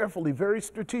 very carefully, very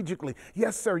strategically.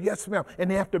 Yes, sir. Yes, ma'am.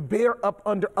 And they have to bear up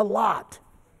under a lot.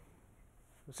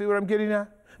 See what I'm getting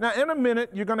at? Now, in a minute,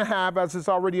 you're going to have, as it's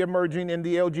already emerging in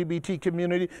the LGBT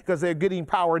community, because they're getting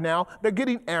power now, they're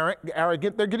getting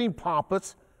arrogant, they're getting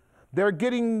pompous, they're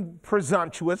getting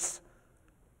presumptuous,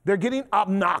 they're getting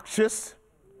obnoxious.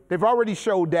 They've already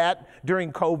showed that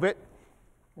during COVID,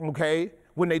 okay,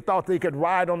 when they thought they could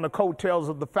ride on the coattails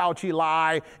of the Fauci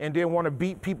lie and didn't want to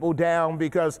beat people down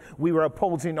because we were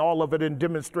opposing all of it and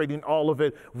demonstrating all of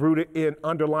it rooted in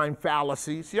underlying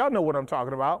fallacies. Y'all know what I'm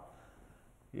talking about.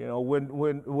 You know,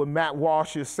 when Matt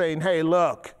Walsh is saying, hey,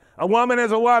 look, a woman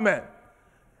is a woman.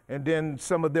 And then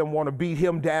some of them want to beat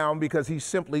him down because he's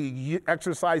simply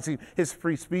exercising his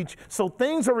free speech. So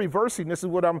things are reversing. This is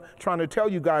what I'm trying to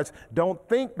tell you guys. Don't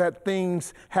think that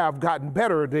things have gotten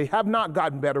better. They have not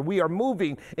gotten better. We are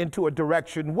moving into a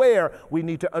direction where we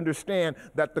need to understand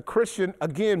that the Christian,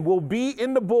 again, will be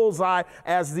in the bullseye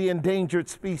as the endangered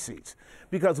species.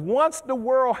 Because once the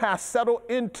world has settled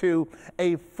into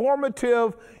a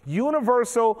formative,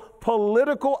 universal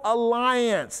political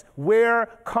alliance where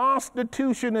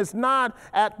constitution is not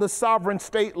at the sovereign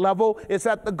state level, it's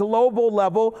at the global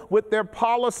level, with their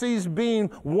policies being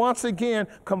once again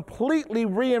completely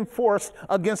reinforced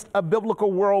against a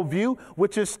biblical worldview,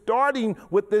 which is starting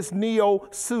with this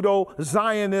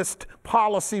neo-pseudo-Zionist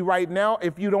policy right now,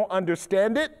 if you don't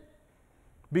understand it.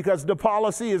 Because the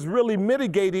policy is really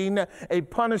mitigating a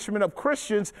punishment of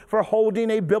Christians for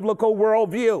holding a biblical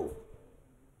worldview.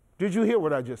 Did you hear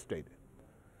what I just stated?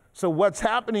 So what's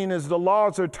happening is the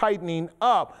laws are tightening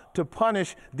up to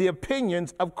punish the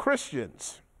opinions of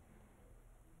Christians.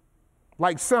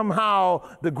 Like somehow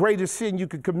the greatest sin you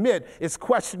could commit is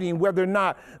questioning whether or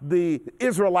not the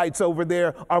Israelites over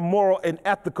there are moral and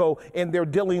ethical in their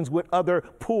dealings with other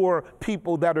poor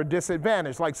people that are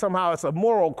disadvantaged. Like somehow it's a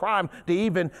moral crime to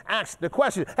even ask the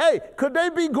question, hey, could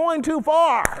they be going too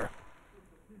far?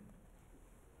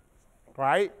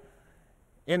 Right?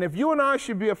 And if you and I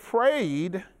should be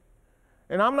afraid,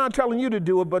 and I'm not telling you to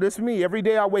do it, but it's me. Every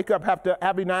day I wake up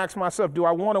having to ask myself, do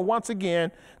I want to once again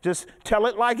just tell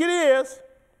it like it is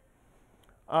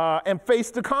and face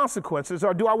the consequences?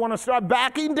 Or do I want to start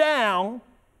backing down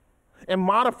and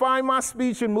modifying my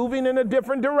speech and moving in a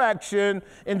different direction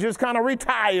and just kind of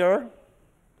retire?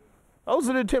 Those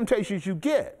are the temptations you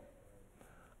get.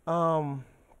 You know,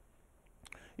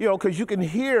 because you can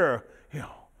hear,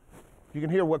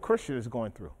 what Christian is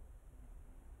going through.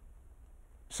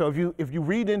 So if you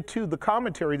read into the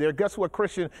commentary there, guess what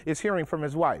Christian is hearing from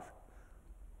his wife?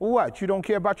 Well, what, you don't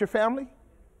care about your family?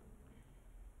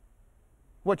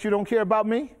 What, you don't care about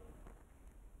me?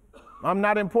 I'm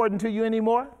not important to you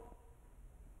anymore?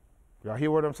 Y'all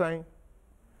hear what I'm saying?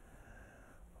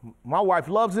 My wife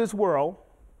loves this world,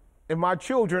 and my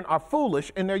children are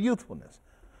foolish in their youthfulness.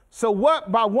 So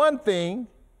what by one thing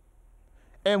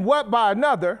and what by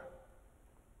another,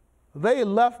 they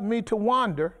left me to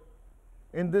wander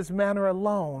in this manner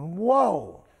alone.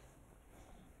 Whoa.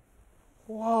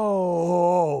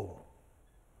 Whoa.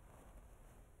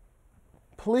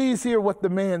 Please hear what the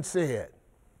man said.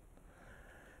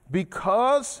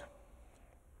 Because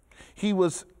he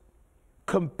was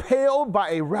compelled by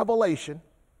a revelation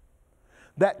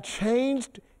that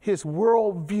changed his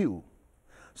worldview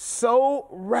so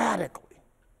radically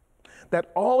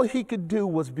that all he could do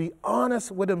was be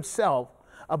honest with himself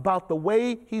about the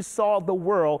way he saw the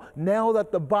world. Now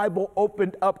that the Bible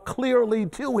opened up clearly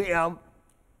to him,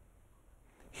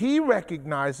 he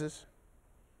recognizes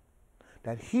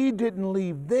that he didn't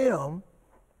leave them,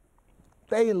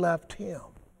 they left him.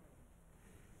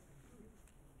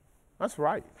 That's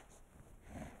right.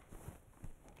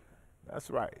 That's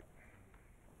right.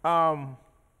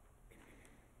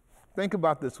 Think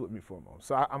about this with me for a moment.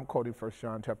 So I'm quoting 1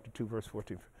 John chapter 2, verse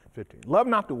 14, 15. Love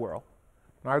not the world,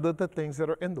 neither the things that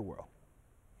are in the world.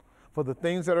 For the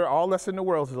things that are all that's in the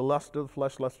world is the lust of the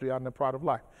flesh, lust of the eye, and the pride of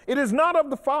life. It is not of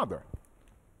the Father.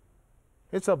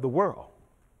 It's of the world.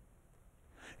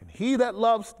 And he that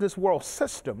loves this world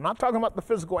system, not talking about the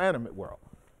physical animate world.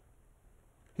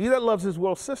 He that loves this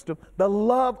world system, the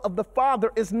love of the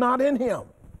Father is not in him.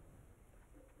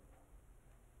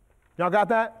 Y'all got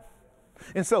that?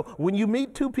 And so when you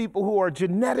meet two people who are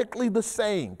genetically the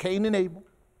same, Cain and Abel,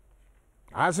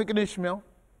 Isaac and Ishmael,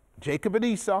 Jacob and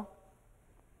Esau,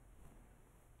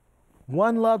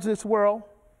 one loves this world,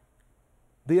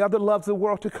 the other loves the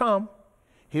world to come.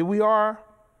 Here we are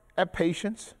at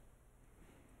patience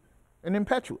and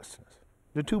impetuousness,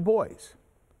 the two boys,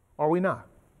 are we not?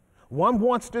 One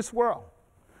wants this world,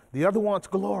 the other wants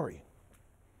glory.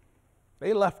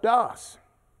 They left us.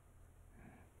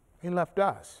 They left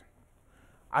us.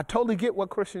 I totally get what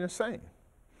Christian is saying.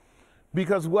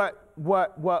 Because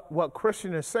what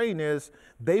Christian is saying is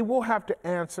they will have to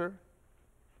answer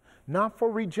not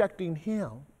for rejecting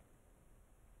him,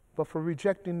 but for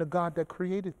rejecting the God that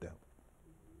created them.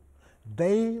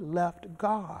 They left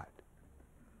God.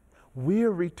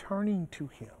 We're returning to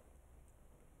him.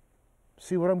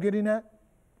 See what I'm getting at?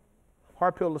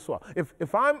 Hard pill to swallow.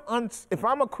 If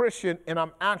I'm a Christian and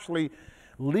I'm actually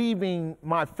leaving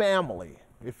my family,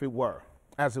 if it were,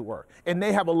 as it were, and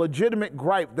they have a legitimate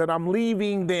gripe that I'm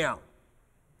leaving them,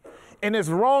 and it's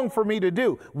wrong for me to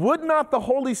do, would not the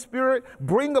Holy Spirit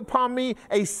bring upon me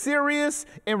a serious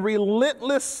and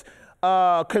relentless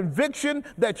conviction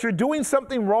that you're doing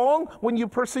something wrong when you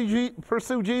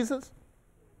pursue Jesus?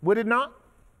 Would it not?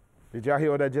 Did y'all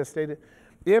hear what I just stated?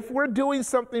 If we're doing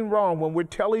something wrong when we're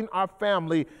telling our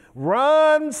family,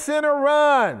 run, sinner,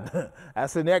 run.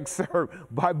 That's an excerpt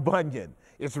by Bunyan.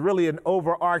 It's really an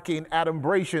overarching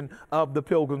adumbration of the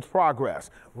Pilgrim's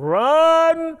Progress.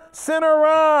 Run, sinner,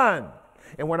 run.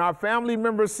 And when our family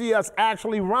members see us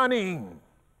actually running,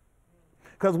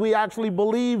 because we actually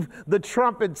believe the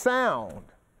trumpet sound,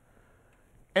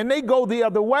 and they go the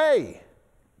other way,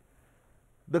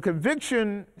 the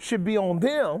conviction should be on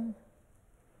them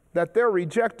that they're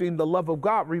rejecting the love of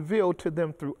God revealed to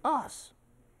them through us.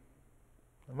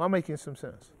 Am I making some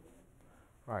sense?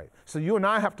 Right. So you and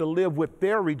I have to live with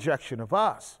their rejection of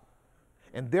us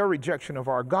and their rejection of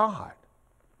our God,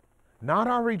 not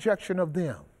our rejection of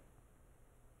them.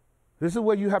 This is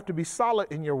where you have to be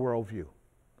solid in your worldview.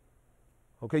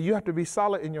 Okay, you have to be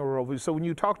solid in your worldview. So when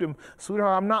you talk to them,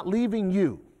 sweetheart, I'm not leaving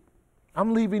you.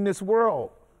 I'm leaving this world.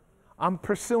 I'm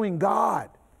pursuing God.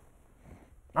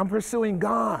 I'm pursuing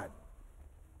God.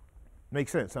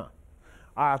 Makes sense, huh?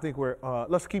 I think we're,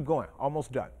 let's keep going.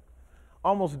 Almost done.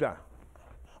 Almost done.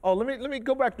 Oh, let me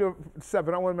go back to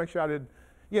 7. I want to make sure I did.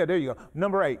 Yeah, there you go.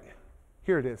 Number 8.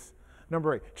 Here it is.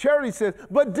 Number 8. Charity says,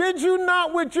 but did you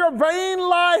not with your vain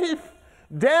life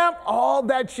damp all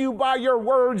that you by your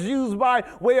words use by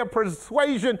way of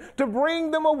persuasion to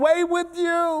bring them away with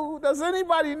you? Does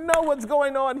anybody know what's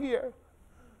going on here?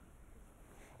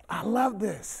 I love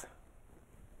this.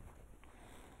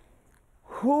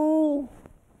 Who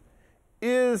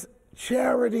is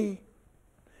Charity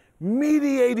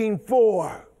mediating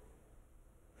for?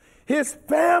 His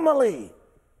family.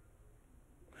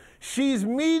 She's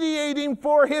mediating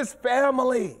for his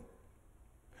family.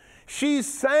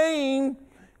 She's saying,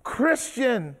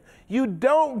 Christian, you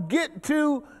don't get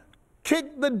to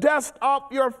kick the dust off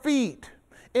your feet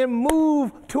and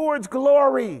move towards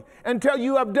glory until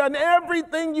you have done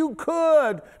everything you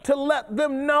could to let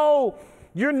them know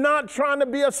you're not trying to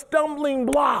be a stumbling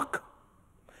block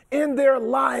in their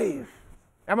life.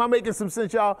 Am I making some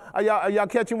sense, y'all? Are y'all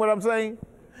catching what I'm saying?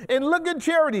 And look at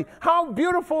Charity. How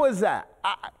beautiful is that?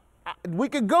 We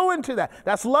could go into that.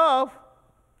 That's love.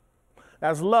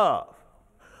 That's love.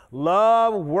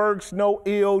 Love works no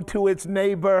ill to its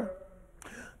neighbor.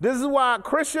 This is why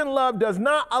Christian love does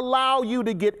not allow you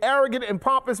to get arrogant and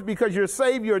pompous because you're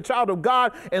saved, you're a child of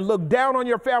God, and look down on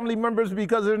your family members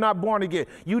because they're not born again.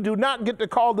 You do not get to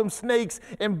call them snakes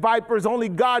and vipers. Only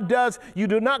God does. You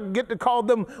do not get to call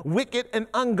them wicked and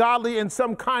ungodly in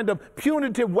some kind of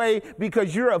punitive way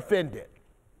because you're offended.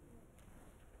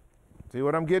 See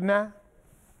what I'm getting at?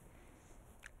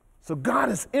 So God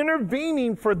is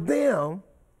intervening for them,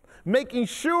 making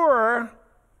sure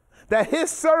that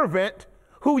his servant,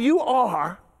 who you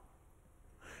are,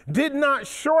 did not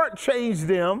shortchange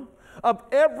them of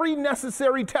every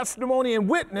necessary testimony and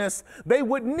witness they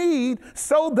would need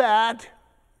so that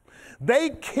they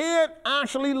can't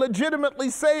actually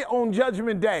legitimately say on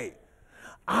Judgment Day,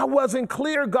 I wasn't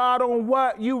clear, God, on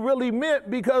what you really meant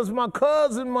because my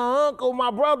cousin, my uncle, my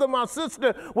brother, my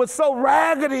sister was so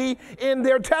raggedy in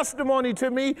their testimony to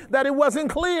me that it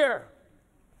wasn't clear.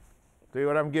 See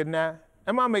what I'm getting at?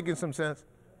 Am I making some sense?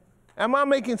 Am I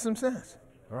making some sense?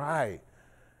 Right.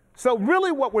 So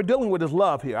really what we're dealing with is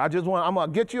love here. I'm going to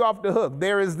get you off the hook.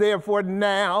 There is therefore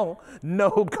now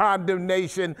no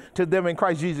condemnation to them in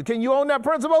Christ Jesus. Can you own that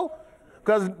principle?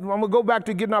 Because I'm going to go back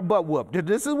to getting our butt whooped.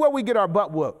 This is where we get our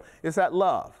butt whooped. It's that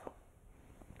love.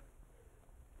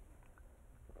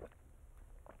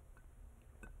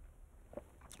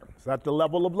 It's at the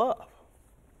level of love.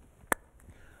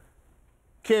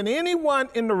 Can anyone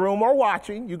in the room or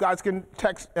watching, you guys can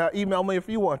text, email me if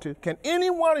you want to, can any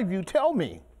one of you tell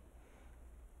me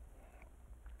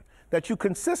that you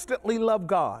consistently love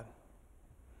God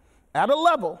at a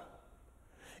level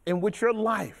in which your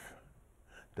life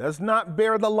does not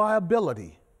bear the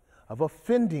liability of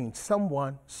offending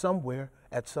someone somewhere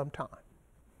at some time?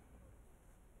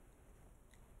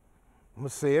 I'm going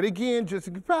to say it again,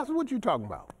 Pastor, what you talking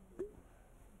about?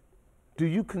 Do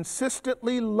you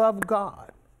consistently love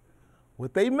God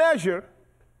with a measure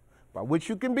by which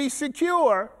you can be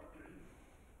secure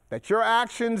that your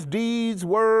actions, deeds,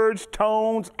 words,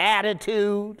 tones,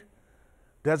 attitude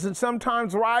doesn't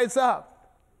sometimes rise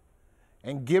up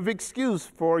and give excuse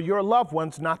for your loved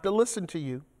ones not to listen to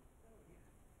you?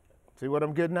 See what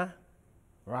I'm getting at?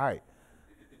 Right.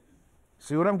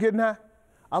 See what I'm getting at?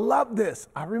 I love this.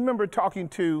 I remember talking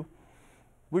to,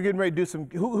 we're getting ready to do some,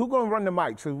 who going to run the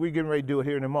mic? So we're getting ready to do it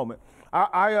here in a moment.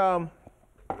 I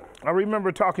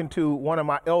remember talking to one of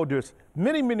my elders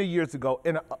many, many years ago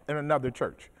in another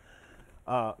church.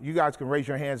 You guys can raise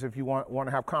your hands if you want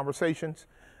to have conversations.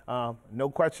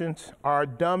 No questions are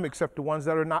dumb except the ones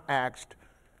that are not asked.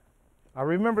 I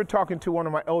remember talking to one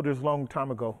of my elders a long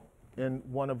time ago in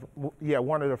one of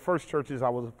the first churches I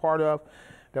was a part of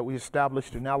that we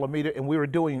established in Alameda, and we were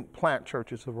doing plant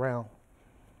churches around.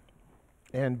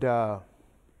 And I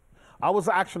was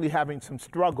actually having some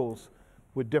struggles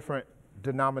with different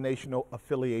denominational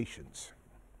affiliations.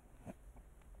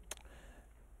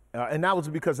 And that was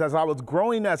because as I was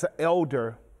growing as an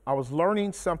elder, I was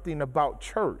learning something about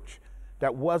church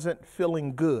that wasn't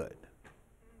feeling good.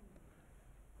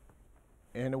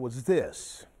 And it was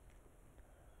this,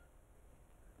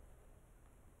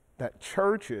 that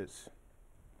churches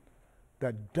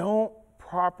that don't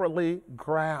properly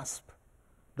grasp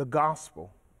the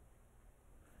gospel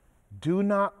do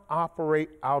not operate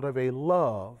out of a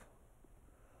love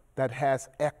that has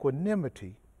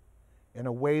equanimity in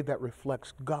a way that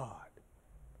reflects God.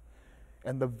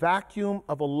 And the vacuum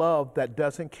of a love that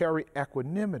doesn't carry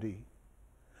equanimity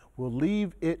will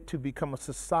leave it to become a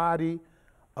society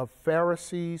of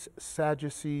Pharisees,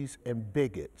 Sadducees, and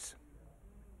bigots.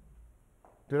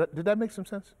 Did that make some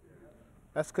sense?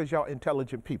 That's because y'all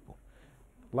intelligent people.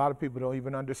 A lot of people don't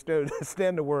even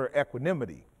understand the word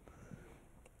equanimity.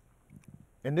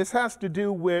 And this has to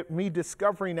do with me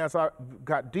discovering as I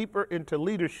got deeper into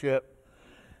leadership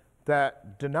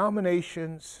that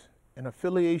denominations and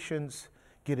affiliations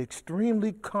get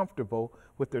extremely comfortable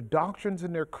with their doctrines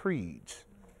and their creeds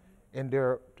and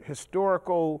their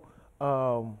historical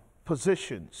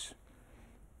positions,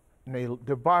 and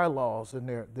their bylaws and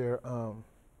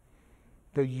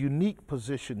their unique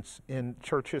positions in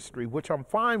church history, which I'm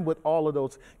fine with all of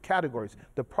those categories.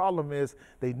 The problem is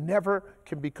they never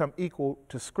can become equal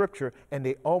to Scripture, and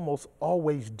they almost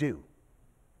always do.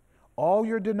 All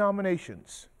your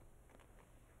denominations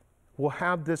will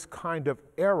have this kind of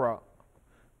era,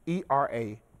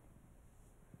 E-R-A,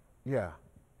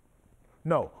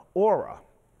 aura,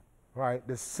 right?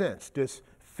 This sense, this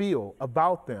feel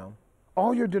about them,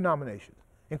 all your denominations,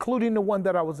 including the one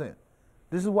that I was in.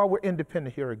 This is why we're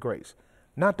independent here at Grace.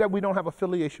 Not that we don't have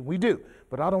affiliation, we do,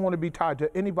 but I don't want to be tied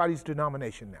to anybody's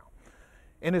denomination now.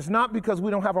 And it's not because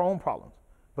we don't have our own problems,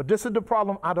 but this is the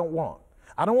problem I don't want.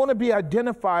 I don't want to be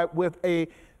identified with a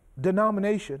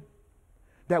denomination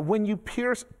that when you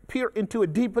peer into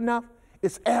it deep enough,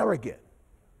 it's arrogant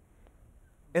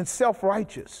and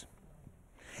self-righteous.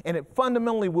 And it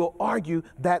fundamentally will argue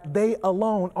that they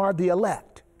alone are the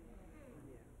elect.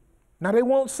 Now, they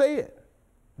won't say it.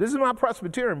 This is my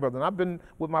Presbyterian brother, and I've been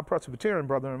with my Presbyterian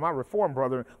brother and my Reformed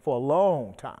brother for a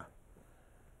long time.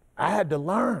 I had to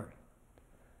learn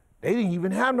They didn't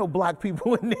even have no black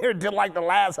people in there until like the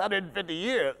last 150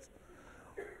 years.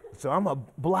 So I'm a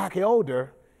black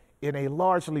elder in a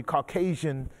largely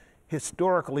Caucasian,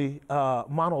 historically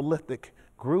monolithic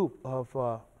group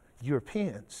of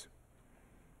Europeans.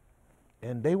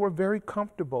 And they were very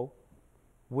comfortable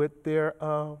with their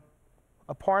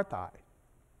apartheid,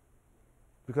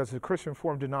 because the Christian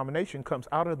Reformed denomination comes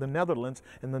out of the Netherlands,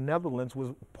 and the Netherlands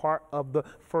was part of the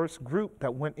first group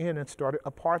that went in and started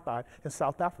apartheid in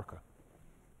South Africa.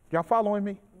 Y'all following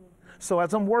me? So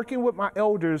as I'm working with my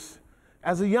elders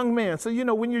as a young man, so you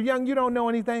know, when you're young, you don't know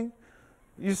anything.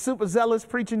 You're super zealous,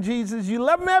 preaching Jesus. You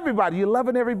loving everybody. You're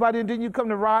loving everybody, and then you come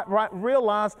to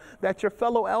realize that your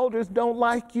fellow elders don't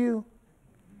like you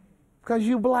because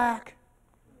you black.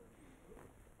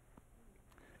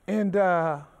 And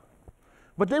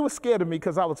but they were scared of me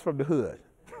because I was from the hood.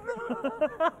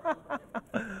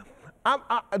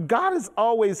 God is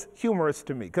always humorous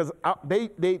to me, because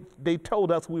they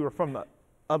told us we were from the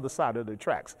other side of the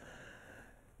tracks.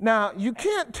 Now, you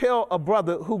can't tell a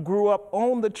brother who grew up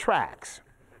on the tracks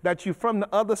that you're from the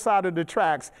other side of the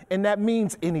tracks, and that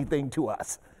means anything to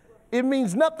us. It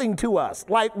means nothing to us.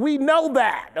 Like, we know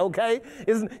that, okay?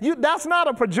 That's not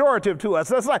a pejorative to us.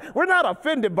 That's like, we're not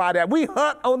offended by that. We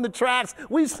hunt on the tracks.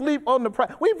 We sleep on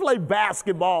the we play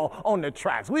basketball on the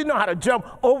tracks. We know how to jump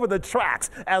over the tracks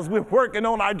as we're working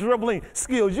on our dribbling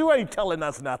skills. You ain't telling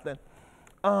us nothing.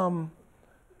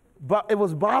 But it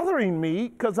was bothering me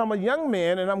because I'm a young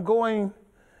man and I'm going,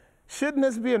 shouldn't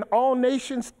this be an all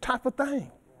nations type of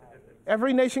thing?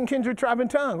 Every nation, kindred, tribe, and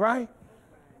tongue, right?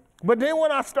 But then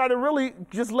when I started really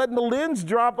just letting the lens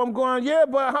drop, I'm going, yeah,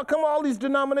 but how come all these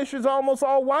denominations are almost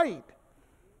all white?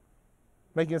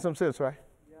 Making some sense, right?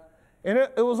 Yeah. And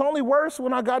it was only worse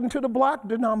when I got into the black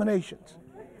denominations.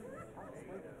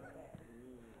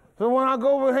 So when I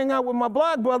go over and hang out with my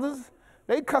black brothers,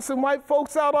 they cussing white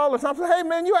folks out all the time. I say, hey,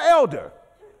 man, you're an elder.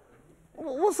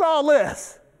 What's all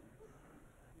this?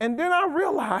 And then I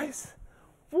realized,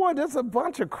 boy, there's a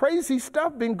bunch of crazy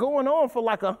stuff been going on for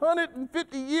like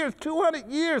 150 years, 200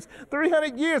 years,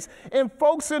 300 years. And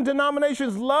folks in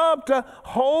denominations love to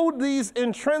hold these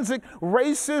intrinsic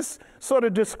racist, sort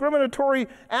of discriminatory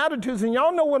attitudes. And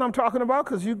y'all know what I'm talking about,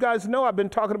 because you guys know I've been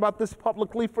talking about this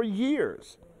publicly for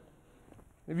years.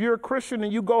 If you're a Christian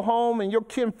and you go home and your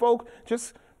kinfolk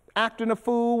just acting a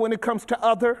fool when it comes to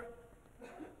other,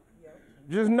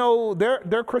 just know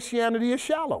their Christianity is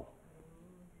shallow.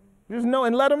 Just know,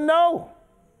 and let them know.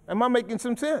 Am I making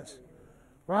some sense?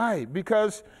 Right,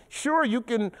 because sure, you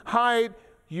can hide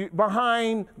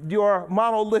behind your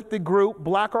monolithic group,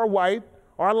 black or white,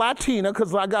 or Latina,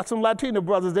 because I got some Latina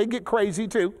brothers, they get crazy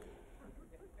too.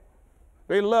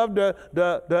 They love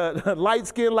the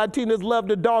light-skinned Latinas, love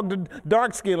the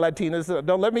dark-skinned Latinas.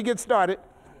 Don't let me get started.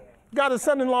 Got a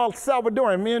son-in-law,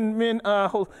 Salvadoran.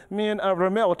 Me and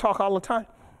Ramel talk all the time.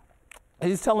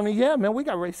 He's telling me, yeah, man, we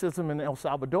got racism in El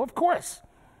Salvador. Of course.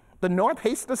 The North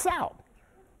hates the South.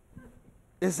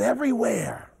 It's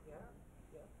everywhere.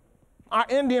 Our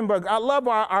Indian brother, I love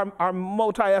our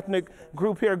multi-ethnic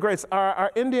group here, Grace.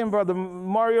 Our Indian brother,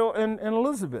 Mario and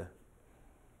Elizabeth.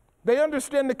 They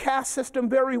understand the caste system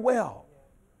very well.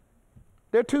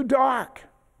 They're too dark.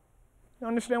 You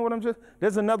understand what I'm saying?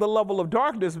 There's another level of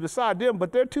darkness beside them,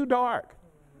 but they're too dark.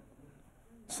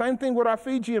 Same thing with our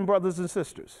Fijian brothers and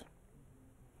sisters.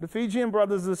 The Fijian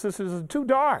brothers and sisters are too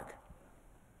dark.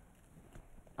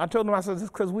 I told them, I said, it's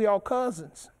because we all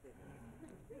cousins.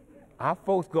 Our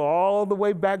folks go all the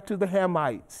way back to the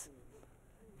Hamites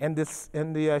and the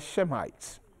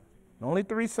Shemites. Only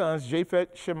three sons,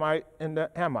 Japheth, Shemite, and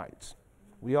the Hamites.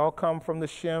 We all come from the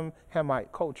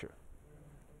Shem-Hamite culture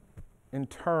in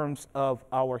terms of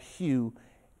our hue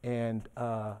and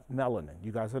melanin.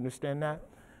 You guys understand that?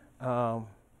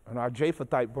 And our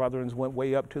Japhethite brethren went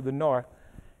way up to the north,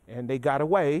 and they got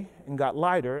away and got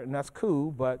lighter, and that's cool,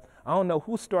 but I don't know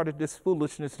who started this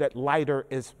foolishness that lighter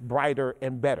is brighter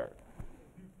and better.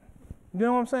 You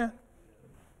know what I'm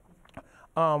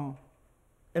saying?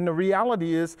 And the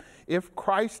reality is, if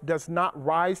Christ does not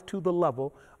rise to the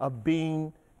level of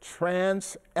being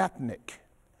trans-ethnic,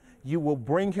 you will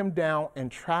bring him down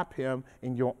and trap him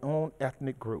in your own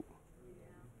ethnic group.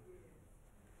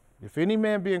 If any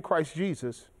man be in Christ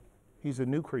Jesus, he's a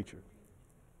new creature.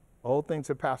 Old things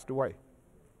have passed away.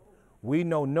 We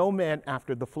know no man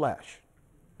after the flesh.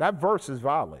 That verse is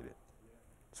violated.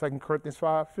 2 Corinthians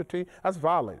 5:15, that's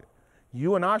violated.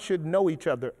 You and I should know each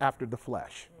other after the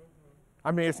flesh. I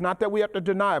mean, it's not that we have to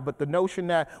deny it, but the notion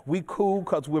that we cool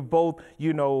because we're both,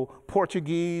 you know,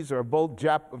 Portuguese or both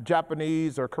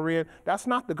Japanese or Korean, that's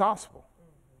not the gospel.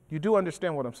 You do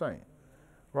understand what I'm saying?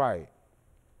 Right.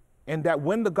 And that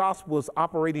when the gospel is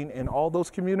operating in all those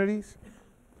communities,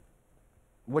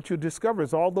 what you discover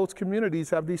is all those communities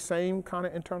have these same kind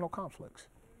of internal conflicts.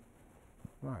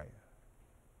 Right.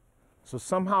 So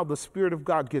somehow the Spirit of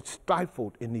God gets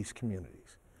stifled in these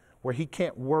communities where he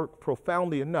can't work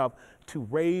profoundly enough to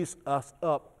raise us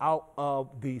up out of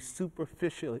the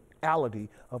superficiality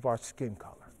of our skin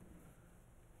color.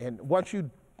 And once you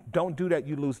don't do that,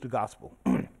 you lose the gospel.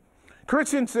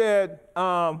 Christian said,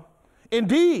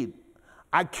 indeed,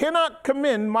 I cannot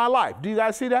commend my life. Do you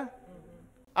guys see that?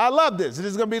 I love this. This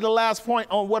is going to be the last point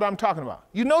on what I'm talking about.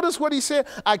 You notice what he said?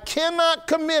 I cannot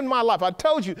commend my life. I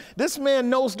told you, this man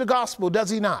knows the gospel, does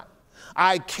he not?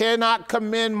 I cannot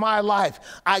commend my life.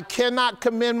 I cannot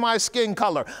commend my skin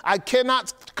color. I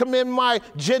cannot commend my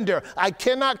gender. I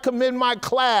cannot commend my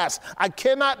class. I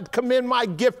cannot commend my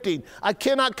gifting. I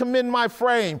cannot commend my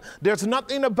frame. There's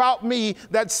nothing about me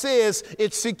that says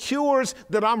it secures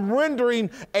that I'm rendering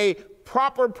a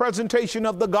proper presentation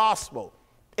of the gospel.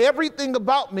 Everything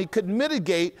about me could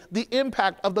mitigate the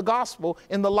impact of the gospel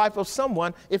in the life of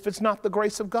someone if it's not the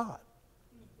grace of God.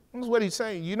 That's what he's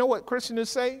saying. You know what Christian is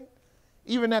saying?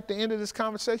 Even at the end of this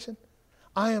conversation,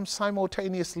 I am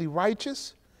simultaneously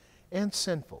righteous and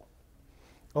sinful.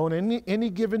 On any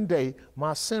given day,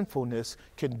 my sinfulness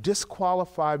can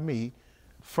disqualify me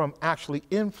from actually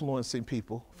influencing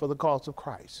people for the cause of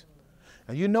Christ.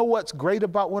 And you know what's great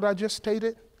about what I just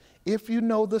stated? If you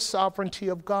know the sovereignty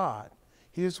of God,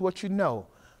 here's what you know.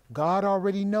 God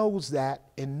already knows that,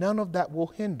 and none of that will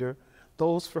hinder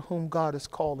those for whom God is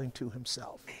calling to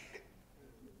himself.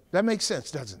 That makes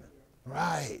sense, doesn't it?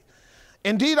 Right.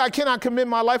 Indeed, I cannot commend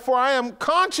my life, for I am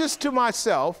conscious to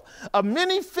myself of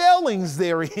many failings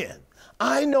therein.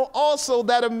 I know also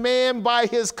that a man by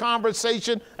his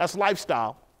conversation, that's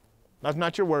lifestyle, that's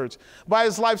not your words, by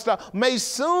his lifestyle, may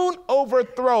soon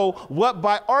overthrow what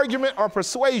by argument or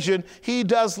persuasion he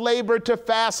does labor to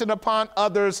fasten upon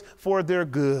others for their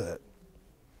good.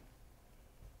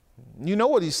 You know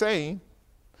what he's saying.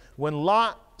 When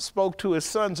Lot spoke to his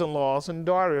sons-in-laws and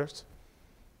daughters,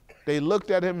 they looked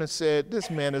at him and said,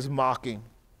 this man is mocking.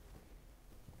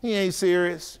 He ain't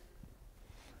serious.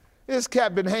 This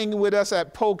cat been hanging with us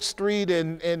at Polk Street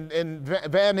and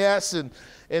Van Ness and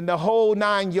the whole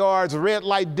 9 yards, red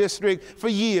light district for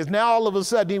years. Now all of a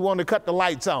sudden he want to cut the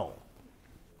lights on.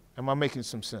 Am I making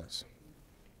some sense?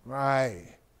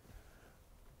 Right.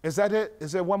 Is that it?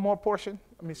 Is there one more portion?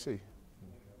 Let me see.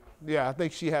 Yeah, I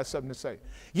think she has something to say.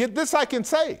 Yet this I can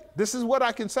say. This is what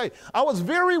I can say. I was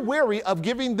very wary of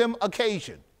giving them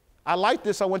occasion. I like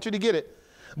this. I want you to get it.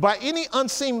 By any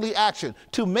unseemly action,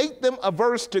 to make them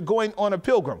averse to going on a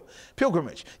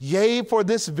pilgrimage. Yea, for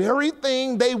this very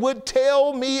thing they would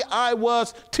tell me I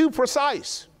was too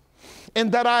precise,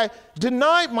 and that I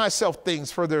denied myself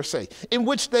things for their sake, in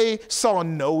which they saw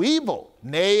no evil.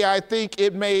 Nay, I think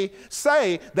it may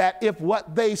say that if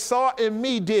what they saw in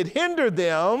me did hinder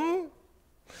them,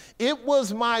 it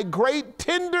was my great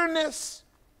tenderness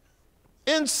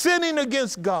in sinning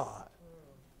against God.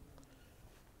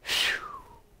 Whew.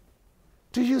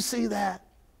 Do you see that?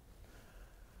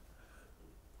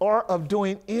 Or of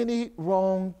doing any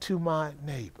wrong to my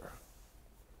neighbor.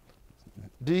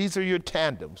 These are your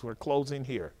tandems. We're closing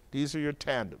here. These are your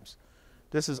tandems.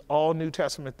 This is all New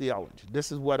Testament theology.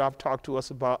 This is what I've talked to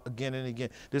us about again and again.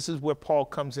 This is where Paul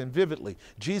comes in vividly.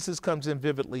 Jesus comes in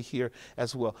vividly here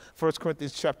as well. 1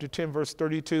 Corinthians chapter 10, verse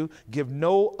 32, give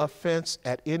no offense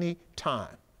at any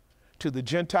time to the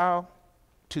Gentile,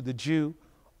 to the Jew,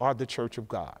 or the church of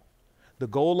God. The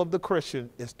goal of the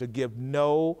Christian is to give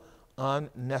no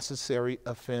unnecessary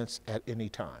offense at any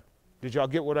time. Did y'all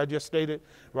get what I just stated?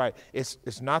 Right.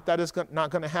 It's not that it's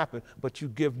not going to happen, but you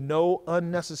give no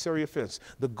unnecessary offense.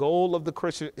 The goal of the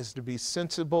Christian is to be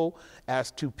sensible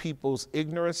as to people's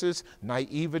ignorances,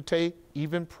 naivete,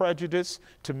 even prejudice,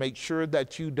 to make sure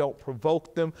that you don't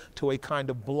provoke them to a kind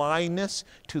of blindness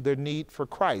to their need for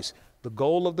Christ. The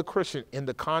goal of the Christian in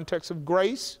the context of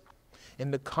grace,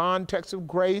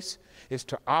 is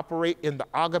to operate in the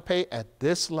agape at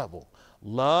this level.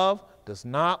 Love does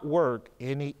not work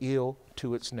any ill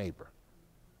to its neighbor.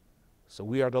 So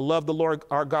we are to love the Lord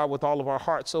our God with all of our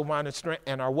heart, soul, mind, and strength,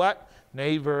 and our what?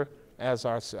 Neighbor as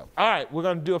ourselves. All right, we're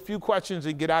going to do a few questions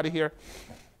and get out of here.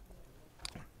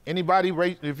 Anybody,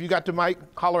 if you got the mic,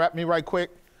 holler at me right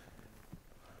quick.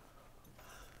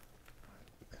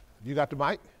 You got the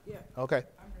mic? Yeah. Okay.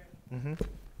 I'm ready. Mm-hmm.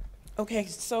 Okay,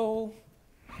 so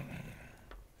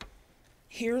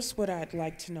here's what I'd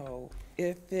like to know.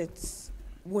 If it's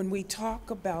when we talk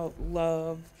about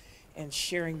love and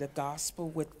sharing the gospel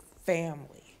with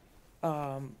family,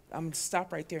 I'm going to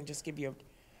stop right there and just give you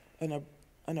an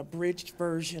an abridged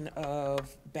version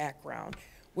of background,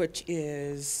 which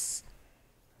is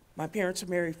my parents were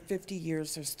married 50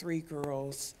 years. There's 3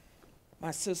 girls.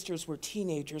 My sisters were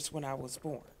teenagers when I was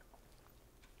born.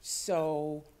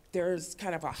 So there's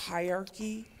kind of a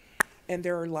hierarchy, and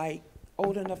they're like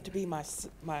old enough to be my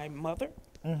mother,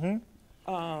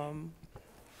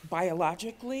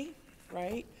 biologically,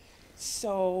 right?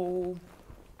 So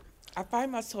I find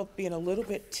myself being a little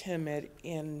bit timid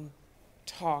in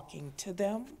talking to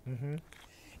them.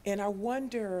 And I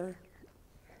wonder,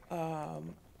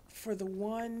 for the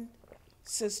one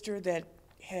sister that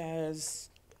has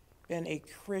been a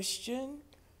Christian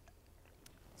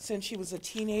since she was a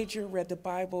teenager, read the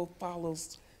Bible,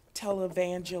 follows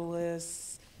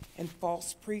televangelists and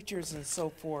false preachers and so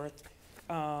forth,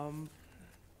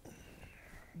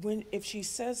 if she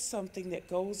says something that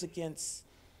goes against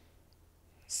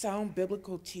sound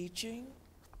biblical teaching,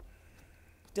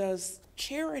 does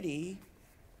charity,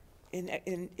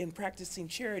 in practicing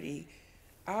charity,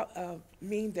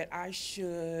 mean that I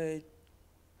should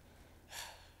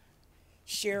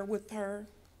share with her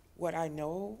what I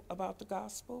know about the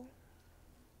gospel?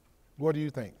 What do you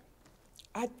think?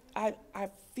 I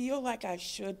feel like I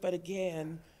should, but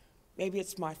again, maybe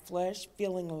it's my flesh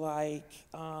feeling like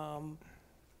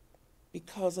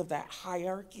because of that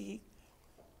hierarchy,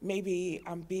 maybe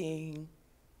I'm being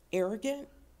arrogant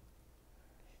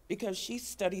because she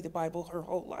studied the Bible her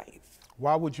whole life.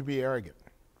 Why would you be arrogant?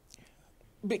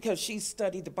 Because she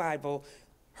studied the Bible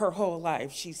her whole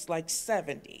life. She's like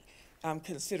 70. I'm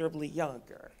considerably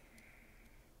younger.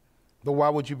 But why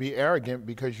would you be arrogant?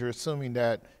 Because you're assuming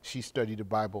that she studied the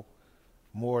Bible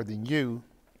more than you,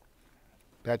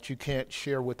 that you can't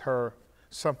share with her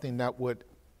something that would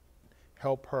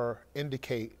help her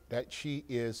indicate that she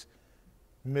is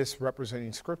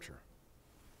misrepresenting Scripture.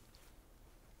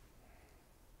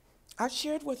 I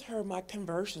shared with her my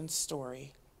conversion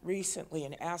story recently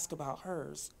and asked about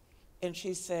hers. And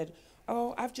she said,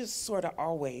 oh, I've just sort of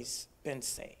always been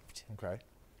saved. Okay.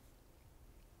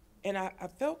 And I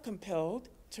felt compelled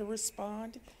to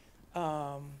respond.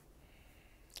 I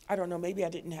don't know, maybe I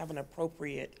didn't have an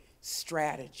appropriate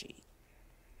strategy.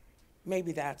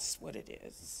 Maybe that's what it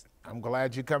is. I'm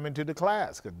glad you come into the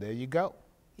class, because there you go.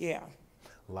 Yeah.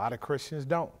 A lot of Christians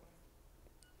don't.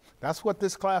 That's what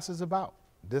this class is about.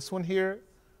 This one here,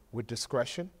 with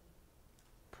discretion,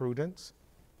 prudence,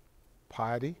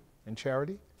 piety, and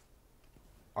charity,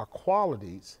 are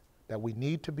qualities that we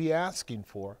need to be asking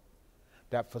for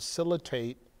that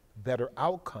facilitate better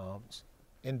outcomes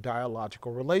in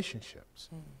dialogical relationships.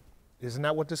 Isn't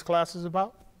that what this class is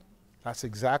about? That's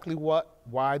exactly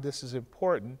why this is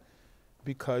important,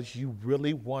 because you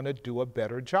really want to do a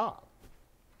better job.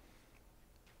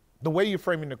 The way you're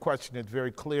framing the question is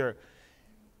very clear.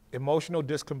 Emotional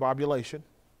discombobulation,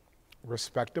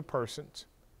 respect of persons,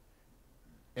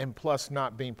 and plus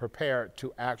not being prepared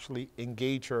to actually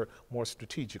engage her more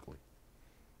strategically.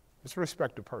 It's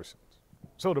respect of persons.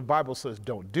 So the Bible says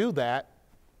don't do that,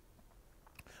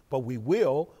 but we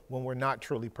will when we're not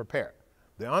truly prepared.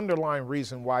 The underlying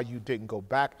reason why you didn't go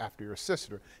back after your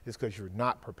sister is because you're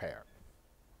not prepared.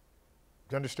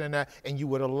 Do you understand that? And you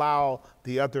would allow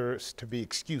the others to be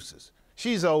excuses.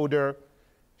 She's older.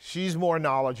 She's more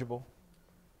knowledgeable.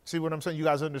 See what I'm saying? You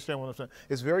guys understand what I'm saying?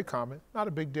 It's very common, not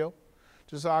a big deal.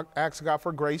 Just ask God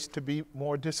for grace to be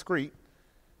more discreet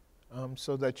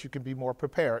so that you can be more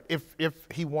prepared. If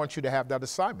he wants you to have that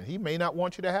assignment. He may not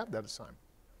want you to have that assignment.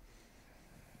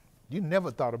 You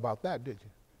never thought about that, did you?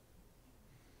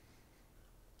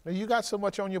 Now, you got so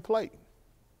much on your plate.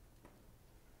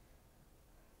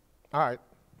 All right,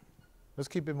 let's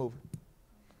keep it moving.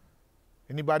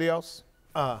 Anybody else?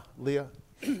 Leah?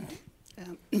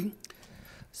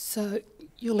 So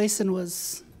your lesson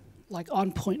was like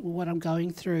on point with what I'm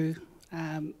going through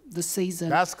this season.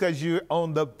 That's because you're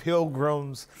on the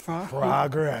Pilgrim's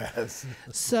Progress.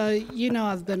 So, you know,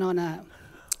 I've been on a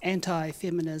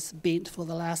anti-feminist bent for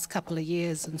the last couple of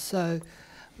years, and so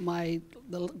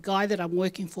the guy that I'm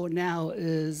working for now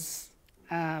is,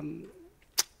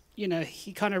 you know,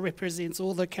 he kind of represents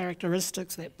all the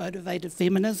characteristics that motivated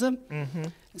feminism. Mm-hmm.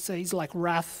 So he's like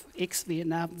rough,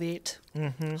 ex-Vietnam vet,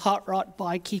 hot rod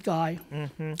bikey guy.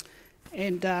 Mm-hmm.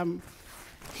 And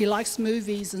he likes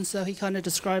movies, and so he kind of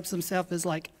describes himself as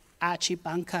like Archie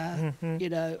Bunker, you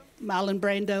know, Marlon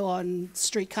Brando on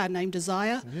Streetcar Named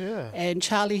Desire, and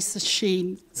Charlie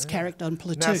Sheen's character on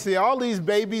Platoon. Now, see, all these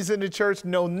babies in the church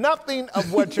know nothing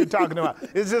of what you're talking about.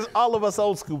 It's just all of us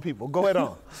old school people. Go ahead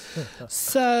on.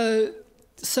 So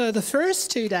the first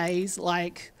 2 days,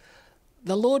 like,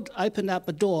 the Lord opened up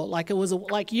a door. Like it was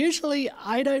like usually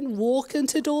I don't walk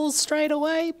into doors straight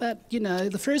away, but you know,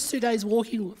 the first 2 days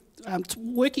working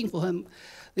for him,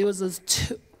 there was this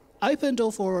open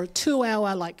door for a 2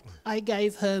 hour. Like I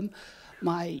gave him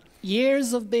my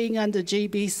years of being under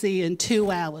GBC in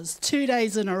 2 hours, 2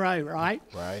 days in a row, right?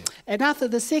 Right. And after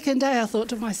the second day, I thought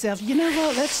to myself, you know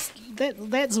what?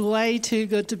 That's way too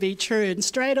good to be true. And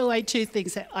straight away, two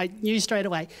things that I knew straight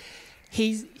away.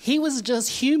 He was just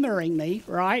humouring me,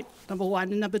 right? Number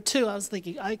one. And number two, I was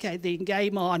thinking, okay, then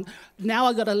game on. Now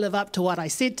I got to live up to what I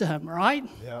said to him, right?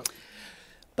 Yeah.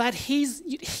 But he's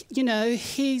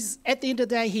at the end of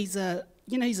the day, he's a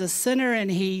sinner, and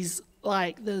he's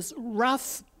like this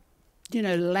rough,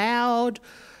 loud,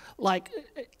 like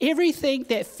everything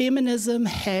that feminism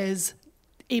has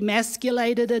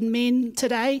emasculated in men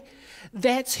today.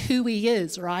 That's who he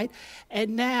is, right?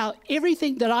 And now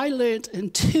everything that I learnt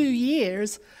in 2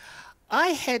 years, I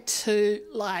had to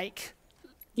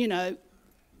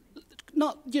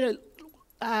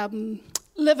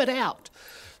live it out.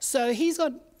 So he's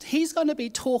going to be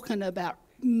talking about,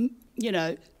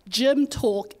 gym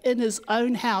talk in his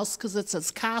own house because it's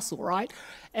his castle, right?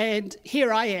 And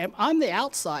here I am. I'm the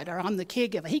outsider. I'm the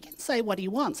caregiver. He can say what he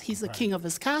wants. He's the king of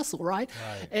his castle, right?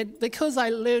 And because I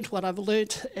learned what I've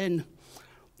learned in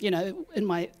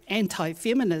my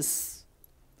anti-feminist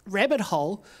rabbit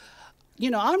hole,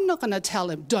 I'm not going to tell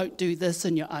him, don't do this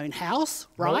in your own house,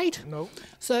 right? Nope.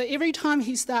 So every time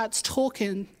he starts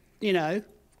talking,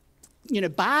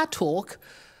 bar talk,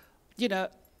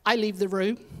 I leave the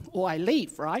room or I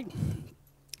leave, right?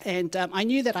 And I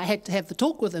knew that I had to have the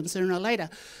talk with him sooner or later.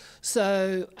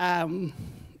 So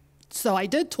I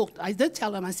did talk. I did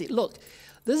tell him, I said, look,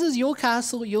 this is your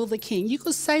castle, you're the king. You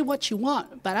can say what you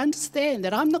want, but understand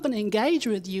that I'm not going to engage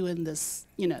with you in this,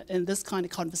 in this kind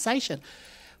of conversation,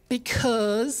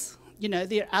 because,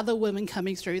 there are other women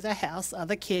coming through the house,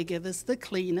 other caregivers, the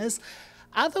cleaners.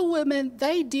 Other women,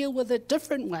 they deal with it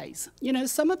different ways.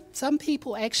 Some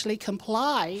people actually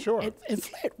comply and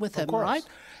flirt with him, right?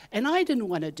 And I didn't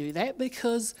want to do that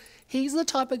because he's the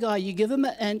type of guy, you give him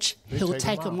an inch, he'll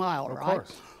take a mile, right?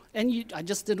 Course. And I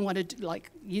just didn't want to do,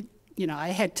 I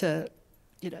had to,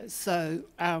 so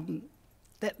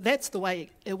that's the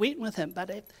way it went with him.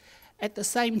 But at the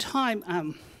same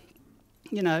time,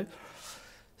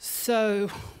 so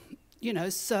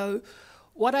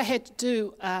what I had to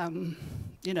do,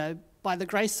 by the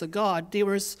grace of God, there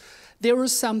was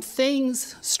some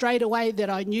things straight away that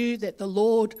I knew that the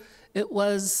Lord,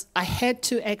 I had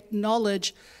to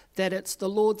acknowledge that it's the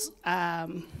Lord's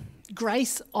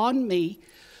grace on me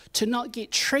to not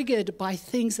get triggered by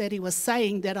things that he was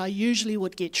saying that I usually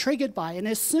would get triggered by. And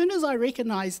as soon as I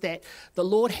recognized that the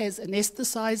Lord has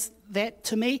anesthetized that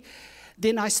to me,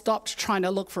 then I stopped trying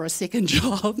to look for a second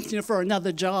job, for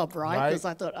another job, right? Because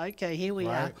I thought, okay, here we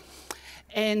are.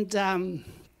 And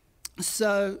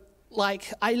so,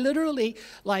 I literally,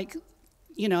 I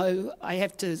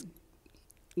have to,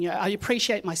 I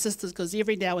appreciate my sisters because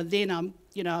every now and then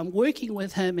I'm working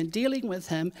with him and dealing with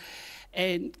him,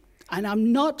 and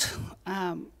I'm not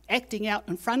acting out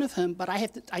in front of him, but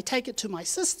I take it to my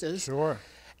sisters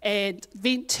and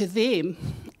vent to them,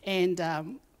 and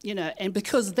and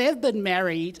because they've been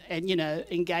married and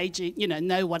engaging,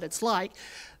 know what it's like,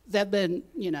 they've been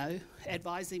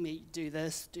advising me, do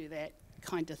this, do that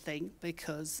kind of thing,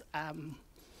 because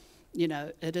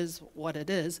it is what it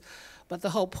is. But the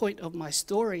whole point of my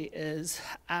story is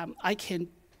I can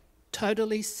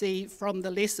totally see from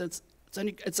the lessons.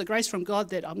 It's a grace from God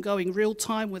that I'm going real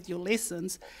time with your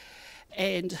lessons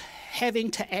and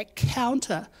having to act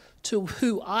counter to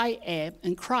who I am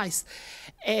in Christ.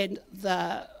 And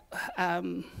the,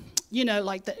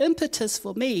 the impetus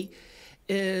for me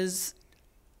is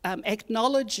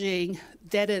acknowledging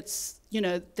that it's,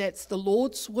 that's the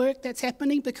Lord's work that's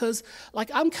happening, because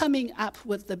I'm coming up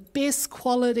with the best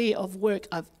quality of work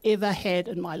I've ever had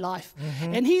in my life.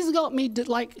 Mm-hmm. And he's got me,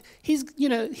 he's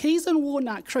in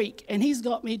Walnut Creek and he's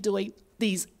got me doing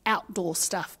these outdoor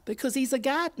stuff because he's a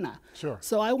gardener. Sure.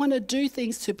 So I want to do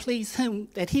things to please him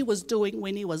that he was doing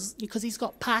when because he's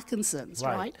got Parkinson's,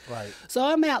 right? Right. So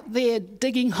I'm out there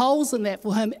digging holes in that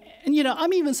for him. And,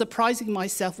 I'm even surprising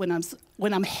myself when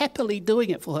I'm happily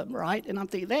doing it for him, right? And I'm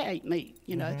thinking, that ain't me,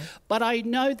 Mm-hmm. But I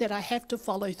know that I have to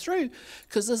follow through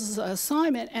because this is an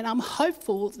assignment, and I'm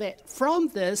hopeful that from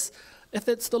this, if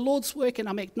it's the Lord's work and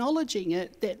I'm acknowledging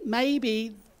it, that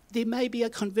maybe there may be a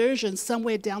conversion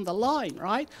somewhere down the line,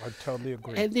 right? I totally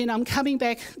agree. And then I'm coming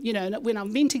back, when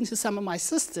I'm venting to some of my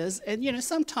sisters, and,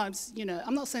 sometimes,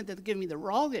 I'm not saying that they're giving me the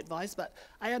wrong advice, but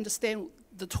I understand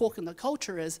the talk and the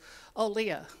culture is, oh,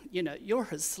 Leah, you're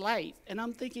his slave. And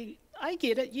I'm thinking, I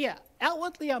get it, yeah.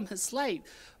 Outwardly, I'm his slave.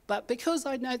 But because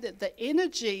I know that the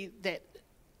energy that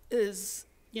is,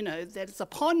 that is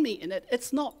upon me in it,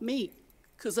 it's not me.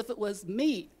 Because if it was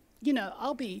me,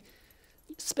 I'll be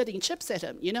spitting chips at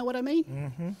him. You know what I mean?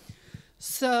 Mm-hmm.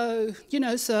 So,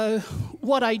 so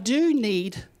what I do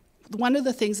need, one of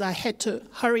the things I had to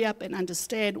hurry up and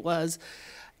understand was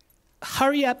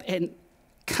hurry up and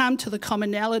come to the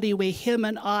commonality where him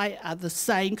and I are the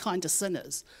same kind of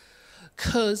sinners.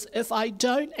 Because if I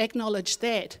don't acknowledge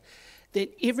that, then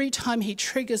every time he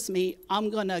triggers me, I'm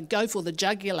going to go for the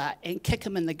jugular and kick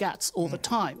him in the guts all the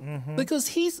time. Mm-hmm. Because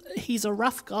he's a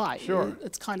rough guy. Sure.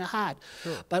 It's kind of hard.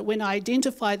 Sure. But when I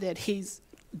identify that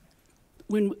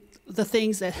when the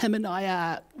things that him and I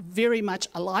are very much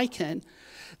alike in,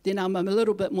 then I'm a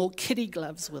little bit more kitty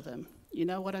gloves with him. You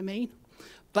know what I mean?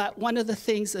 But one of the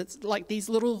things that's like these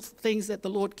little things that the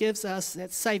Lord gives us,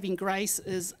 that's saving grace,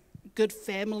 is good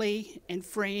family and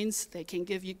friends that can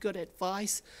give you good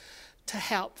advice to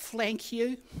help flank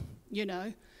you,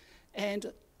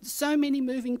 and so many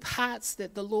moving parts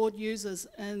that the Lord uses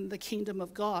in the kingdom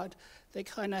of God that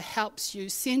kind of helps you,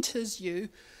 centers you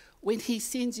when he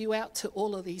sends you out to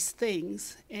all of these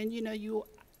things. And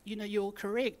you're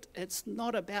correct, it's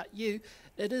not about you,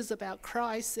 it is about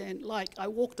Christ. And like I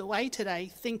walked away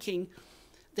today thinking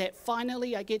that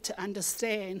finally I get to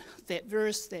understand that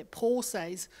verse that Paul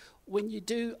says, when you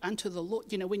do unto the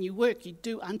Lord, when you work, you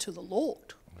do unto the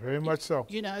Lord. Very much so.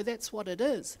 That's what it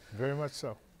is. Very much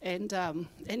so. And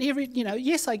every,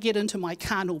 yes, I get into my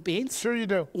carnal bents. Sure you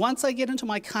do. Once I get into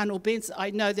my carnal bents,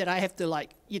 I know that I have to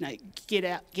get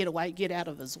out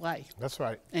of his way. That's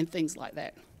right. And things like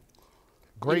that.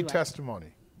 Great testimony.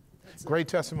 Great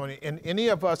testimony. And any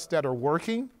of us that are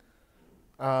working,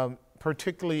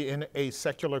 particularly in a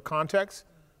secular context,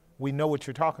 we know what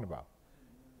you're talking about,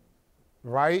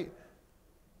 right?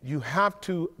 You have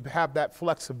to have that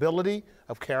flexibility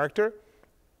of character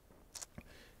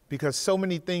because so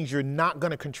many things you're not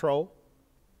going to control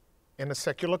in a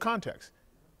secular context.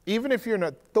 Even if you're an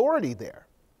authority there,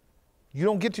 you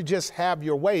don't get to just have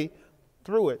your way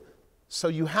through it. So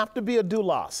you have to be a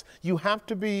doulos. You have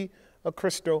to be a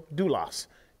Christo doulos.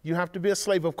 You have to be a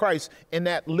slave of Christ, and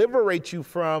that liberates you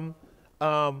from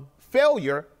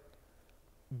failure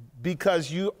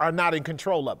because you are not in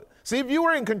control of it. See, if you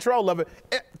were in control of it,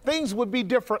 things would be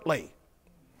differently.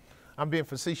 I'm being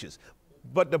facetious.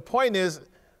 But the point is,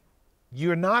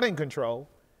 you're not in control,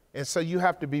 and so you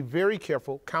have to be very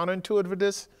careful.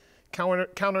 Counterintuitiveness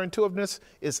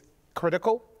is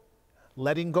critical.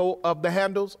 Letting go of the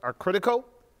handles are critical.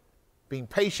 Being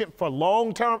patient for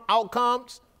long-term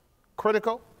outcomes,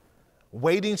 critical.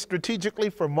 Waiting strategically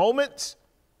for moments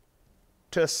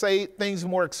to say things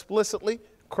more explicitly,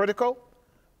 critical.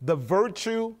 The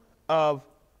virtue of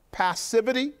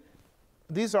passivity,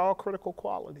 these are all critical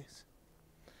qualities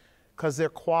because they're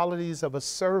qualities of a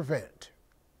servant,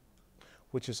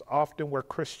 which is often where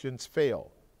Christians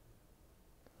fail.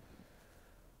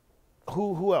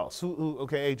 Who else?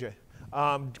 Okay, AJ.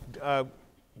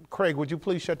 Craig, would you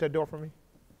please shut that door for me?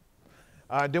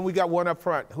 Then we got one up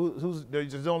front.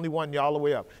 There's only one all the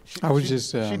way up. She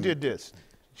did this.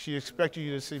 She expected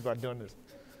you to see by doing this.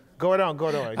 Go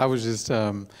ahead. I was just,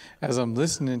 as I'm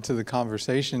listening to the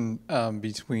conversation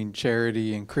between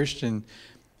Charity and Christian,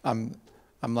 I'm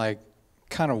like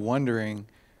kind of wondering,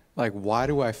 like, why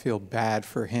do I feel bad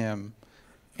for him?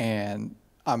 And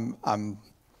I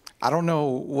don't know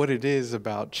what it is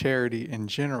about Charity in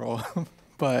general,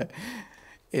 but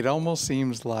it almost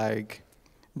seems like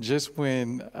just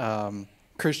when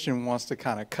Christian wants to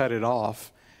kind of cut it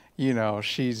off,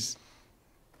 she's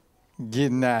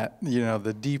getting at,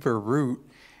 the deeper root.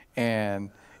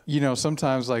 And,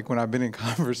 sometimes like when I've been in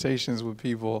conversations with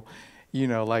people,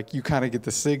 like you kind of get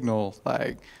the signal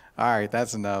like, all right,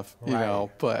 that's enough,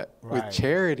 but with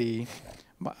Charity,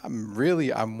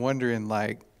 I'm wondering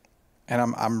like,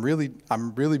 and I'm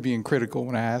really being critical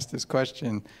when I ask this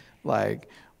question, like,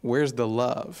 where's the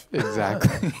love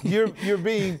exactly? You're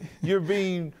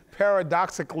being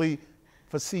paradoxically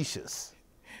facetious.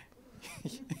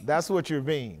 That's what you're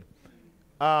being.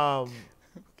 The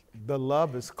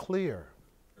love is clear.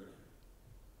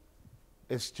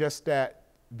 It's just that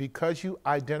because you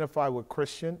identify with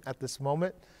Christian at this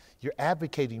moment, you're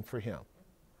advocating for him.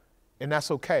 And that's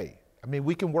okay. I mean,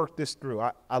 we can work this through.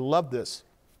 I love this.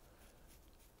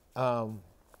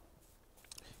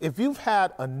 If you've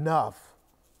had enough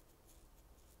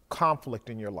conflict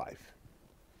in your life,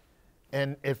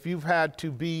 and if you've had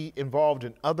to be involved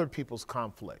in other people's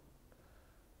conflict,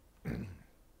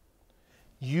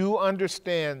 you'll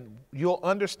understand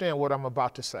what I'm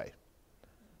about to say.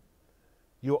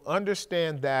 You'll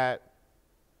understand that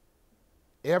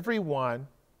Everyone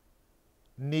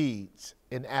needs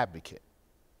an advocate.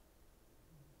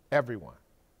 Everyone.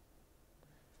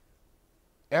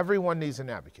 Everyone needs an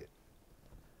advocate.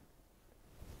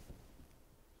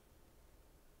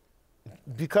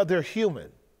 Because they're human,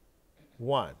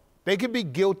 one. They can be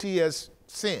guilty as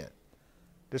sin.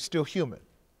 They're still human.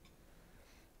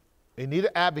 They need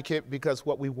an advocate because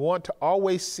what we want to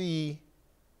always see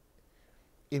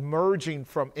emerging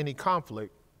from any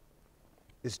conflict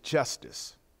is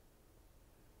justice.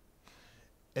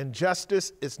 And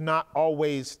justice is not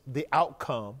always the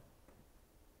outcome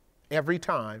every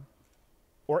time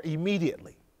or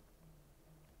immediately.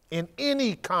 In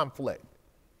any conflict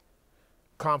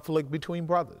between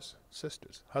brothers,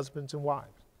 sisters, husbands and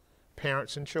wives,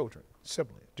 parents and children,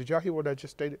 siblings. Did y'all hear what I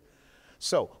just stated?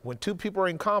 So when two people are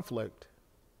in conflict,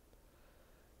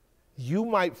 you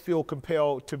might feel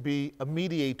compelled to be a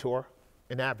mediator,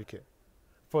 an advocate,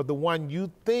 for the one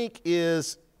you think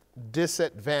is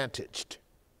disadvantaged.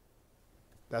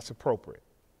 That's appropriate.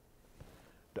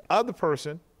 The other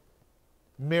person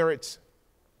merits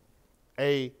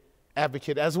an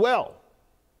advocate as well,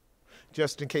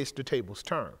 just in case the tables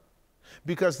turn.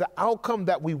 Because the outcome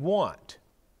that we want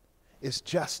is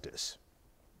justice.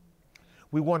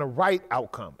 We want a right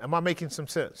outcome. Am I making some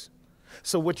sense?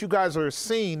 So what you guys are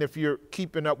seeing, if you're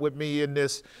keeping up with me in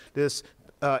this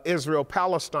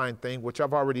Israel-Palestine thing, which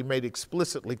I've already made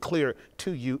explicitly clear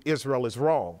to you, Israel is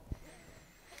wrong.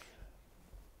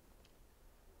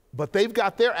 But they've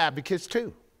got their advocates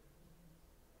too.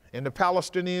 And the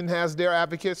Palestinian has their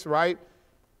advocates, right?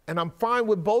 And I'm fine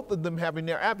with both of them having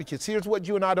their advocates. Here's what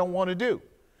you and I don't want to do.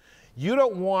 You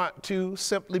don't want to,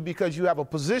 simply because you have a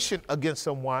position against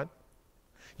someone,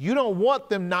 you don't want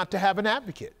them not to have an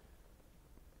advocate.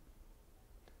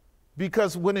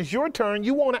 Because when it's your turn,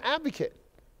 you want an advocate.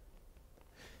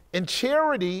 And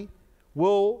charity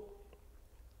will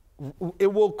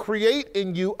create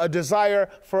in you a desire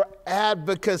for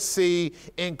advocacy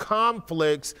in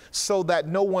conflicts so that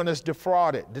no one is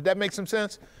defrauded. Did that make some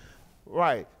sense?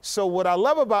 Right. So what I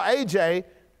love about AJ,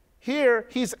 here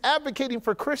he's advocating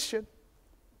for Christian.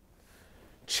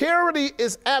 Charity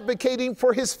is advocating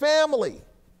for his family.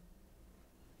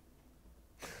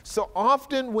 So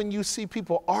often when you see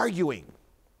people arguing,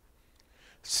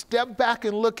 step back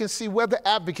and look and see where the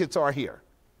advocates are here.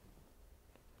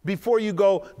 Before you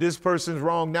go, this person's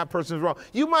wrong, that person's wrong.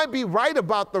 You might be right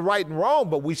about the right and wrong,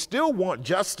 but we still want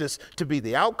justice to be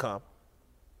the outcome.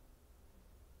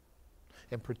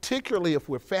 And particularly if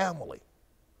we're family.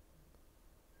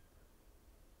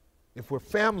 If we're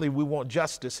family, we want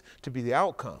justice to be the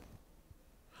outcome.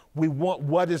 We want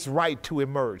what is right to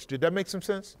emerge. Did that make some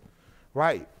sense?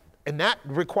 Right. And that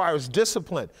requires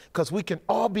discipline because we can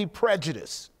all be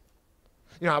prejudiced.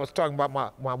 You know, I was talking about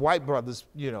my white brothers,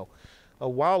 a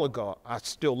while ago. I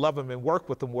still love them and work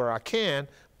with them where I can,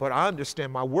 but I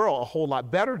understand my world a whole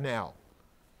lot better now.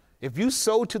 If you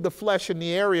sow to the flesh in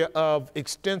the area of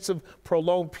extensive,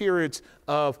 prolonged periods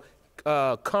of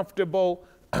comfortable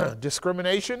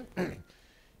discrimination,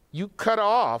 you cut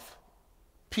off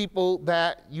people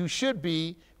that you should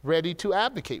be ready to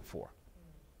advocate for.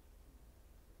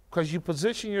 Because you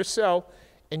position yourself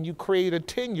and you create a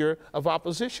tenure of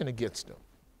opposition against them.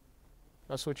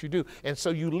 That's what you do. And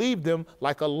so you leave them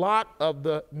like a lot of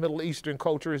the Middle Eastern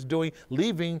culture is doing,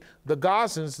 leaving the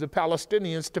Gazans, the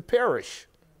Palestinians, to perish.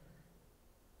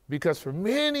 Because for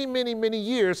many, many, many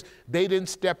years, they didn't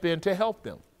step in to help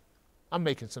them. I'm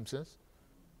making some sense.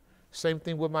 Same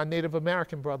thing with my Native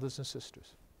American brothers and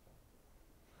sisters.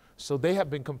 So they have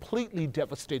been completely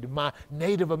devastated. My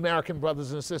Native American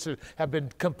brothers and sisters have been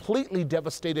completely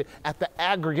devastated at the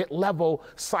aggregate level,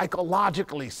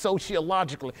 psychologically,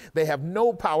 sociologically. They have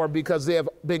no power because they have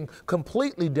been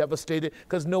completely devastated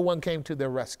because no one came to their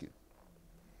rescue.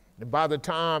 And by the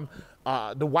time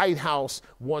the White House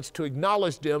wants to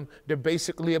acknowledge them, they're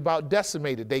basically about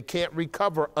decimated. They can't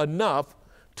recover enough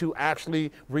to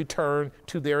actually return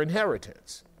to their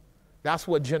inheritance. That's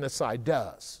what genocide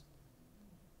does.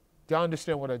 Do y'all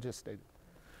understand what I just stated?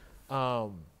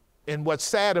 And what's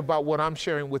sad about what I'm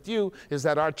sharing with you is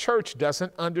that our church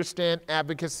doesn't understand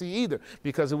advocacy either,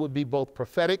 because it would be both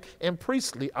prophetic and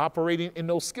priestly, operating in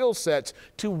those skill sets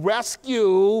to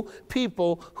rescue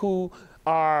people who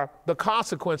are the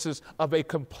consequences of a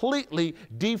completely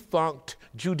defunct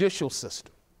judicial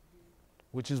system,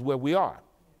 which is where we are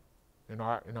in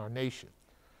our nation.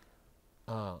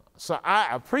 So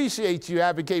I appreciate you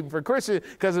advocating for Christian,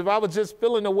 because if I was just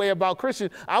feeling a way about Christian,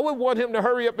 I would want him to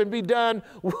hurry up and be done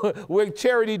with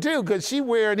Charity too, because she's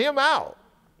wearing him out.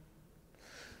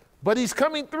 But he's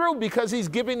coming through because he's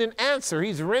giving an answer.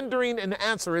 He's rendering an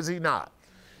answer, is he not?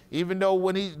 Even though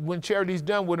when Charity's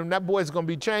done with him, that boy's going to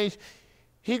be changed.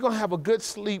 He's going to have a good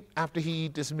sleep after he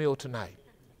eat this meal tonight.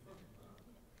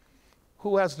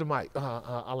 Who has the mic?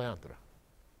 Alejandra.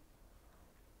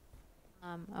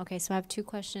 Okay, so I have two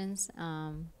questions,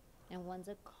 and one's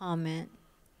a comment.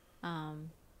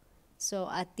 So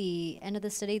at the end of the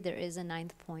study, there is a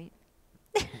 9th point.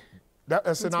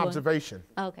 That's an Which one? observation.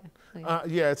 Oh, okay.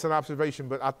 Yeah, it's an observation,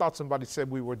 but I thought somebody said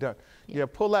we were done. Yeah,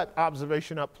 pull that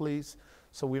observation up, please,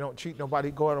 so we don't cheat nobody.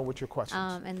 Go on with your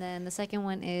questions. And then the second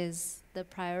one is the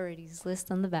priorities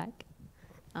list on the back.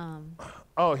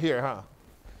 Oh, here, huh?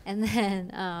 And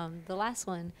then the last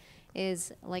one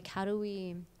is like, how do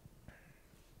we?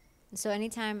 So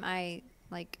anytime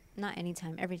not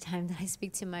anytime, every time that I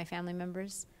speak to my family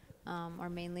members, or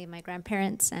mainly my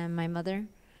grandparents and my mother,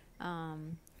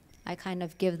 I kind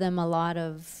of give them a lot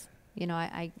of,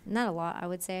 I not a lot, I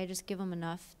would say I just give them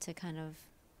enough to kind of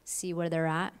see where they're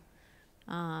at.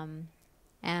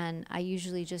 And I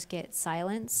usually just get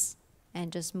silence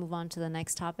and just move on to the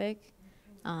next topic,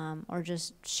 or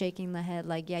just shaking the head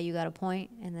like, yeah, you got a point,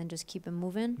 and then just keep it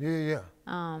moving. Yeah.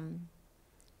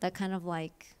 That kind of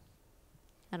like,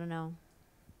 I don't know.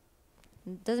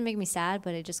 It doesn't make me sad,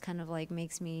 but it just kind of like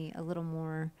makes me a little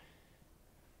more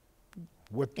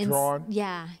Withdrawn?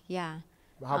 Yeah.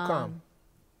 How come?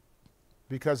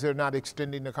 Because they're not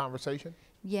extending the conversation?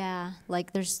 Yeah,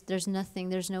 like there's nothing,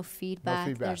 there's no feedback.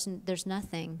 feedback. There's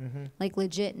nothing. Mm-hmm. Like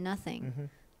legit nothing.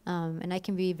 And I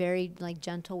can be very like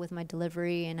gentle with my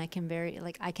delivery, and I can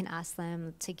I can ask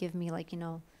them to give me like,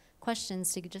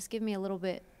 questions, to just give me a little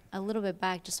bit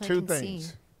back, just so I can see.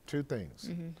 Two things.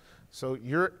 Mm-hmm. So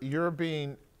you're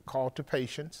being called to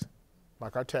patience,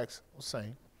 like our text was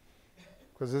saying,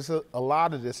 because a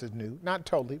lot of this is new, not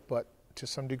totally, but to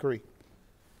some degree,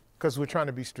 because we're trying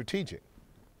to be strategic.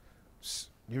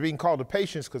 You're being called to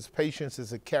patience because patience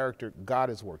is a character God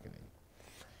is working in.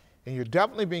 And you're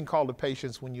definitely being called to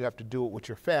patience when you have to do it with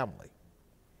your family.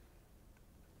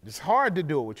 It's hard to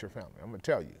do it with your family, I'm going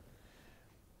to tell you.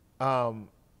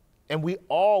 And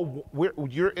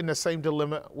you're in the same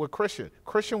dilemma with Christian.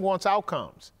 Christian wants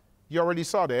outcomes. You already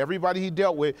saw that. Everybody he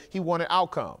dealt with, he wanted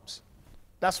outcomes.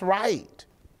 That's right.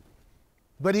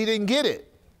 But he didn't get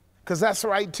it, because that's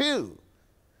right too.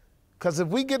 Because if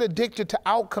we get addicted to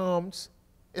outcomes,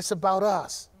 it's about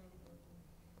us,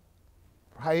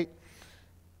 right?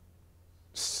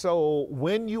 So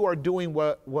when you are doing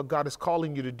what God is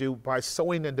calling you to do by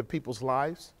sowing into people's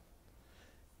lives,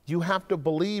 you have to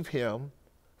believe him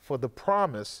for the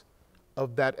promise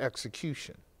of that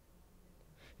execution,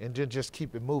 and then just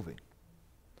keep it moving.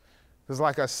 Because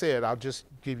like I said, I'll just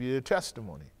give you the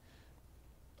testimony.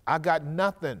 I got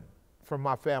nothing from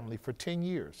my family for 10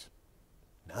 years.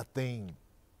 Nothing.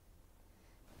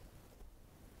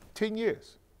 10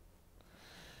 years.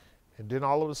 And then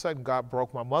all of a sudden, God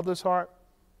broke my mother's heart,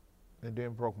 and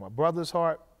then broke my brother's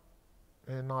heart.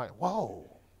 And like, whoa,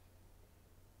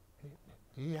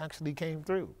 he actually came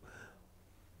through.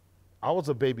 I was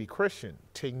a baby Christian.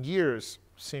 10 years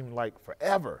seemed like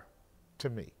forever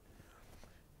to me.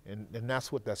 And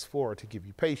that's what that's for, to give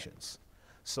you patience.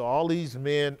 So all these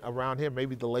men around here,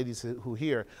 maybe the ladies who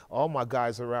here, all my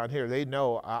guys around here, they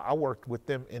know I worked with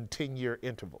them in 10-year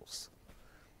intervals.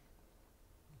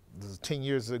 10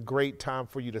 years is a great time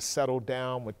for you to settle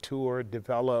down, mature,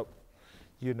 develop,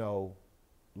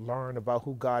 learn about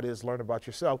who God is, learn about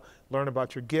yourself, learn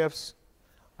about your gifts.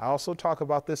 I also talk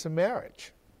about this in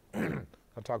marriage.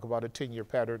 I talk about a 10-year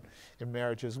pattern in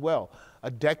marriage as well. A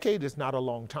decade is not a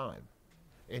long time.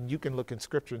 And you can look in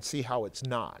Scripture and see how it's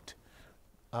not.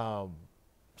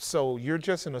 So you're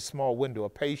just in a small window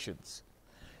of patience.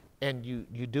 And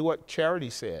you do what Charity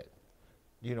said.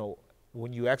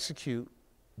 When you execute,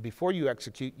 before you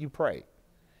execute, you pray.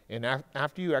 And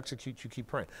after you execute, you keep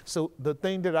praying. So the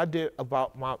thing that I did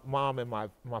about my mom and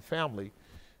my family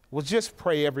was just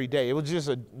pray every day. It was just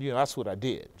that's what I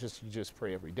did. Just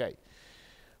pray every day.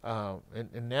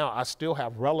 And now I still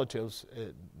have relatives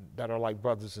that are like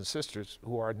brothers and sisters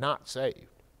who are not saved.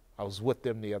 I was with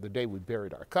them the other day. We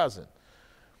buried our cousin.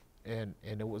 And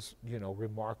it was,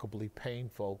 remarkably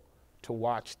painful to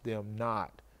watch them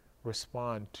not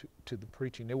respond to the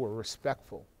preaching. They were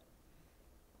respectful,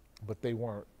 but they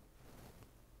weren't,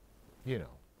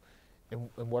 And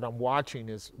what I'm watching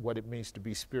is what it means to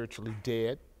be spiritually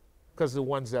dead, because the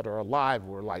ones that are alive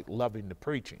were like loving the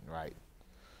preaching, right?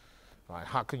 Like,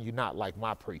 how can you not like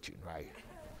my preaching, right?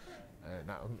 And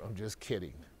I'm just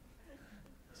kidding.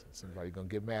 Somebody's gonna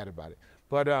get mad about it.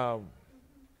 But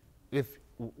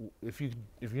if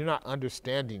you're not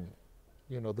understanding,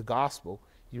 the gospel,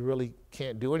 you really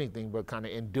can't do anything but kind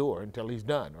of endure until he's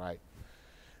done, right?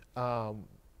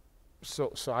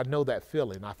 So I know that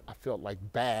feeling. I felt like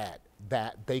bad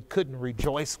that they couldn't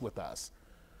rejoice with us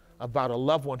about a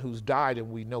loved one who's died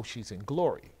and we know she's in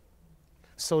glory.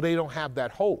 So they don't have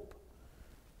that hope.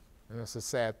 And it's a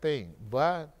sad thing.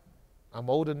 But I'm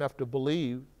old enough to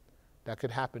believe that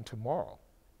could happen tomorrow.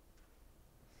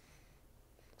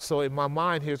 So in my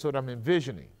mind, here's what I'm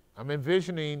envisioning. I'm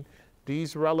envisioning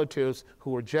these relatives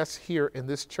who were just here in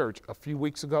this church a few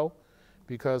weeks ago,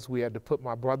 because we had to put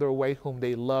my brother away, whom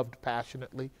they loved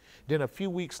passionately. Then a few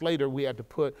weeks later, we had to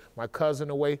put my cousin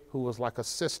away, who was like a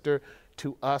sister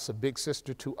to us, a big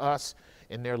sister to us.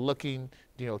 And they're looking,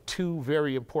 two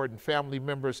very important family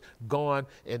members gone.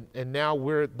 And now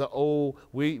we're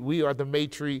we are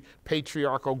the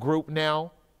patriarchal group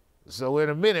now. So in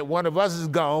a minute, one of us is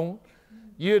gone,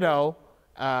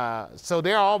 So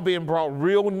they're all being brought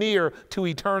real near to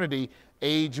eternity.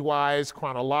 Age-wise,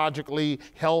 chronologically,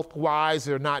 health-wise,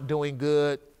 they're not doing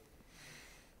good.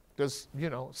 Because,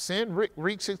 sin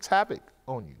wreaks its havoc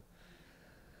on you.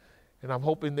 And I'm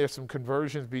hoping there's some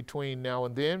conversions between now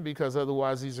and then, because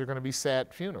otherwise these are going to be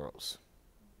sad funerals.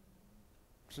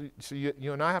 So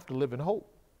you and I have to live in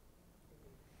hope.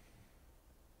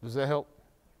 Does that help?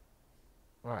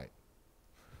 All right.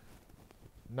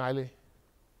 Niley?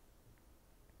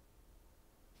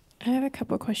 I have a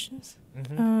couple of questions.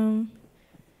 Mm-hmm.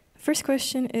 First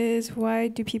question is, why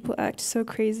do people act so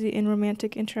crazy in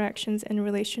romantic interactions and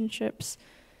relationships?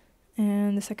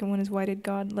 And the second one is, why did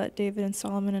God let David and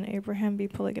Solomon and Abraham be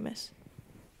polygamous?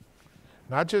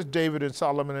 Not just David and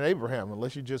Solomon and Abraham,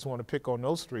 unless you just want to pick on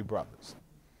those three brothers.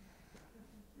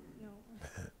 No.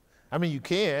 I mean, you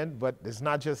can, but it's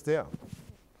not just them.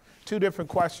 Two different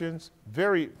questions,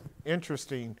 very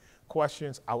interesting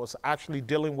questions. I was actually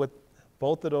dealing with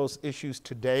both of those issues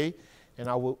today, and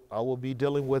I will be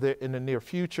dealing with it in the near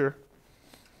future.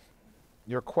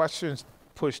 Your questions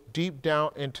push deep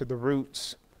down into the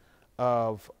roots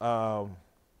of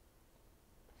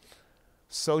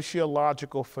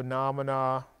sociological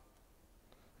phenomena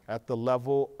at the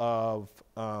level of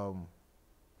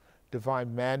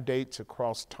divine mandates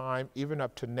across time, even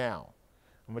up to now.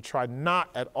 I'm going to try not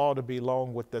at all to be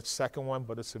long with the second one,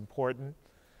 but it's important.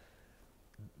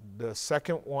 The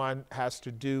second one has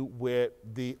to do with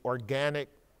the organic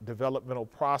developmental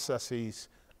processes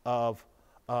of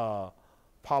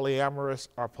polyamorous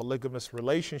or polygamous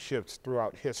relationships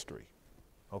throughout history,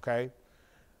 okay?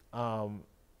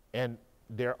 And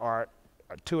there are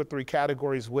 2 or 3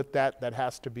 categories with that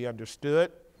has to be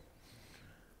understood.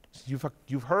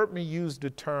 You've heard me use the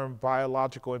term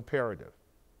biological imperative.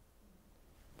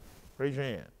 Raise your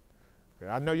hand.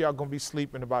 I know y'all gonna be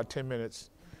sleeping in about 10 minutes.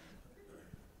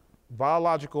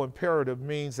 Biological imperative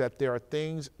means that there are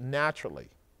things naturally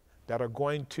that are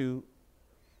going to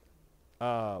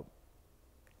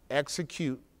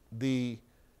execute the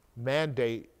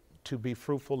mandate to be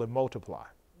fruitful and multiply.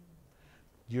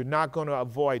 You're not going to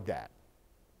avoid that.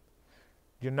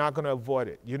 You're not going to avoid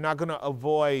it. You're not going to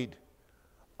avoid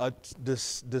the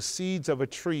seeds of a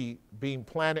tree being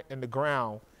planted in the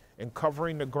ground and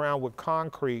covering the ground with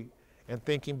concrete and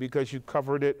thinking because you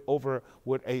covered it over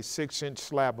with a 6-inch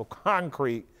slab of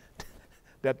concrete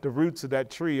that the roots of that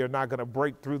tree are not going to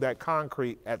break through that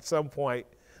concrete. At some point,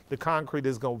 the concrete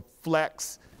is going to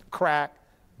flex, crack,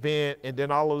 bend, and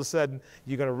then all of a sudden,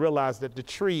 you're going to realize that the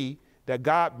tree that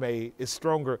God made is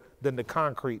stronger than the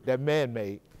concrete that man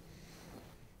made.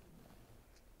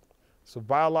 So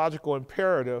biological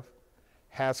imperative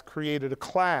has created a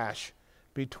clash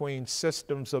between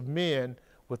systems of men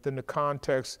within the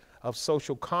context of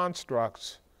social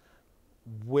constructs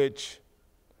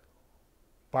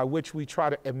by which we try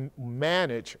to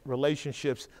manage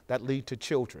relationships that lead to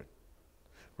children.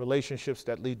 Relationships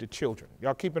that lead to children.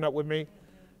 Y'all keeping up with me?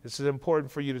 This is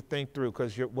important for you to think through,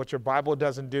 because what your Bible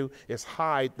doesn't do is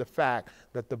hide the fact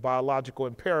that the biological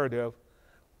imperative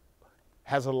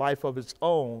has a life of its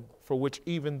own, for which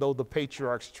even though the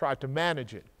patriarchs tried to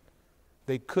manage it,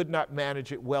 they could not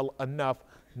manage it well enough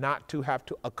not to have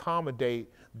to accommodate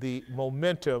the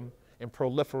momentum and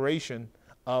proliferation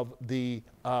of the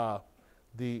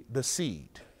seed.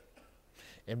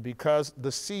 And because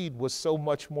the seed was so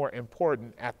much more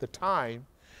important at the time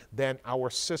than our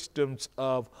systems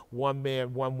of one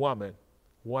man, one woman,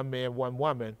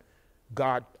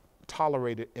 God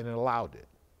tolerated and allowed it.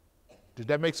 Did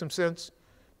that make some sense?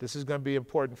 This is going to be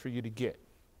important for you to get.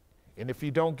 And if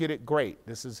you don't get it, great.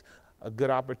 This is a good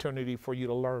opportunity for you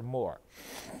to learn more.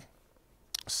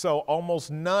 So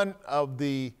almost none of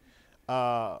the,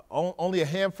 only a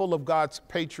handful of God's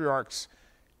patriarchs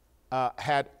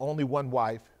had only one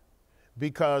wife,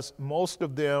 because most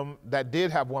of them that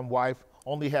did have one wife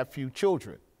only had few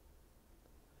children.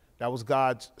 That was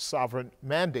God's sovereign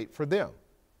mandate for them.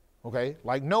 Okay,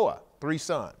 like Noah, 3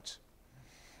 sons.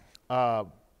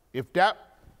 If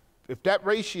that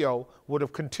ratio would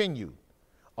have continued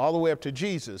all the way up to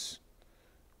Jesus,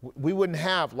 we wouldn't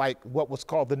have like what was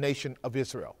called the nation of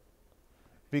Israel.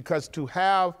 Because to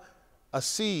have a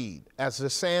seed as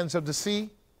the sands of the sea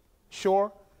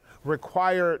shore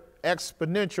required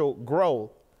exponential growth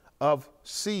of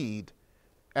seed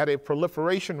at a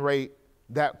proliferation rate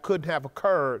that couldn't have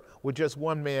occurred with just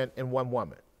one man and one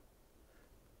woman.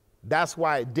 That's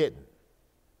why it didn't.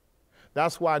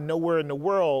 That's why nowhere in the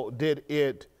world did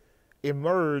it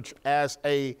emerge as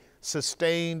a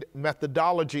sustained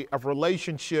methodology of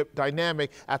relationship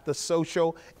dynamic at the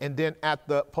social and then at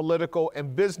the political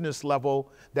and business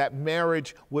level, that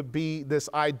marriage would be this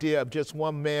idea of just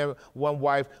one man, one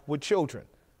wife with children.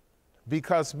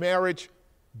 Because marriage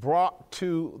brought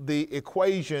to the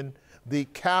equation the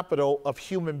capital of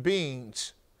human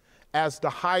beings as the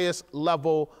highest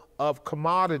level of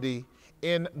commodity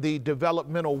in the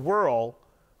developmental world,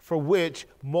 for which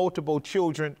multiple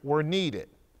children were needed.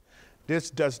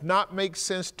 This does not make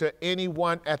sense to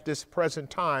anyone at this present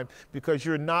time, because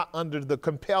you're not under the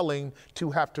compelling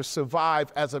to have to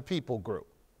survive as a people group,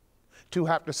 to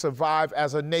have to survive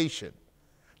as a nation,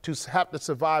 to have to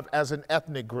survive as an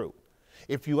ethnic group.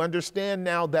 If you understand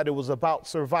now that it was about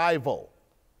survival,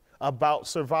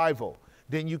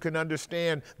 then you can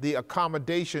understand the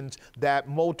accommodations that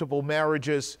multiple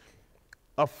marriages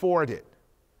afforded.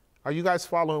 Are you guys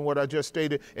following what I just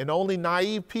stated? And only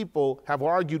naive people have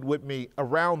argued with me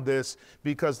around this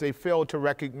because they failed to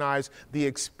recognize the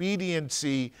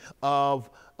expediency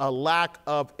of a lack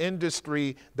of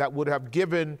industry that would have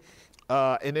given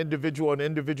an individual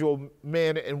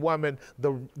man and woman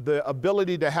the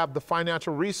ability to have the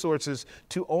financial resources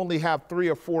to only have 3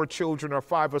 or 4 children or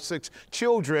 5 or 6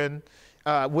 children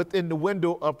within the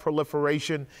window of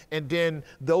proliferation, and then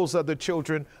those other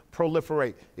children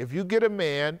proliferate. If you get a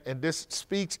man, and this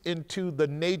speaks into the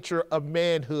nature of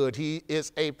manhood, he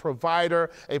is a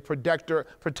provider, a protector,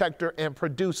 and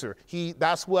producer.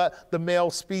 That's what the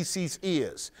male species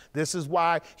is. This is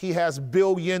why he has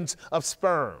billions of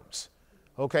sperms.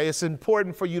 Okay, it's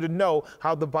important for you to know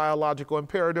how the biological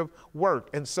imperative works.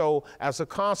 And so as a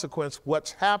consequence,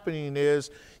 what's happening is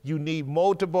you need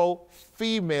multiple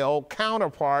female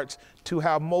counterparts to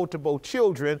have multiple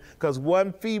children, because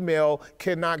one female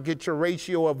cannot get your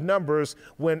ratio of numbers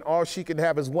when all she can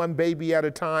have is 1 baby at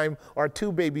a time or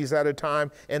 2 babies at a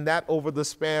time, and that over the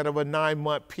span of a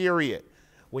 9-month period.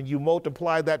 When you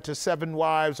multiply that to 7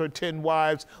 wives or 10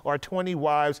 wives or 20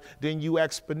 wives, then you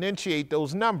exponentiate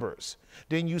those numbers.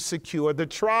 Then you secure the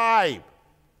tribe.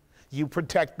 You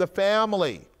protect the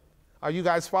family. Are you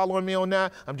guys following me on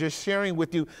that? I'm just sharing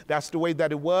with you that's the way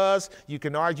that it was. You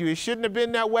can argue it shouldn't have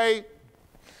been that way.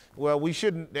 Well, we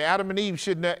shouldn't, Adam and Eve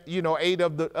shouldn't have, ate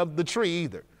of the tree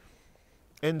either.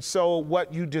 And so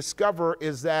what you discover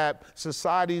is that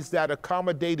societies that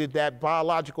accommodated that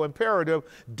biological imperative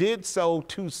did so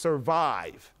to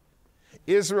survive.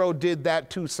 Israel did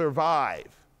that to survive,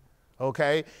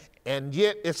 okay? And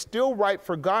yet it's still right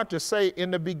for God to say, in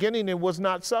the beginning it was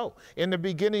not so. In the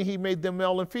beginning he made them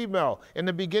male and female. In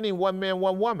the beginning, one man,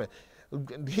 one woman.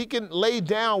 He can lay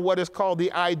down what is called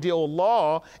the ideal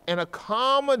law and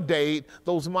accommodate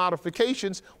those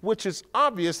modifications, which is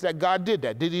obvious that God did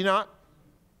that, did he not?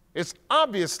 It's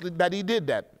obvious that he did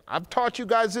that. I've taught you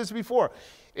guys this before.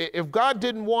 If God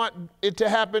didn't want it to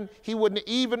happen, he wouldn't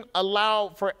even allow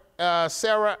for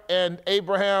Sarah and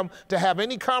Abraham to have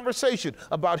any conversation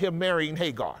about him marrying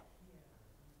Hagar.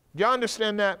 Do y'all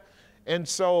understand that? And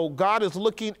so God is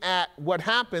looking at what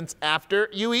happens after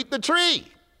you eat the tree.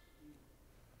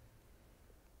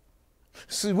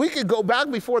 See, we could go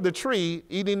back before the tree,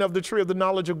 eating of the tree of the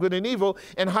knowledge of good and evil,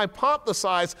 and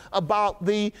hypothesize about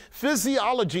the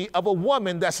physiology of a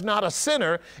woman that's not a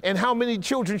sinner and how many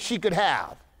children she could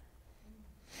have.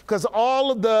 Because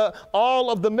all of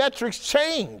the metrics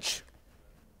change.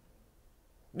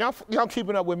 Y'all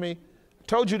keeping up with me?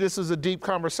 Told you this is a deep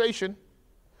conversation.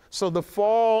 So the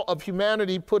fall of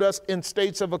humanity put us in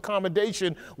states of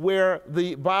accommodation where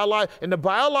the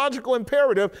biological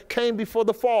imperative came before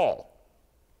the fall.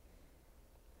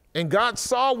 And God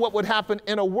saw what would happen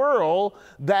in a world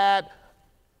that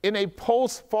in a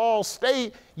post-fall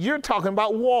state, you're talking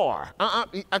about war.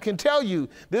 I can tell you,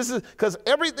 this is because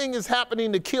everything is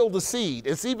happening to kill the seed.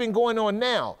 It's even going on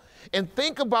now. And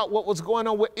think about what was going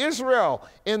on with Israel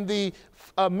in the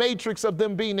matrix of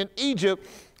them being in Egypt,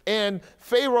 and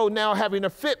Pharaoh now having a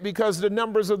fit because the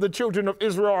numbers of the children of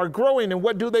Israel are growing. And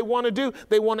what do they want to do?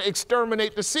 They want to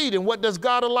exterminate the seed. And what does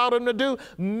God allow them to do?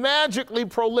 Magically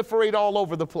proliferate all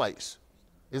over the place.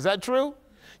 Is that true?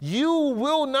 You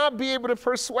will not be able to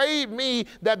persuade me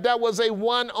that that was a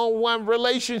one-on-one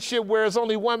relationship where it's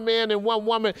only one man and one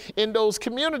woman in those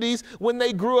communities. When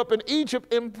they grew up in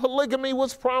Egypt, and polygamy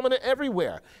was prominent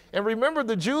everywhere. And remember,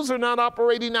 the Jews are not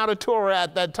operating out of Torah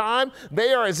at that time.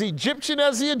 They are as Egyptian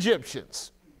as the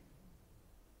Egyptians.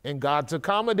 And God's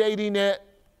accommodating it.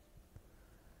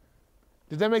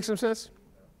 Did that make some sense?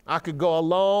 I could go a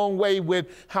long way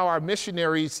with how our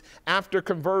missionaries, after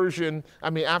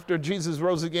after Jesus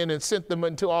rose again and sent them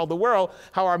into all the world,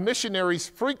 how our missionaries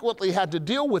frequently had to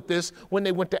deal with this when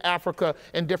they went to Africa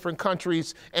and different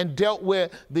countries and dealt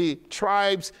with the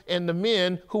tribes and the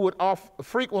men who would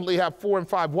frequently have 4 and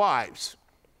 5 wives.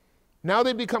 Now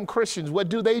they become Christians. What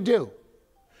do?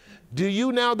 Do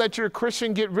you, now that you're a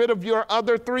Christian, get rid of your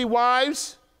other 3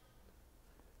 wives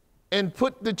and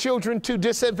put the children to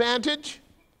disadvantage?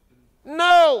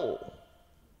 No,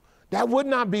 that would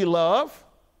not be love,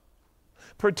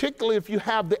 particularly if you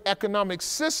have the economic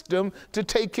system to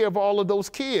take care of all of those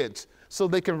kids so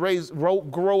they can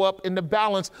grow up in the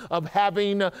balance of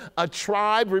having a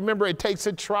tribe. Remember, it takes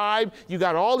a tribe. You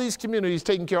got all these communities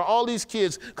taking care of all these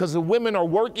kids because the women are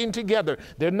working together.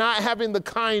 They're not having the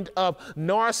kind of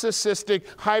narcissistic,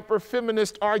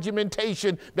 hyper-feminist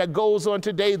argumentation that goes on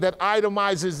today that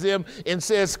itemizes them and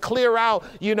says, clear out,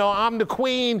 I'm the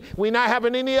queen. We're not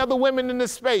having any other women in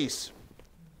this space.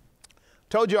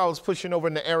 Told you I was pushing over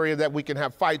in the area that we can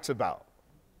have fights about.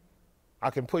 I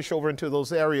can push over into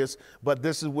those areas, but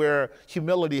this is where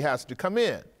humility has to come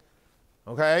in,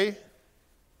 okay?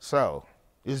 So,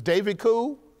 is David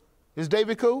cool?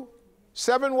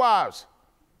 7 wives,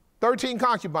 13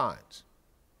 concubines.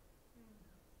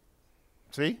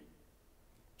 See?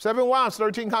 7 wives,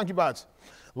 13 concubines.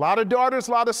 A lot of daughters,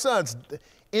 a lot of sons.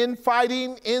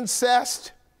 Infighting,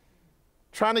 incest,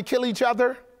 trying to kill each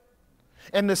other.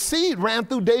 And the seed ran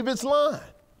through David's line.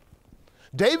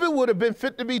 David would have been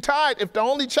fit to be tied if the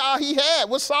only child he had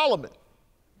was Solomon,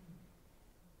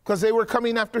 because they were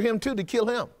coming after him too to kill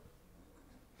him.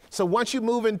 So once you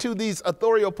move into these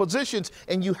authorial positions,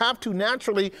 and you have to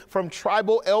naturally, from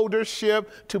tribal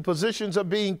eldership to positions of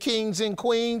being kings and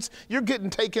queens, you're getting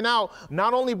taken out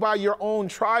not only by your own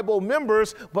tribal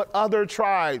members, but other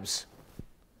tribes.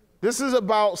 This is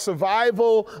about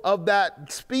survival of that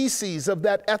species, of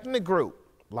that ethnic group.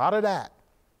 A lot of that.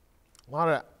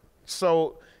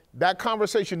 So that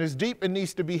conversation is deep and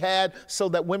needs to be had so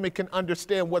that women can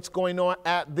understand what's going on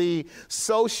at the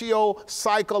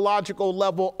socio-psychological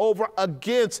level over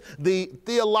against the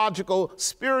theological,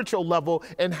 spiritual level,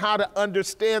 and how to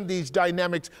understand these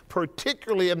dynamics,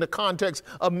 particularly in the context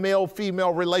of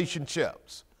male-female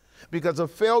relationships. Because a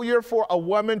failure for a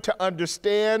woman to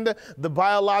understand the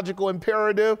biological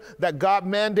imperative that God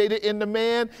mandated in the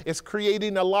man is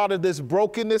creating a lot of this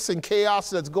brokenness and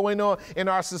chaos that's going on in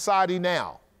our society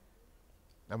now.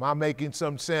 Am I making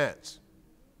some sense?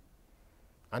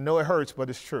 I know it hurts, but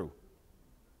it's true.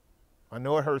 I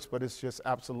know it hurts, but it's just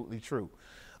absolutely true.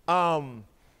 And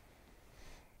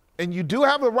you do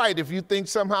have a right, if you think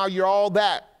somehow you're all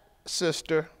that,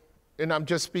 sister, and I'm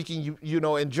just speaking,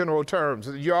 in general terms.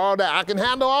 You're all that. I can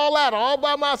handle all that all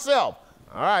by myself.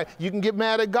 All right. You can get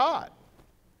mad at God.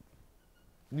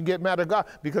 You can get mad at God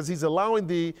because he's allowing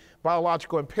the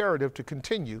biological imperative to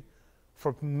continue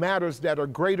for matters that are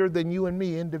greater than you and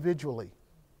me individually.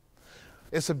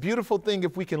 It's a beautiful thing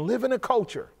if we can live in a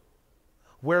culture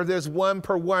where there's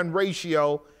 1-per-1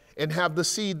 ratio and have the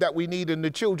seed that we need and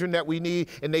the children that we need,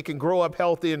 and they can grow up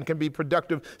healthy and can be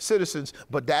productive citizens.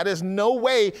 But that is no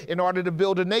way in order to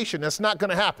build a nation. That's not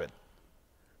going to happen.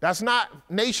 That's not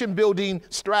nation building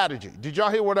strategy. Did y'all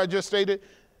hear what I just stated?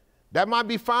 That might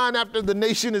be fine after the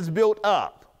nation is built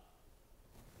up.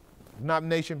 Not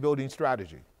nation building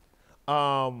strategy.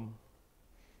 I've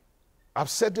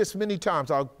said this many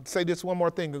times. I'll say this one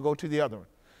more thing and go to the other one.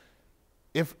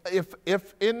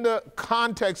 If in the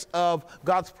context of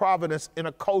God's providence in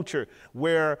a culture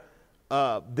where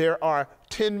there are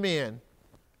 10 men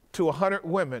to 100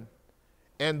 women,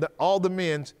 and all the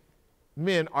men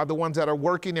are the ones that are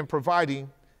working and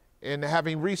providing and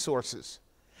having resources,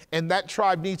 and that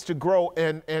tribe needs to grow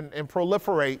and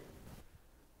proliferate,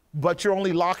 but you're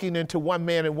only locking into 1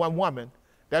 man and 1 woman,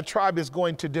 that tribe is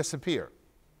going to disappear.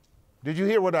 Did you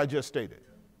hear what I just stated?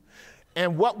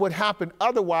 And what would happen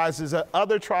otherwise is that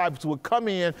other tribes would come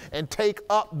in and take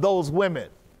up those women.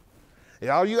 And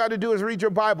all you got to do is read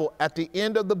your Bible. At the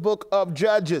end of the book of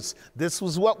Judges, this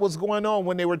was what was going on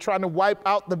when they were trying to wipe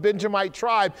out the Benjamite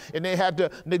tribe, and they had to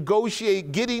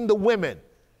negotiate getting the women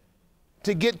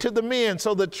to get to the men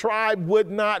so the tribe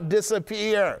would not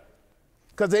disappear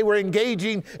because they were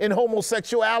engaging in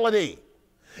homosexuality.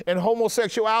 And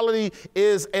homosexuality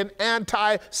is an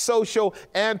anti-social,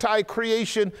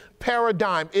 anti-creation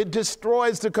paradigm. It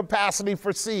destroys the capacity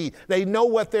for seed. They know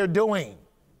what they're doing.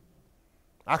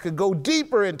 I could go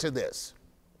deeper into this.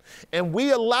 And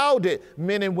we allowed it,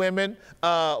 men and women,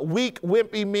 weak,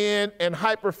 wimpy men and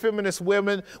hyper-feminist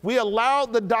women. We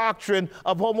allowed the doctrine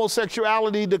of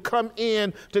homosexuality to come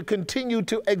in to continue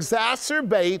to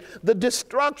exacerbate the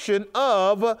destruction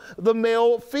of the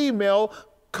male-female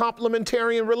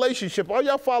complementarian relationship. Are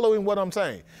y'all following what I'm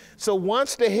saying? So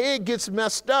once the head gets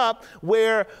messed up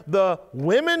where the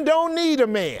women don't need a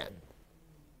man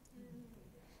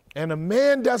and a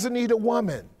man doesn't need a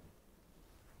woman,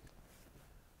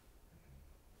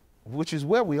 which is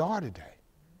where we are today.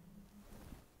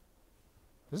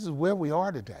 This is where we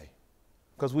are today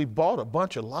because we bought a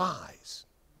bunch of lies.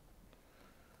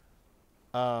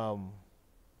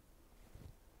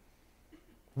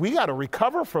 We got to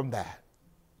recover from that.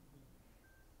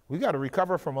 We got to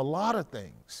recover from a lot of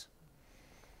things.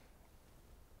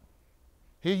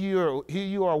 Here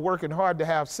you are working hard to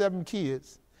have 7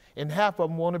 kids, and half of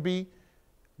them want to be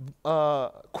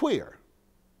queer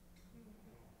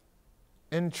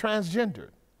and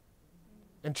transgendered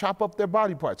and chop up their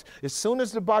body parts. As soon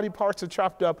as the body parts are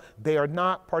chopped up, they are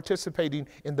not participating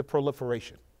in the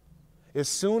proliferation. As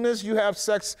soon as you have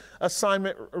sex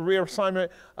assignment, reassignment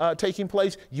taking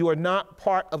place, you are not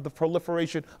part of the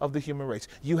proliferation of the human race.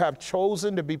 You have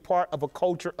chosen to be part of a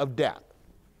culture of death.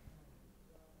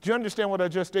 Do you understand what I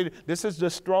just stated? This is the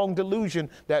strong delusion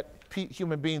that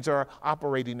human beings are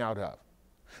operating out of.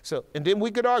 So, and then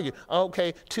we could argue,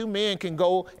 okay, 2 men can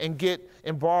go and get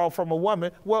and borrow from a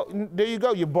woman. Well, there you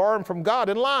go. You're borrowing from God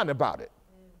and lying about it.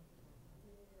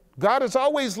 God has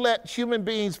always let human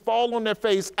beings fall on their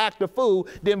face, act a fool,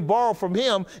 then borrow from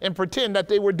him and pretend that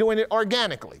they were doing it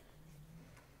organically.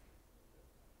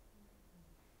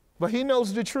 But he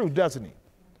knows the truth, doesn't he?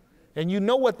 And you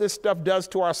know what this stuff does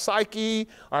to our psyche,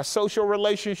 our social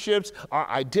relationships, our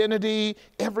identity,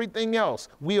 everything else.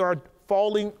 We are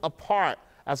falling apart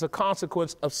as a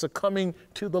consequence of succumbing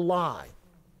to the lie.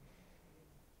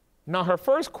 Now, her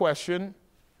first question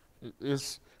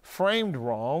is framed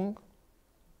wrong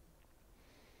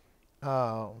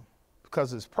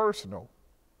because it's personal.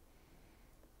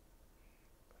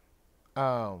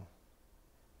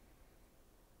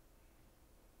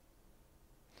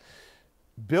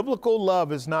 Biblical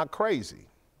love is not crazy.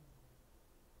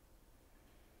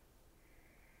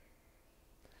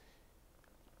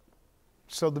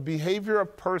 So the behavior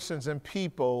of persons and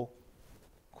people,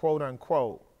 quote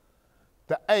unquote,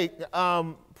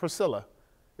 Priscilla,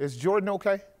 is Jordan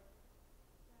okay?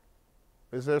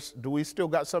 Do we still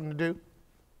got something to do?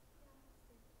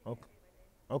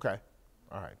 Okay.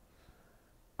 All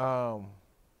right.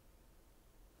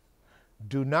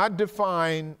 Do not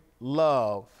define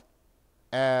love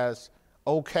as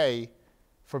okay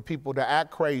for people to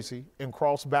act crazy and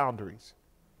cross boundaries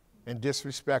and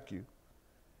disrespect you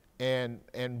and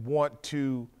want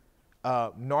to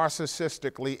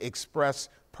narcissistically express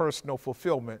personal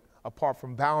fulfillment apart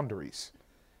from boundaries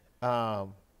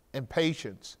and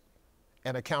patience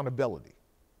and accountability.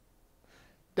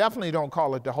 Definitely don't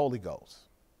call it the Holy Ghost,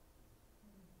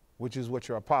 which is what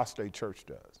your apostate church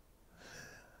does.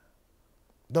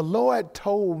 The Lord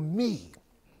told me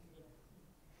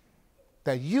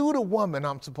that you the woman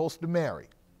I'm supposed to marry.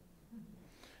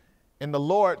 And the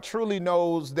Lord truly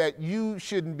knows that you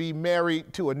shouldn't be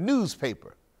married to a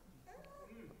newspaper,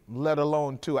 let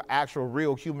alone to an actual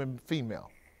real human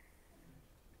female.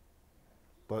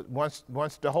 But once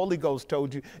the Holy Ghost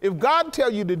told you, if God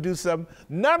tell you to do something,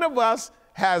 none of us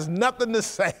has nothing to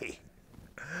say.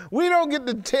 We don't get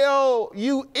to tell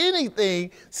you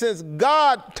anything since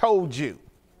God told you.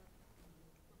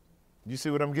 You see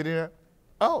what I'm getting at?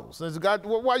 Oh, since God,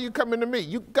 well, why are you coming to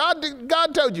me? God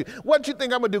told you. What you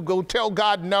think I'm going to do? Go tell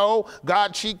God no?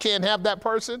 God, she can't have that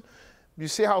person? You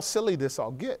see how silly this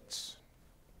all gets.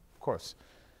 Of course.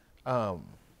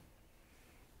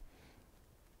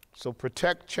 So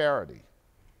protect charity.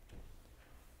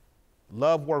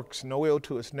 Love works no ill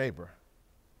to its neighbor.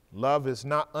 Love is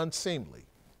not unseemly.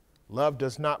 Love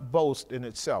does not boast in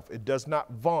itself. It does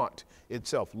not vaunt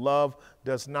itself. Love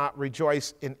does not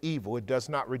rejoice in evil. It does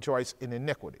not rejoice in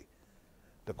iniquity.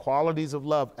 The qualities of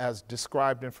love as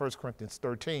described in 1 Corinthians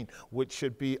 13, which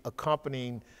should be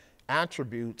accompanying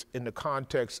attributes in the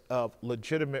context of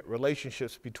legitimate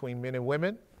relationships between men and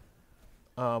women,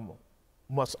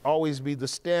 must always be the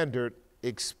standard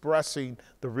expressing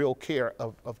the real care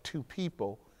of 2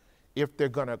 people if they're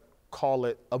going to call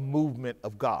it a movement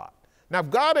of God. Now, if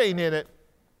God ain't in it,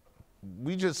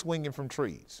 we just swinging from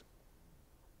trees.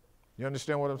 You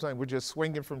understand what I'm saying? We're just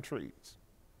swinging from trees.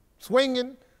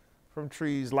 swinging from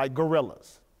trees like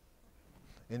gorillas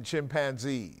and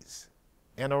chimpanzees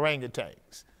and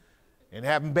orangutans, and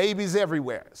having babies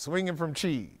everywhere, swinging from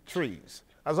trees.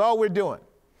 That's all we're doing.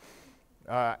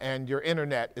 And your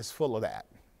internet is full of that.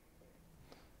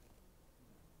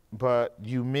 But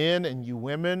you men and you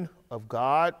women of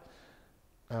God,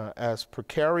 as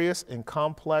precarious and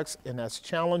complex and as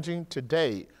challenging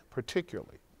today,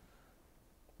 particularly.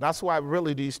 That's why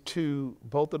really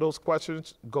both of those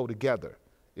questions go together.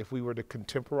 If we were to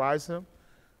contemporize them,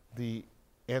 the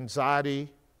anxiety,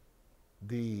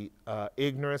 the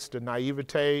ignorance, the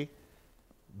naivete,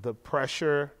 the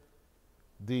pressure,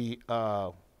 the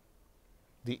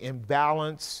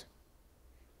imbalance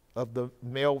of the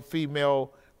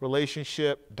male-female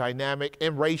relationship dynamic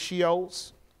and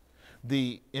ratios,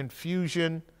 the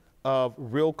infusion of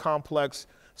real complex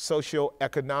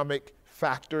socioeconomic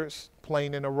factors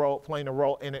playing a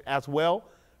role in it as well,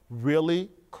 really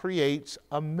creates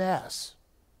a mess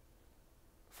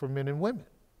for men and women,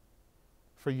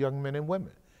 for young men and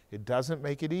women. It doesn't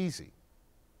make it easy.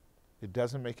 It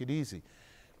doesn't make it easy.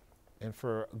 And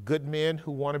for good men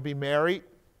who want to be married,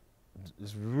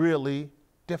 it's really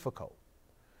difficult.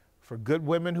 For good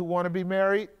women who want to be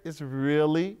married, it's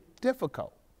really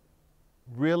difficult.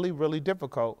 Really, really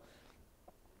difficult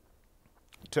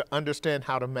to understand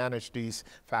how to manage these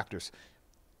factors.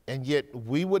 And yet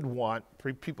we would want,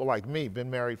 people like me, been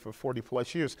married for 40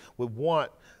 plus years, would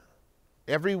want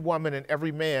every woman and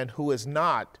every man who is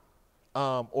not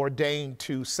ordained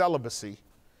to celibacy,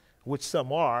 which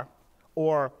some are,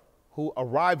 or who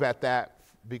arrive at that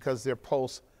because they're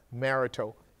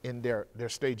post-marital in their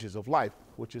stages of life,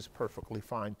 which is perfectly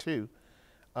fine too.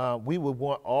 We would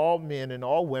want all men and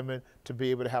all women to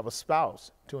be able to have a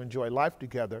spouse, to enjoy life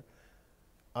together,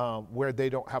 where they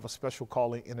don't have a special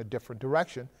calling in a different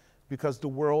direction, because the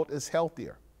world is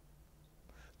healthier.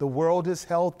 The world is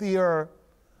healthier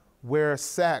where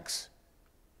sex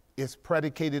is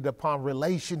predicated upon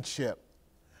relationship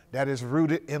that is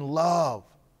rooted in love,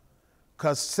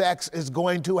 because sex is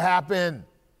going to happen.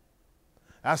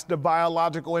 That's the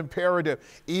biological imperative,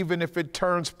 even if it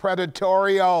turns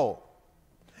predatorial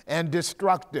and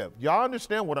destructive. Y'all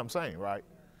understand what I'm saying, right?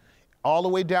 All the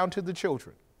way down to the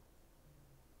children.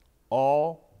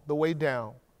 All the way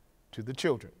down to the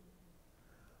children.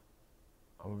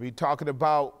 I'm going to be talking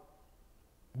about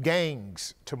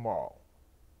gangs tomorrow.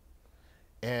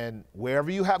 And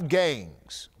wherever you have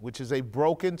gangs, which is a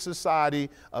broken society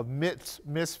of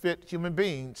misfit human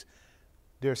beings,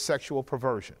 there's sexual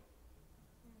perversion.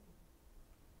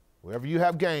 Wherever you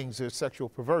have gangs, there's sexual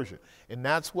perversion. And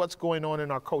that's what's going on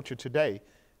in our culture today,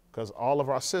 because all of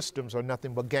our systems are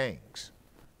nothing but gangs,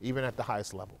 even at the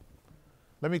highest level.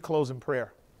 Let me close in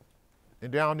prayer.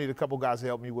 And then I'll need a couple guys to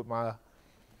help me with my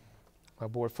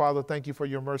board. Father, thank you for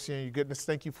your mercy and your goodness.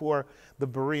 Thank you for the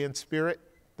Berean spirit.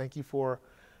 Thank you for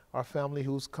our family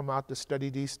who's come out to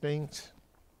study these things.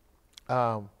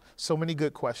 So many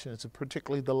good questions, and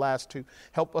particularly the last two.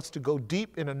 Help us to go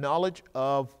deep in a knowledge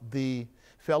of the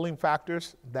failing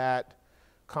factors that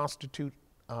constitute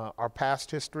our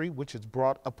past history, which has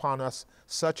brought upon us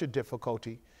such a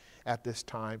difficulty at this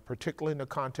time, particularly in the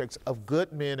context of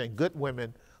good men and good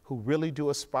women who really do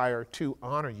aspire to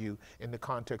honor you in the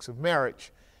context of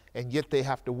marriage, and yet they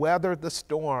have to weather the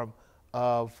storm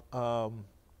of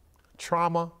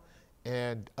trauma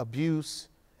and abuse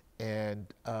and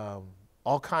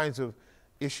all kinds of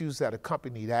issues that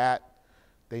accompany that.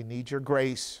 They need your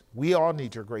grace. We all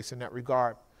need your grace in that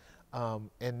regard.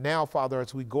 And now, Father,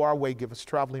 as we go our way, give us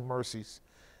traveling mercies.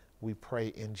 We pray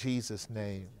in Jesus'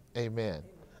 name. Amen.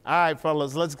 All right,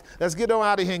 fellas, let's get on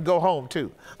out of here and go home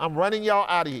too. I'm running y'all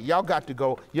out of here. Y'all got to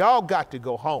go. Y'all got to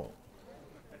go home.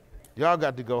 Y'all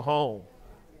got to go home.